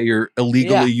lie and say you're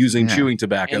illegally using chewing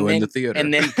tobacco in the theater,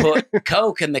 and then put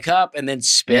Coke in the cup, and then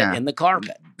spit in the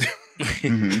carpet.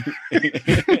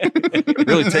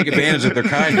 Really take advantage of their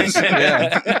kindness.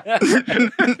 Yeah.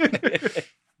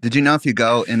 Did you know if you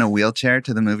go in a wheelchair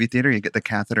to the movie theater, you get the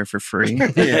catheter for free?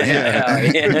 Have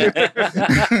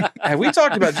we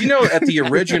talked about, do you know at the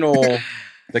original,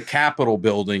 the Capitol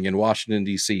building in Washington,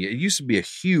 D.C., it used to be a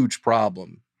huge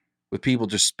problem with people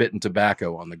just spitting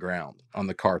tobacco on the ground, on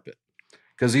the carpet.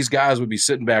 Because these guys would be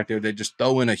sitting back there, they'd just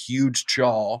throw in a huge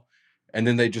chaw, and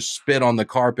then they just spit on the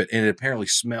carpet, and it apparently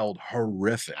smelled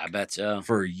horrific. I bet so.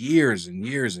 For years and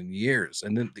years and years.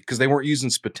 And then because they weren't using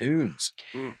spittoons,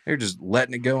 they were just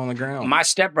letting it go on the ground. My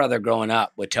stepbrother growing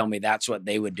up would tell me that's what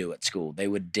they would do at school. They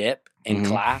would dip in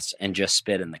class and just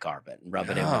spit in the carpet and rub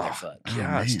it in with their foot.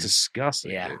 Yeah, it's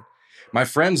disgusting. Yeah. Dude. My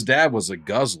friend's dad was a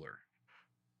guzzler.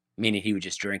 Meaning he would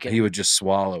just drink it? He would just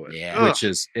swallow it. Yeah. Which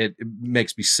is, it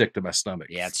makes me sick to my stomach.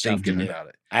 Yeah, it's thinking about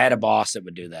it. I had a boss that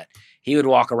would do that. He would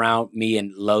walk around me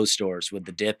in Lowe's stores with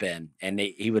the dip in, and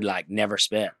he would like never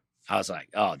spit. I was like,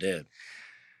 "Oh, dude."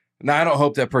 Now, I don't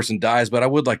hope that person dies, but I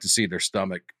would like to see their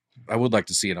stomach. I would like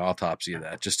to see an autopsy of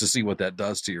that just to see what that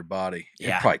does to your body.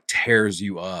 Yeah. It probably tears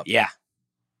you up. Yeah.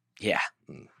 Yeah.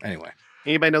 Anyway.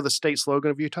 Anybody know the state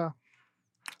slogan of Utah?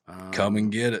 Come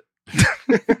and get it.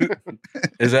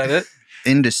 Is that it?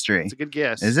 Industry. It's a good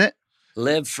guess. Is it?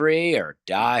 Live free or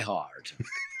die hard.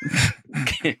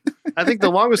 I think the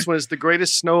longest one is the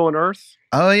greatest snow on earth.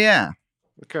 Oh, yeah.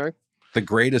 Okay. The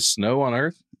greatest snow on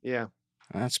earth? Yeah.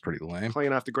 That's pretty lame.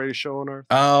 Playing off The Greatest Show on Earth.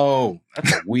 Oh,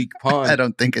 that's a weak pun. I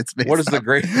don't think it's based What is the on-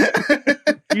 great?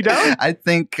 You don't? I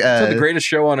think So the Greatest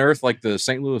Show on Earth, like the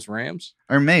St. Louis Rams?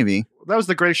 or maybe. That was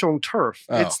The Greatest Show on Turf.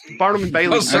 Oh. It's Barnum and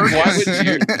Bailey So Circus. why would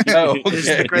you? Oh, It's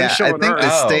the okay. greatest show I on think Earth. the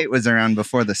Oh. state was around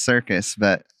before the circus,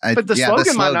 but But the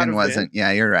slogan might not have wasn't.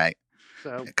 Yeah, you're right.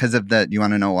 So, Because of the, you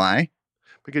want to know why?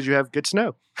 because you have good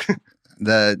snow.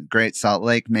 The Great Salt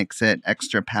Lake makes it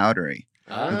extra powdery.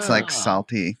 It's like Ah.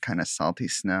 salty, kind of salty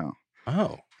snow.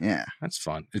 Oh, Yeah. that's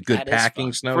fun. A good That is packing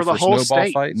fun. snow For the for whole snowball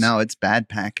state. fights? No, it's bad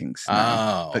packing snow,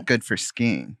 Oh. but good for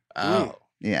skiing. Oh.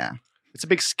 Yeah. It's a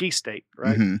big ski state,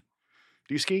 right? Mhm.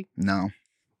 Do you ski? No.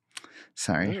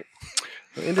 Sorry. All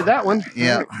right. Into that one.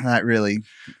 Yeah, All right. that really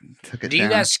took it Do you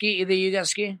down. guys ski? Either you guys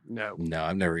ski? No. No,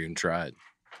 I've never even tried.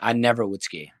 I never would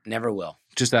ski. Never will.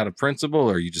 Just out of principle,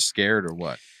 or are you just scared, or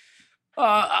what?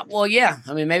 Well, yeah.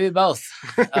 I mean, maybe both.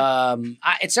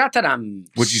 It's not that I'm.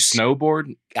 Would you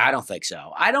snowboard? I don't think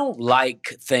so. I don't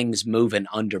like things moving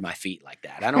under my feet like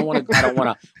that. I don't want to. I don't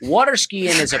want to. Water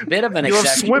skiing is a bit of an You love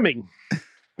exception, swimming.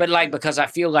 but like because I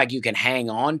feel like you can hang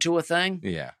on to a thing.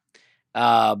 Yeah.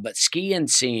 But skiing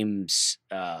seems.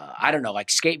 I don't know. Like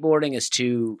skateboarding is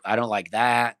too. I don't like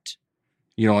that.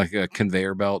 You don't like a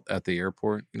conveyor belt at the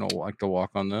airport? You don't like to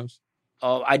walk on those?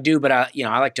 Oh, I do, but I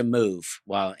like to move.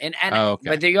 Well, and Oh, okay.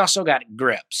 but you also got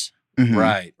grips. Mhm.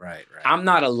 Right. I'm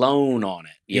not alone on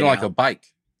it. You don't like know? a bike?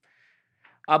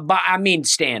 But I mean,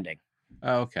 standing.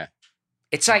 Oh, okay.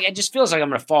 It's like it just feels like I'm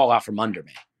going to fall out from under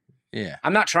me. Yeah.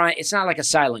 I'm not trying. It's not like a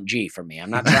silent G for me. I'm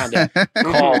not trying to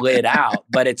call it out,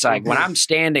 but it's like when I'm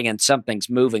standing and something's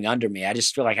moving under me, I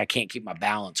just feel like I can't keep my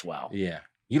balance well. Yeah.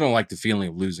 You don't like the feeling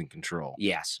of losing control.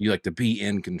 Yes. You like to be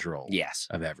in control Yes.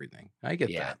 of everything. I get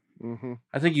Yeah. that. Mm-hmm.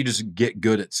 I think you just get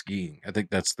good at skiing. I think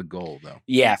that's the goal, though.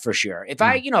 Yeah, for sure. If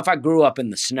I grew up in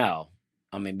the snow,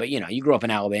 I mean, but you grew up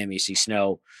in Alabama, you see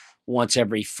snow once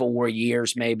every 4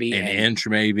 years, maybe. An and- inch,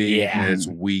 maybe. Yeah. And it's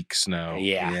weak snow.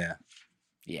 Yeah. Yeah.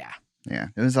 Yeah. Yeah,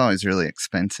 it was always really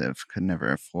expensive. Could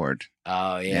never afford.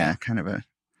 Oh, yeah. Kind of a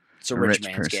It's a rich rich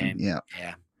man's person. game. Yeah.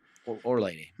 Yeah. Or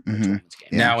lady. Mhm. Rich woman's game.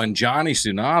 Yeah. Now, in Johnny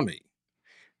Tsunami,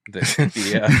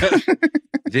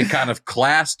 the kind of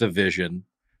class division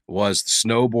was the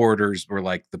snowboarders were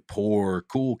like the poor,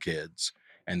 cool kids,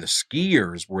 and the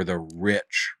skiers were the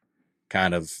rich,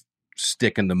 kind of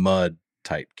stick in the mud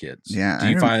type kids. Yeah, Do I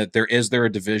you don't- find that there is a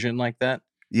division like that?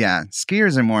 Yeah,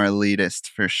 skiers are more elitist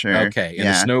for sure. Okay. And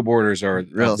yeah, the snowboarders are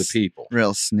Real of the people.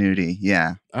 real snooty.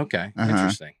 Yeah, Okay. Uh-huh.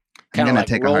 Interesting. I'm Kind of gonna like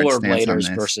take a hard stance on rollerbladers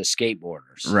this. versus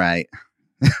skateboarders. Right.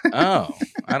 Oh,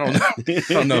 I don't know. I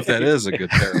don't know if that is a good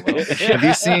parallel. Have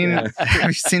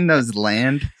you seen those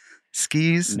land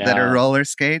skis that are No. roller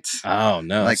skates? Oh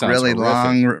no, that Like sounds really horrific.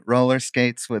 long roller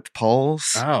skates with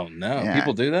poles. Oh no, Yeah.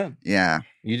 people do that. Yeah.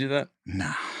 You do that?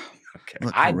 No. Okay.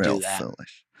 Look I'd do real that.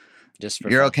 foolish. Just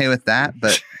for You're fun. okay with that,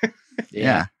 but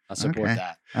yeah. I support Okay.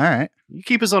 that. all right. You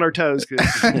keep us on our toes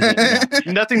because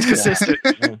nothing's consistent.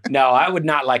 No, I would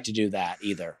not like to do that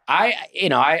either. I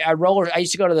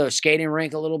used to go to the skating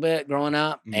rink a little bit growing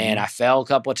up, and I fell a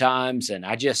couple of times, and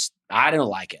I didn't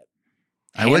like it.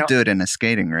 I would do it in a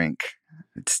skating rink.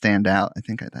 It'd stand out. I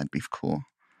think that'd be cool.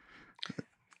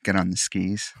 Get on the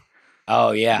skis.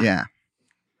 Oh yeah. Yeah.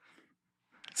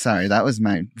 Sorry, that was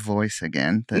my voice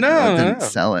again. That No, didn't no.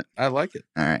 sell it. I like it.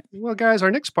 All right. Well, guys,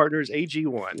 our next partner is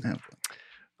AG1. Oh.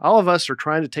 All of us are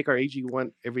trying to take our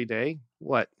AG1 every day.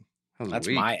 What? That was That's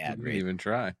weak. my You ad didn't read. even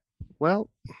try. Well,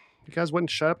 you guys wouldn't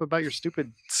shut up about your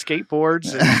stupid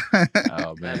skateboards. And,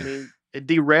 Oh I man. mean, it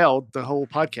derailed the whole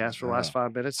podcast for the last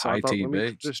 5 minutes. So I High thought, tea let me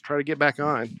bakes. just try to get back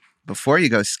on. Before you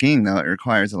go skiing, though, it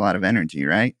requires a lot of energy,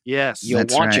 right? Yes. You'll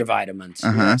That's want right. your vitamins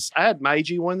Uh-huh. Yes. I had my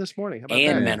AG1 this morning. How about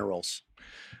and that? minerals.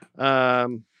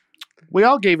 We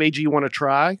all gave AG1 a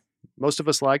try. Most of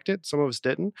us liked it. Some of us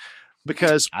didn't.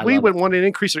 Because I we love would want to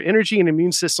increase our energy and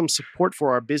immune system support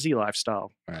for our busy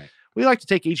lifestyle. Right. We like to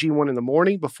take AG1 in the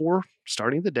morning before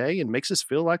starting the day and makes us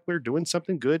feel like we're doing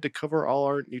something good to cover all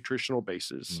our nutritional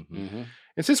bases. Mhm. Mhm.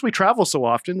 And since we travel so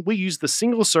often, we use the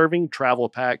single serving travel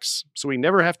packs so we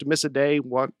never have to miss a day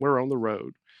while we're on the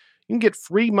road. You can get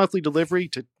free monthly delivery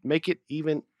to make it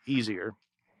even easier.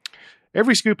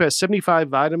 Every scoop has 75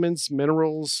 vitamins,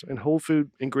 minerals, and whole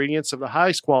food ingredients of the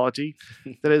highest quality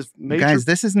that is major. Guys,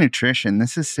 this is nutrition.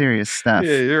 This is serious stuff.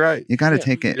 Yeah, you're right. You got to Yeah.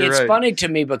 take it. You're It's right. funny to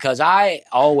me because I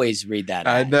always read that.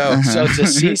 I ad. know. So to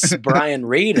see Brian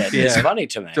read it is Yeah. funny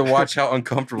to me. To watch how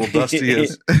uncomfortable Dusty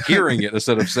is hearing it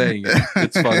instead of saying it.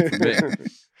 It's fun for me.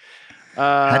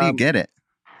 How do you get it?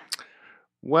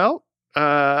 Well,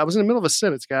 I was in the middle of a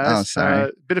sentence, guys. Oh,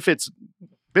 sorry.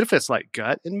 Benefits like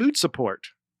gut and mood support,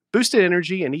 boosted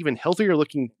energy, and even healthier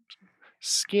looking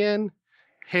skin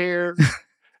hair,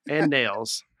 and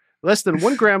nails. Less than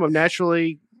 1 gram of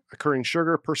naturally occurring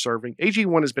sugar per serving.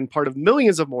 AG1 has been part of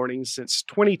millions of mornings since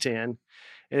 2010.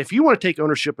 And if you want to take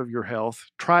ownership of your health,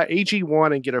 try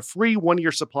AG1 and get a free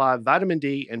 1-year supply of vitamin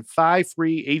D and 5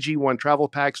 free AG1 travel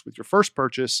packs with your first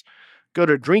purchase. Go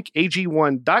to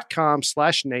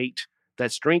drinkag1.com/Nate.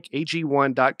 That's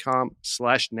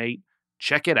drinkag1.com/Nate.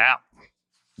 Check it out.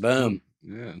 Boom.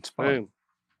 Yeah, it's fun. Boom.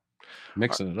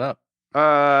 Mixing it up. You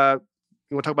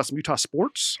want to talk about some Utah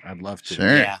sports? I'd love to.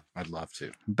 Sure. Yeah. I'd love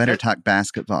to. Better talk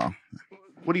basketball.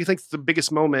 What do you think is the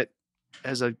biggest moment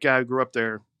as a guy who grew up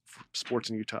there for sports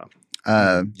in Utah?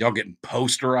 Y'all getting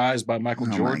posterized by Michael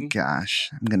Jordan? Oh my gosh.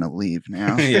 I'm going to leave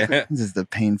now. Yeah. This is the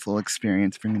painful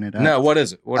experience bringing it up. No, what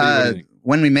is it? What do you think?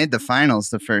 When we made the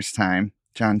finals the first time,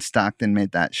 John Stockton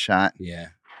made that shot Yeah.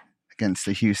 against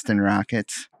the Houston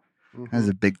Rockets.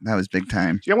 That was big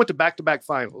time. So I went to back-to-back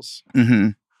finals Mm-hmm.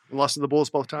 and lost to the Bulls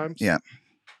both times. Yeah.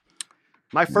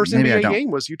 My first Maybe I NBA don't. game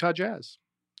was Utah Jazz.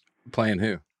 Playing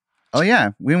who? Oh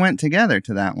yeah, we went together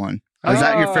to that one. Was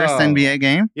that your first Oh. NBA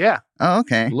game? Yeah. Oh,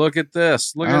 okay. Look at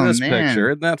this. Look at Oh, this man. picture.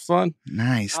 Isn't that fun?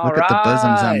 Nice. All Look at the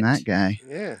bosoms on right. that guy.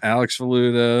 Yeah. Alex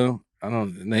Velluto,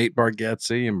 Nate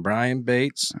Bargatze, and Brian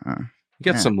Bates. You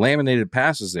got yeah. some laminated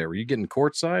passes there. Were you getting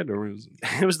courtside or was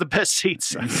It was the best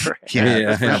seats ever. Yeah,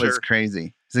 Yeah. that For was sure. crazy.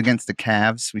 It was against the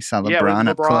Cavs. We saw Yeah, with LeBron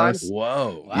up LeBron. close.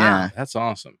 Whoa. Wow. Yeah. That's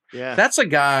awesome. Yeah. That's a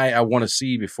guy I want to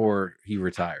see before he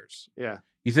retires. Yeah.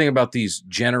 You think about these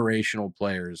generational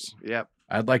players. Yep.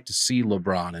 I'd like to see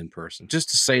LeBron in person just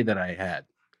to say that I had,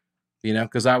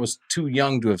 because I was too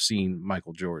young to have seen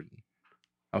Michael Jordan.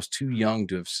 I've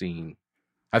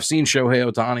seen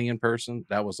Shohei Ohtani in person.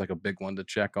 That was like a big one to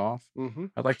check off. Mm-hmm.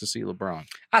 I'd like to see LeBron.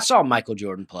 I saw Michael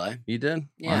Jordan play. You did?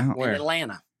 Yeah, Wow. in Where?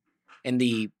 Atlanta. In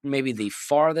maybe the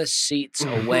farthest seats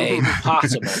away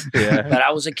possible. Yeah. But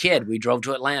I was a kid. We drove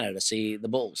to Atlanta to see the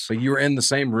Bulls. But you were in the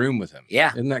same room with him.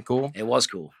 Yeah. Isn't that cool? It was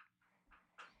cool.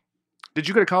 Did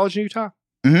you go to college in Utah?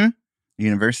 Mm-hmm.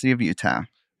 University of Utah.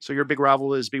 So your big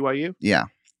rival is BYU? Yeah.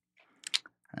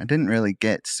 I didn't really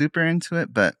get super into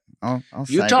it, but I'll side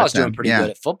Utah's with them. doing pretty Yeah. good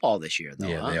at football this year, though.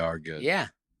 Yeah, huh? they are good. Yeah.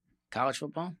 College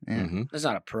football? Yeah. Mhm. There's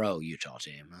not a pro Utah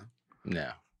team, huh?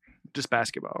 No. Just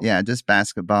basketball. Yeah, just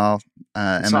basketball,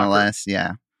 Soccer. MLS,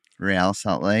 yeah. Real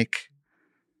Salt Lake.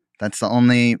 That's the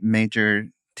only major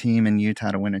team in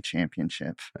Utah to win a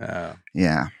championship.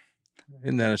 Yeah.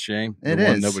 Isn't that a shame? It The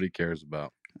one is. nobody cares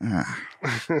about.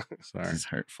 Sorry. It's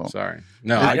hurtful. Sorry.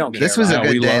 No, I don't This care was a about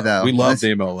good we day, love, though. We love This-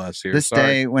 the MLS here. This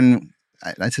Sorry. day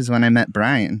this is when I met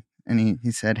Brian, and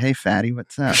he said, "Hey, fatty,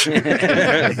 what's up?"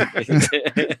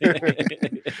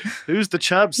 Who's the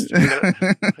Chubs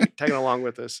tagging along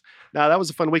with us? Now, that was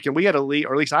a fun weekend. We had to leave,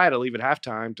 or at least I had to leave at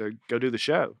halftime to go do the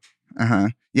show.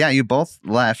 Yeah, you both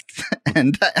left,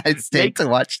 and I stayed Nate- to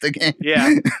watch the game.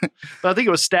 Yeah. But I think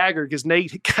it was staggered because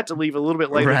Nate got to leave a little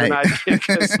bit later than I Right. did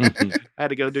because I had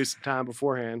to go do some time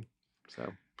beforehand.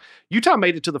 So Utah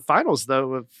made it to the finals,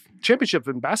 though, of championship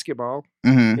in basketball,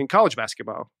 Mhm. in college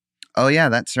basketball. Oh yeah,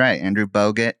 that's right. Andrew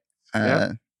Bogut.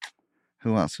 Yep.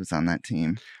 Who else was on that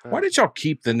team? Why did y'all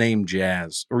keep the name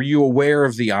Jazz? Were you aware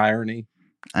of the irony?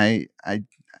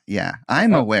 Yeah,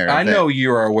 I'm aware. I of know it.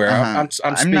 you are aware. Uh-huh. I'm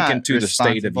I'm speaking not to the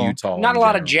state of responsible. Utah. Not in a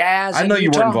lot of general. jazz. I in know you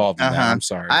Utah. weren't involved in that. Uh-huh. I'm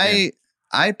sorry.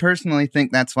 I personally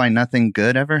think that's why nothing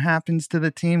good ever happens to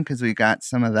the team, because we got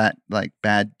some of that like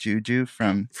bad juju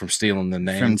from stealing the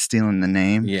name. from stealing the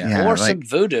name. Yeah. Or like some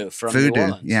voodoo from New voodoo.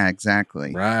 Orleans. Yeah,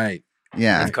 exactly. Right.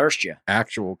 Yeah. They've cursed you.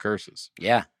 Actual curses.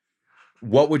 Yeah.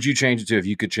 What would you change it to if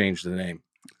you could change the name?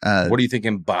 Uh, What do you think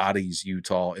embodies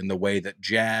Utah in the way that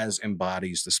jazz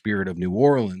embodies the spirit of New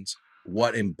Orleans?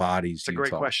 What embodies It's a Utah?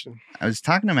 great question. I was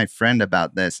talking to my friend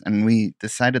about this, and we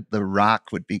decided the rock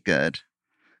would be good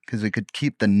because we could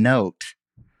keep the note,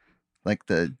 like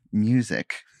the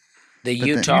music. The But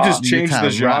then- Utah. You just changed Utah the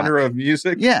genre rock. of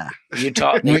music? Yeah.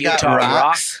 Utah. The We got Utah rock.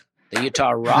 rocks. The Utah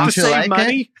rock. Don't you Save like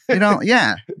money. You don't.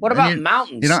 Yeah. What about you,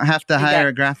 mountains? You don't have to You hire got-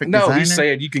 a graphic No, designer. he's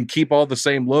saying you can keep all the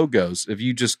same logos if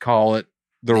you just call it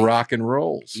the rock and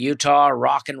rolls. Utah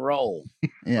rock and roll.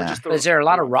 Yeah. Just Is there a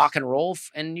lot of rock and roll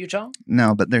in Utah?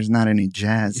 No, but there's not any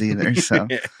jazz either. So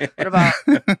What about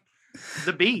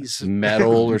The bees.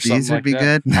 Metal or Bees something would like be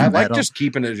that. good. I like Metal. just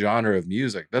keeping a genre of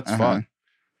music. That's fun.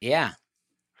 yeah?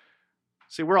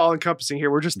 See, we're all encompassing here.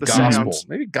 We're just the Gospel. sounds.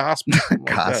 Maybe gospel. something like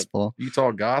that. gospel.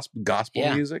 Utah gospel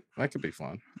Yeah. music. That could be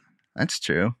fun. That's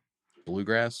true.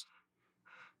 Bluegrass.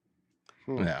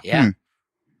 Hmm. Yeah. Yeah.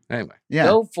 Anyway, Yeah.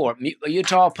 Go for it.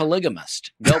 Utah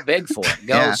polygamist. Go big for it.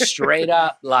 Go Yeah. straight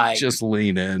up like just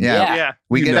lean in. Yeah. Yeah. Yeah.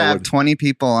 We You could know have what- 20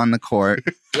 people on the court,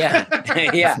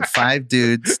 yeah. yeah. 5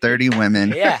 dudes, 30 women.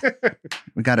 Yeah.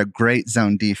 We got a great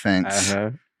zone defense.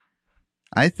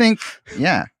 I think,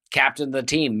 yeah. Captain of the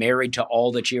team, married to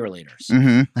all the cheerleaders.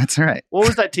 Mm-hmm. That's right. What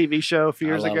was that TV show a few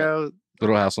years ago?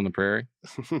 Little House on the Prairie?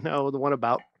 No, the one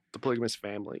about the polygamous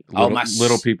family.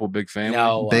 Little People, Big Family?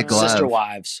 No, Big Love. Sister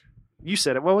Wives. You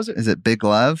said it. What was it? Is it Big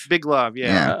Love? Big Love,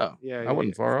 yeah. I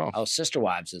wasn't far off. Oh, Sister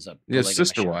Wives is a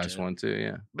Sister Wives one too,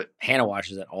 yeah. But Hannah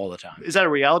watches it all the time. is that a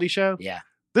reality show? Yeah.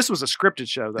 This was a scripted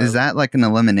show, though. Is that like an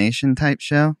elimination type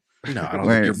show? No, I don't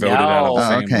think you're voted out of the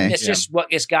family. Okay. It's just what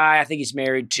this guy, I think he's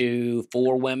married to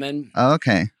 4 women. Oh,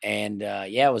 okay. And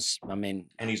it was, and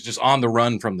he's just on the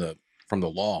run from the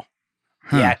law.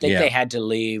 Huh. Yeah, I think they had to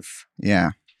leave. Yeah.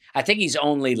 I think he's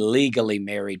only legally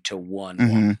married to one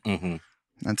Mm-hmm. woman. Mm-hmm.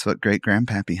 That's what great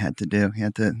grandpappy had to do. He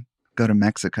had to go to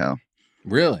Mexico.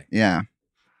 Really? Yeah.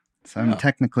 So I'm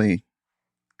technically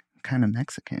kind of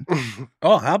Mexican.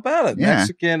 Oh, how about it? Yeah.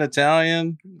 Mexican,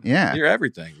 Italian. Yeah. You're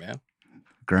everything, man.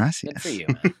 Gracias. Good for you,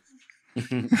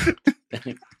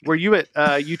 man. Were you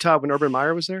at Utah when Urban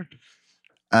Meyer was there?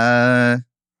 I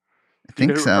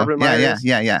think who so. Urban Meyer Yeah.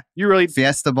 is? You really?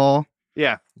 Fiesta Bowl.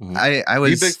 Yeah. Mm-hmm. I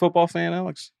was. You a big football fan,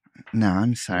 Alex? No,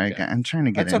 I'm sorry. Okay. I'm trying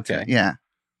to get That's into okay. it. Yeah.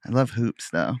 I love hoops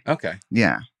though. Okay.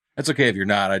 Yeah. That's okay if you're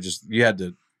not.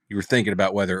 You were thinking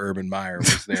about whether Urban Meyer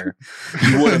was there.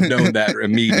 You would have known that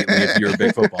immediately if you're a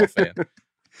big football fan.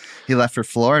 He left for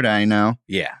Florida, I know.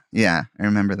 Yeah. Yeah, I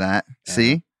remember that.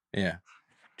 See? Yeah.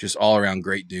 Just all around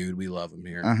great dude. We love him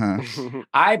here. Uh-huh.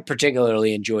 I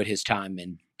particularly enjoyed his time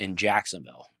in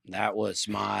Jacksonville. That was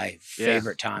my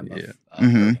favorite time of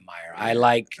Urban Meyer. I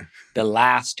like the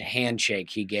last handshake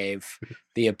he gave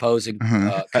the opposing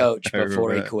coach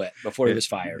before he quit, before he was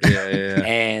fired. Yeah.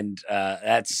 And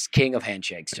that's king of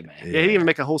handshakes to me. Yeah, he didn't even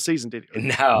make a whole season, did he?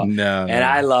 No. And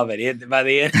I love it. By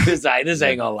the end, it was like, this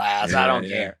ain't going to last. I don't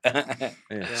care.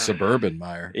 Suburban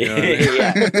Meyer. You know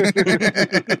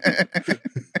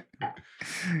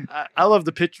I love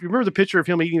the picture. Remember the picture of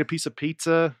him eating a piece of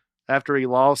pizza after he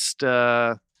lost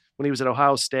when he was at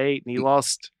Ohio State, and he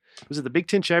lost, was it the Big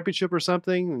Ten championship or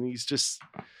something? And he's just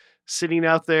sitting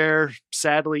out there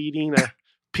sadly eating a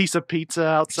piece of pizza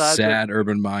outside. Sad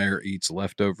Urban Meyer eats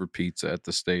leftover pizza at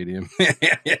the stadium.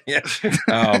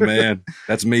 Oh man,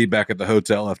 that's me back at the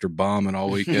hotel after bombing all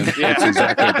weekend. That's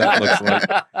exactly what that looks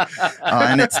like.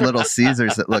 And it's Little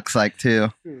Caesars, it looks like too.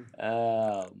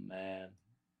 Oh man.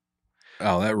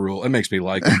 Oh, that rule. It makes me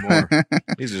like him more.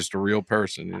 He's just a real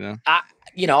person, you know?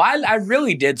 I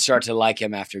really did start to like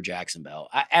him after Jacksonville.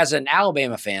 As an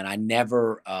Alabama fan, I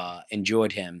never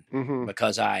enjoyed him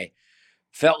because I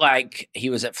felt like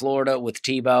he was at Florida with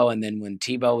Tebow. And then when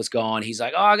Tebow was gone, he's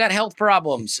like, oh, I got health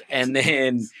problems. And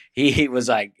then he was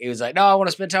like, no, I want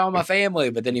to spend time with my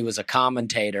family. But then he was a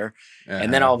commentator.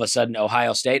 And then all of a sudden,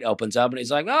 Ohio State opens up and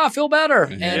he's like, oh, I feel better.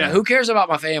 And who cares about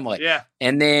my family? Yeah.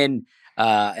 And then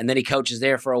he coaches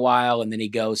there for a while, and then he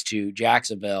goes to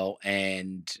Jacksonville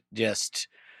and just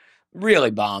really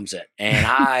bombs it. And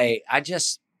I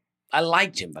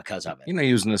liked him because of it. You know,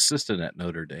 he was an assistant at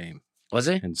Notre Dame. Was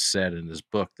he? And said in his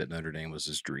book that Notre Dame was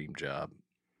his dream job.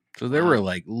 So there was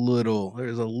a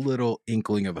little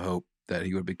inkling of hope that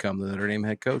he would become the Notre Dame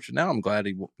head coach. And now I'm glad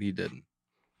he didn't.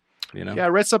 You know? Yeah, I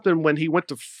read something when he went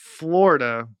to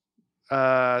Florida,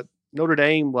 Notre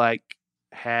Dame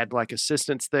had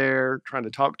assistants there trying to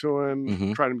talk to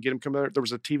him, trying to get him come there. There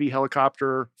was a TV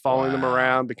helicopter following them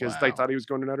around because they thought he was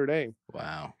going to Notre Dame.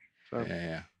 Wow. So,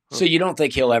 yeah. So you don't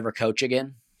think he'll ever coach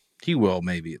again? He will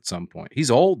maybe at some point.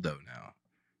 He's old though now.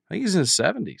 I think he's in his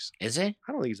 70s. Is he?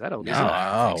 I don't think he's that old. No,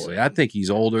 I think he's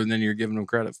older than you're giving him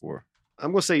credit for.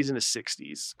 I'm going to say he's in his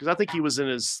 60s because I think he was in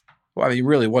his... Well, I mean,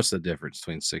 really, what's the difference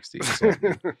between 60 and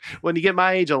 70? When you get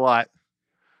my age a lot.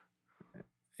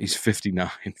 He's 59.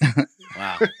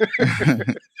 Wow.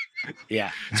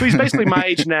 Yeah. So he's basically my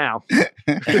age now.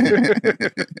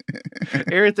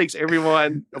 Aaron thinks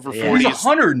everyone over 40 He's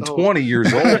 120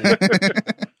 years old.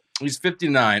 He's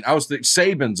 59. I was thinking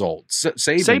Saban's old.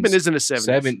 Saban is in his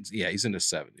 70s. He's in his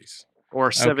 70s.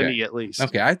 Or 70 at least.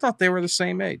 Okay, I thought they were the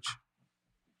same age.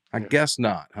 I guess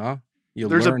not, huh? You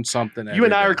learn something. You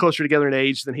and I are closer together in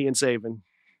age than he and Saban.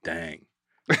 Dang.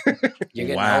 You're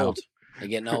getting old. You're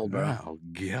getting old, bro. Oh,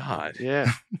 God.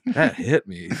 Yeah. That hit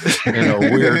me in a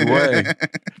weird way.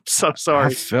 So sorry.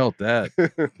 I felt that.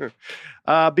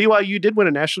 BYU did win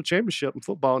a national championship in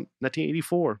football in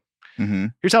 1984. Mm-hmm.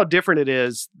 Here's how different it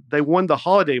is. They won the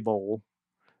Holiday Bowl.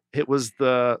 It was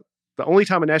the only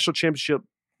time a national championship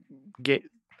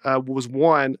was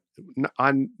won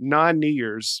on non-New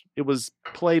Year's. It was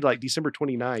played December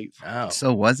 29th. Oh.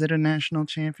 So was it a national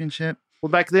championship? Well,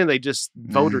 back then they just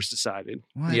voters decided.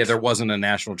 What? Yeah, there wasn't a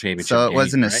national championship. So it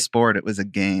wasn't right? a sport; it was a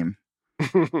game.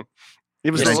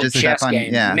 It was just a chess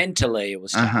game. Yeah. Mentally, it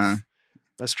was tough.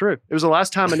 That's true. It was the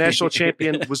last time a national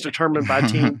champion was determined by a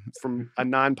team from a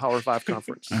non-Power 5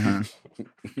 conference.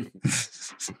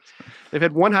 They've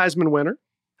had one Heisman winner.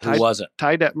 Who was it?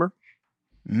 Ty Detmer.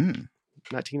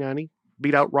 1990.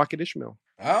 Beat out Rocket Ishmael.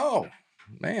 Oh,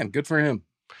 man. Good for him.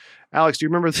 Alex, do you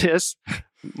remember this?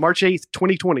 March 8th,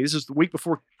 2020. This is the week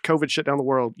before COVID shut down the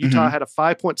world. Utah had a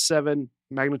 5.7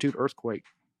 magnitude earthquake.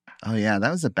 Oh, yeah. That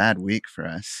was a bad week for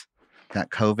us. Got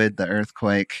COVID, the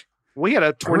earthquake. We had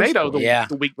a tornado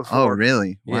the week before. Oh,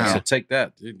 really? Wow. Yeah, so take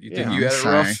that. You think you had a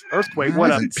rough earthquake?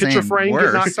 What, a picture frame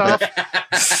get knocked off?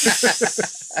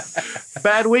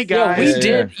 Bad week, guys. Yeah, we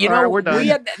did. You know, we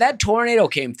had that tornado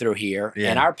came through here,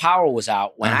 and our power was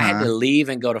out when I had to leave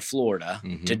and go to Florida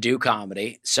to do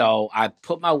comedy. So I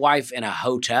put my wife in a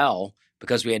hotel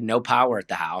because we had no power at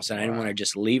the house, and I didn't want to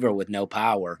just leave her with no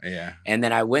power. Yeah. And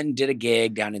then I went and did a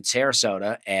gig down in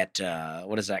Sarasota at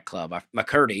what is that club?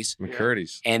 McCurdy's.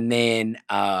 McCurdy's. And then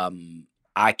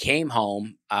I came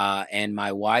home, and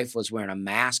my wife was wearing a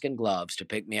mask and gloves to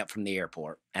pick me up from the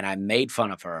airport, and I made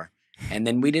fun of her. And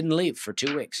then we didn't leave for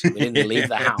 2 weeks. We didn't leave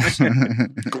the house.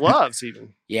 Gloves,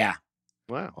 even. Yeah.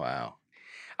 Wow.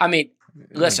 I mean,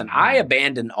 listen, I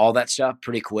abandoned all that stuff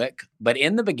pretty quick, but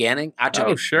in the beginning, I took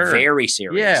it very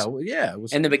serious. Yeah.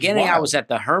 In the beginning, I was at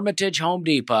the Hermitage Home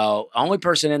Depot, only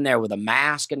person in there with a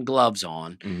mask and gloves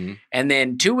on. And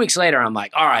then 2 weeks later, I'm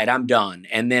like, all right, I'm done.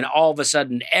 And then all of a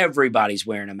sudden, everybody's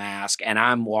wearing a mask, and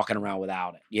I'm walking around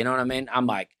without it. You know what I mean? I'm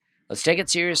like, let's take it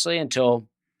seriously until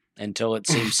it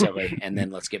seems silly, and then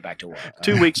let's get back to work.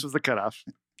 2 weeks was the cutoff.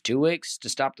 2 weeks to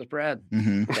stop the spread.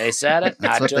 They said it.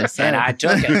 I took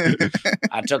it.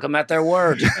 I took them at their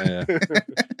word.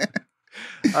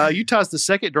 Utah's the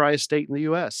second driest state in the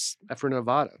U.S. after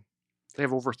Nevada. They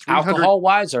have over 300.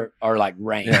 Alcohol-wise or like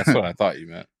rain? Yeah, that's what I thought you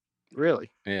meant. Really?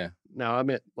 Yeah. No, I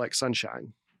meant like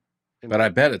sunshine. But I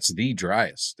bet it's the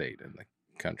driest state in the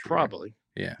country. Probably.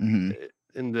 Right? Yeah.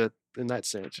 In that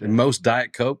sense. The most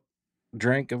Diet Coke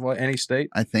drink of any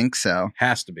state? I think so.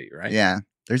 Has to be, right? Yeah.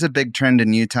 There's a big trend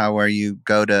in Utah where you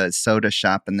go to a soda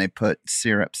shop and they put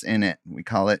syrups in it. We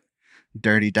call it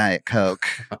dirty Diet Coke.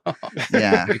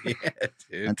 Yeah. Dude.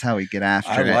 That's how we get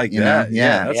after it. I like that.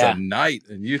 Yeah. That's a night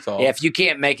in Utah. Yeah, if you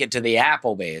can't make it to the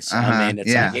Applebee's, I mean,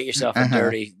 it's like get yourself a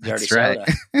dirty soda.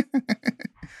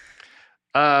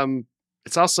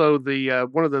 It's also the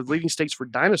one of the leading states for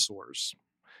dinosaurs.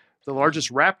 The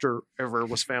largest raptor ever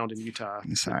was found in Utah.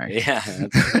 I'm sorry. Yeah.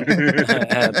 The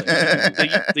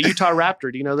Utah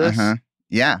raptor. Do you know this?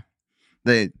 Yeah.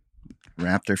 The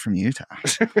raptor from Utah.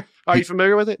 Are you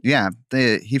familiar with it? Yeah.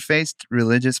 He faced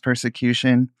religious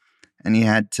persecution, and he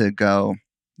had to go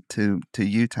to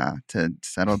Utah to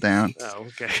settle down. Oh,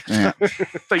 okay. Yeah. I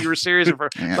thought you were serious.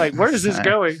 Like, where is this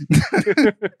going?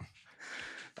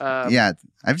 Yeah.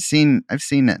 I've seen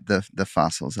it, the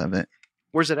fossils of it.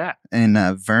 Where's it at? In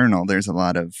Vernal,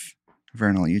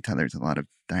 Vernal, Utah, there's a lot of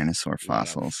dinosaur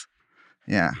fossils.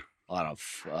 Yeah. A lot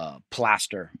of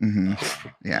plaster.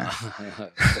 Yeah.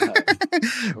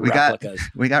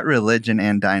 we got religion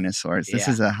and dinosaurs. This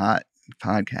is a hot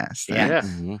podcast. Yeah.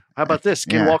 How about this?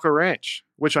 Skinwalker Ranch,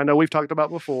 which I know we've talked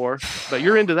about before, but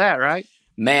you're into that, right?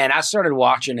 Man, I started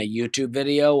watching a YouTube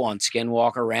video on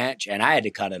Skinwalker Ranch, and I had to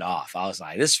cut it off. I was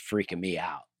like, this is freaking me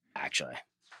out, actually.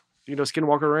 Do you know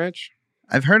Skinwalker Ranch?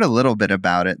 I've heard a little bit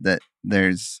about it, that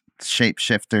there's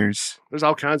shapeshifters. There's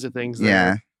all kinds of things there.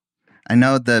 Yeah. I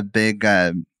know the big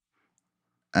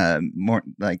more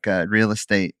like real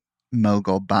estate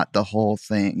mogul bought the whole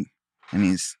thing, and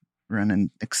he's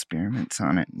running experiments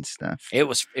on it and stuff.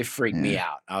 It freaked me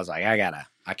out. I was like, I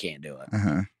can't do it.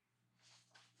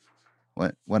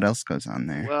 What else goes on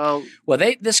there? Well,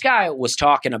 this guy was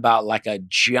talking about like a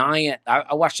giant.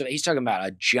 I watched it. He's talking about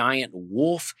a giant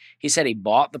wolf. He said he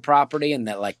bought the property and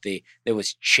that like there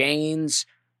was chains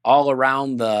all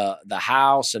around the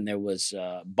house, and there was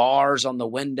bars on the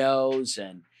windows,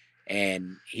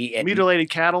 and he mutilated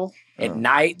cattle. At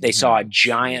night, they saw a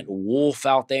giant wolf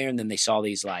out there, and then they saw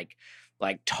these like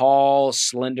tall,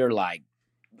 slender, like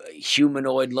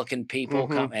humanoid looking people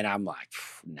come, and I'm like,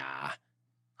 nah.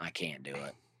 I can't do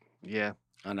it. Yeah.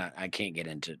 I can't get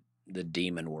into the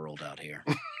demon world out here.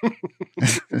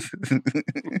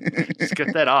 Just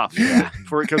get that off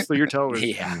before it goes through your toes.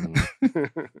 Yeah.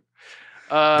 They're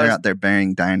out there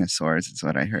burying dinosaurs, is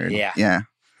what I heard. Yeah. Yeah.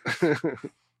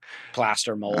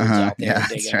 Plaster molds out there. Yeah,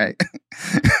 that's right.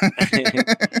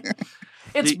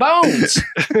 It's bones.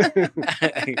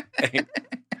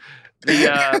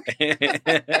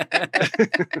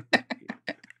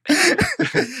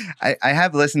 I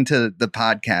have listened to the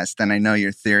podcast, and I know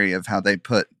your theory of how they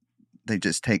put they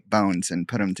just take bones and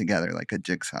put them together like a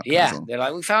jigsaw puzzle. Yeah, they're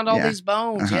like, we found all these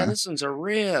bones. Yeah, this one's a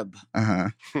rib.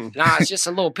 Nah, it's just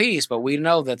a little piece, but we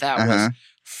know that was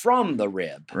from the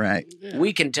rib. Right. Yeah.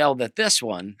 We can tell that this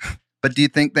one. But do you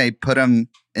think they put them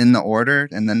in the order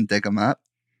and then dig them up?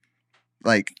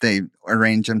 Like they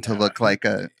arrange them to look like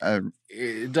a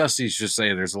Dusty's just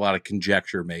saying there's a lot of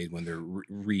conjecture made when they're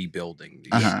rebuilding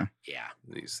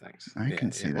these things. I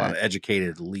can see that. A lot of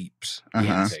educated leaps.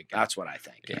 That's what I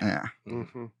think. Yeah.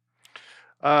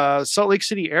 Salt Lake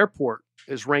City Airport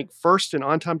is ranked first in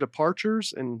on-time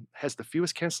departures and has the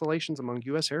fewest cancellations among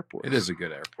U.S. airports. It is a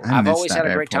good airport. I've always had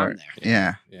a great time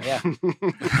there. Yeah.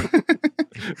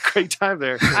 Great time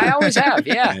there. I always have.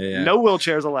 Yeah. No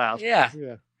wheelchairs allowed. Yeah.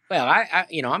 Well,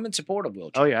 I'm in support of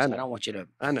wheelchairs. Oh yeah, I don't want you to.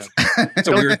 I know. It's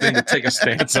a weird thing to take a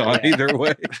stance on either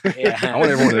way. Yeah. I want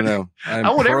everyone to know.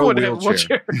 I want everyone to have a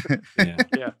wheelchair.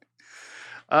 Yeah.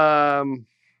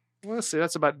 Let's see.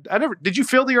 That's about. Did you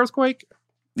feel the earthquake?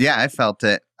 Yeah, I felt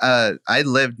it. I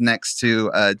lived next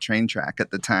to a train track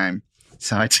at the time,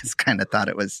 so I just kind of thought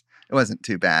it wasn't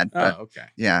too bad. But, okay.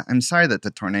 Yeah, I'm sorry that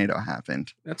the tornado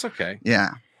happened. That's okay.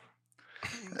 Yeah.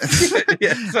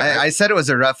 I said it was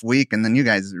a rough week, and then you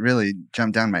guys really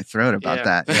jumped down my throat about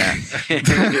that. Yeah.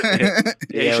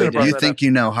 You think you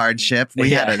know hardship?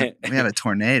 We had a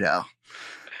tornado.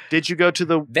 Did you go to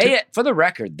the? For the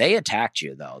record, they attacked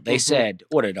you though. They said,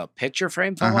 "What did a picture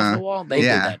frame fall off the wall?" They did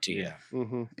that to you.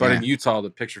 Yeah. But in Utah,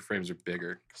 the picture frames are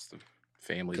bigger because the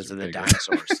families because of the bigger.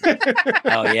 Dinosaurs.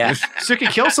 Oh yeah, so you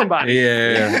could kill somebody.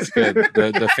 Yeah, that's good.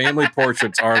 The family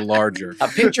portraits are larger. A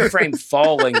picture frame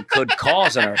falling could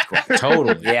cause an earthquake.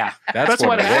 Totally. Yeah, that's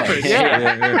what happens.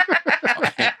 Yeah.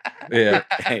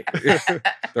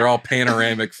 They're all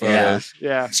panoramic photos.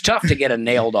 Yeah. It's tough to get a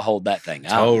nail to hold that thing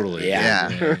up. Totally.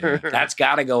 Yeah. That's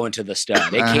got to go into the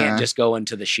stud. It can't just go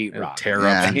into the sheetrock. Tear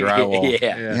up the drywall.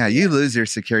 Yeah, you lose your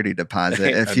security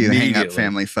deposit if you hang up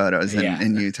family photos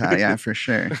in Utah. Yeah, for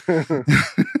sure.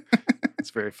 It's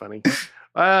very funny.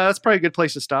 That's probably a good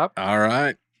place to stop. All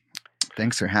right.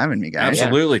 Thanks for having me, guys.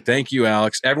 Absolutely. Thank you,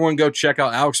 Alex. Everyone go check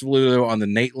out Alex Velluto on the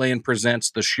Nate Land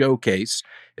Presents The Showcase.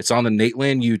 It's on the Nate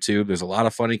Land YouTube. There's a lot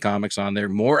of funny comics on there.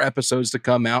 More episodes to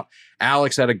come out.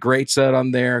 Alex had a great set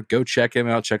on there. Go check him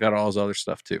out. Check out all his other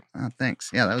stuff, too. Oh, thanks.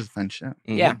 Yeah, that was a fun show.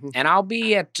 Mm-hmm. Yeah, and I'll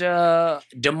be at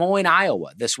Des Moines,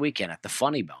 Iowa this weekend at the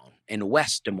Funny Bone in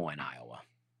West Des Moines, Iowa.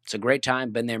 It's a great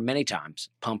time. Been there many times.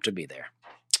 Pumped to be there.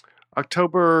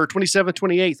 October 27th,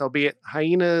 28th, I'll be at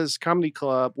Hyenas Comedy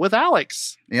Club with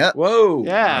Alex. Yep. Whoa.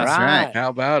 Yeah. That's right. How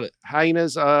about it?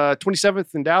 Hyenas,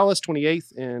 27th in Dallas,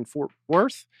 28th in Fort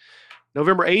Worth.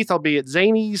 November 8th, I'll be at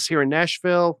Zany's here in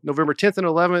Nashville. November 10th and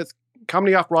 11th,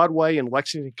 Comedy Off Broadway in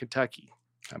Lexington, Kentucky.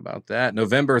 How about that?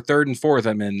 November 3rd and 4th,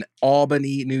 I'm in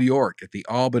Albany, New York at the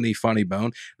Albany Funny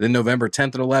Bone. Then November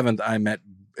 10th and 11th, I'm at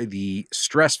the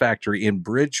Stress Factory in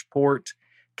Bridgeport,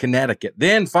 Connecticut.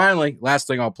 Then finally, last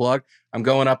thing I'll plug, I'm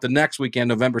going up the next weekend,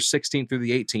 November 16th through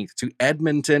the 18th to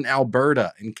Edmonton,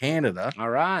 Alberta in Canada. All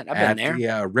right. I've been there.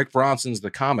 Yeah, Rick Bronson's The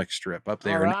Comic Strip up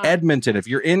there in Edmonton. If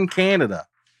you're in Canada,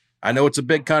 I know it's a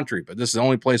big country, but this is the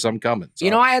only place I'm coming. So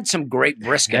I had some great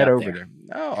brisket head up over there.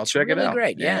 Oh, I'll check it out.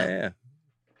 Great. Yeah.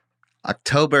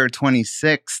 October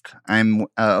 26th, I'm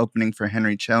opening for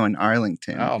Henry Cho in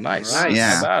Arlington. Oh, nice.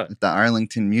 Yeah, how about it? At the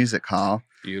Arlington Music Hall.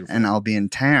 Beautiful. And I'll be in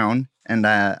town. And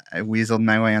I weaseled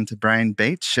my way onto Brian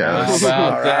Bates' shows. How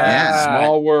about that? Yeah.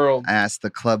 Small world. I asked the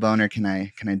club owner, can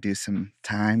I do some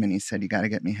time? And he said, you got to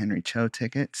get me Henry Cho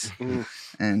tickets.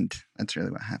 And that's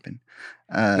really what happened.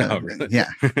 Really? Yeah.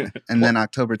 And then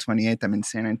October 28th, I'm in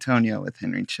San Antonio with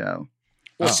Henry Cho.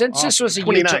 Well, since this was a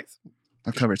 29th.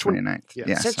 October 29th.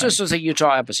 Yeah. Since this was a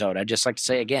Utah episode, I'd just like to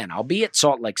say again, I'll be at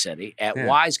Salt Lake City at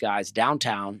Wise Guys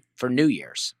downtown for New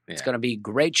Year's. It's going to be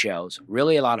great shows,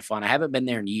 really a lot of fun. I haven't been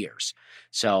there in years.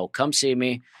 So come see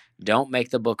me. Don't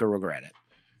make the booker regret it.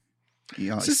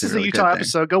 This is a Utah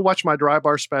episode. Go watch my Dry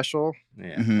Bar special.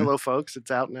 Yeah. Mm-hmm. Hello, folks.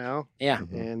 It's out now. Yeah.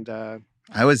 And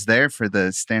I was there for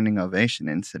the standing ovation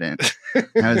incident.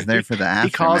 I was there for the aftermath.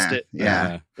 He caused it.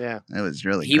 Yeah. Yeah. It was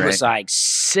really He great. was like,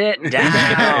 sit down.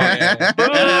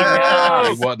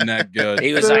 It wasn't that good.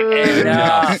 He was like,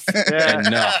 enough.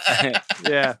 Enough.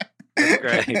 Yeah. That's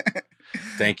great.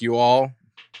 Thank you all.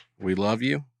 We love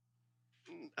you.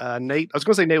 Nate, I was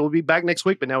going to say Nate will be back next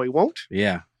week, but now he won't.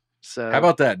 Yeah. So how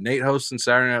about that? Nate hosting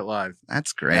Saturday Night Live.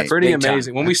 That's great. That's pretty Big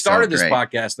amazing. time. When we That's started so this great.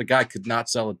 podcast, the guy could not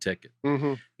sell a ticket.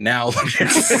 Mm-hmm. Now,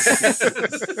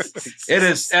 it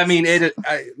is. I mean,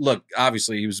 look,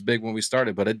 obviously he was big when we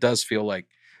started, but it does feel like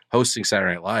hosting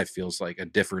Saturday Night Live feels like a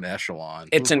different echelon.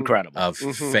 It's incredible of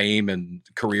fame and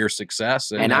career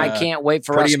success, and I can't wait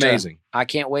for pretty us. Amazing. I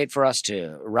can't wait for us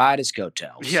to ride his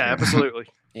coattails. Yeah, absolutely.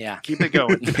 Yeah, keep it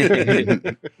going.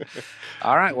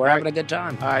 All right, we're having a good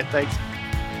time. All right, thanks.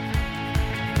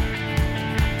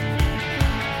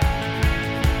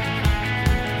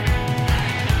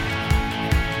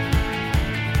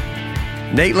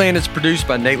 Nateland is produced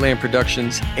by Nateland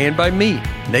Productions and by me,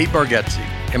 Nate Bargatze,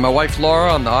 and my wife Laura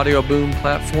on the Audio Boom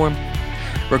platform.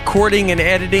 Recording and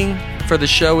editing for the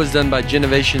show is done by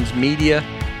Genovations Media.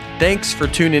 Thanks for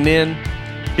tuning in.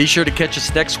 Be sure to catch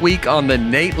us next week on the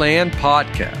Nateland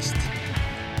Podcast.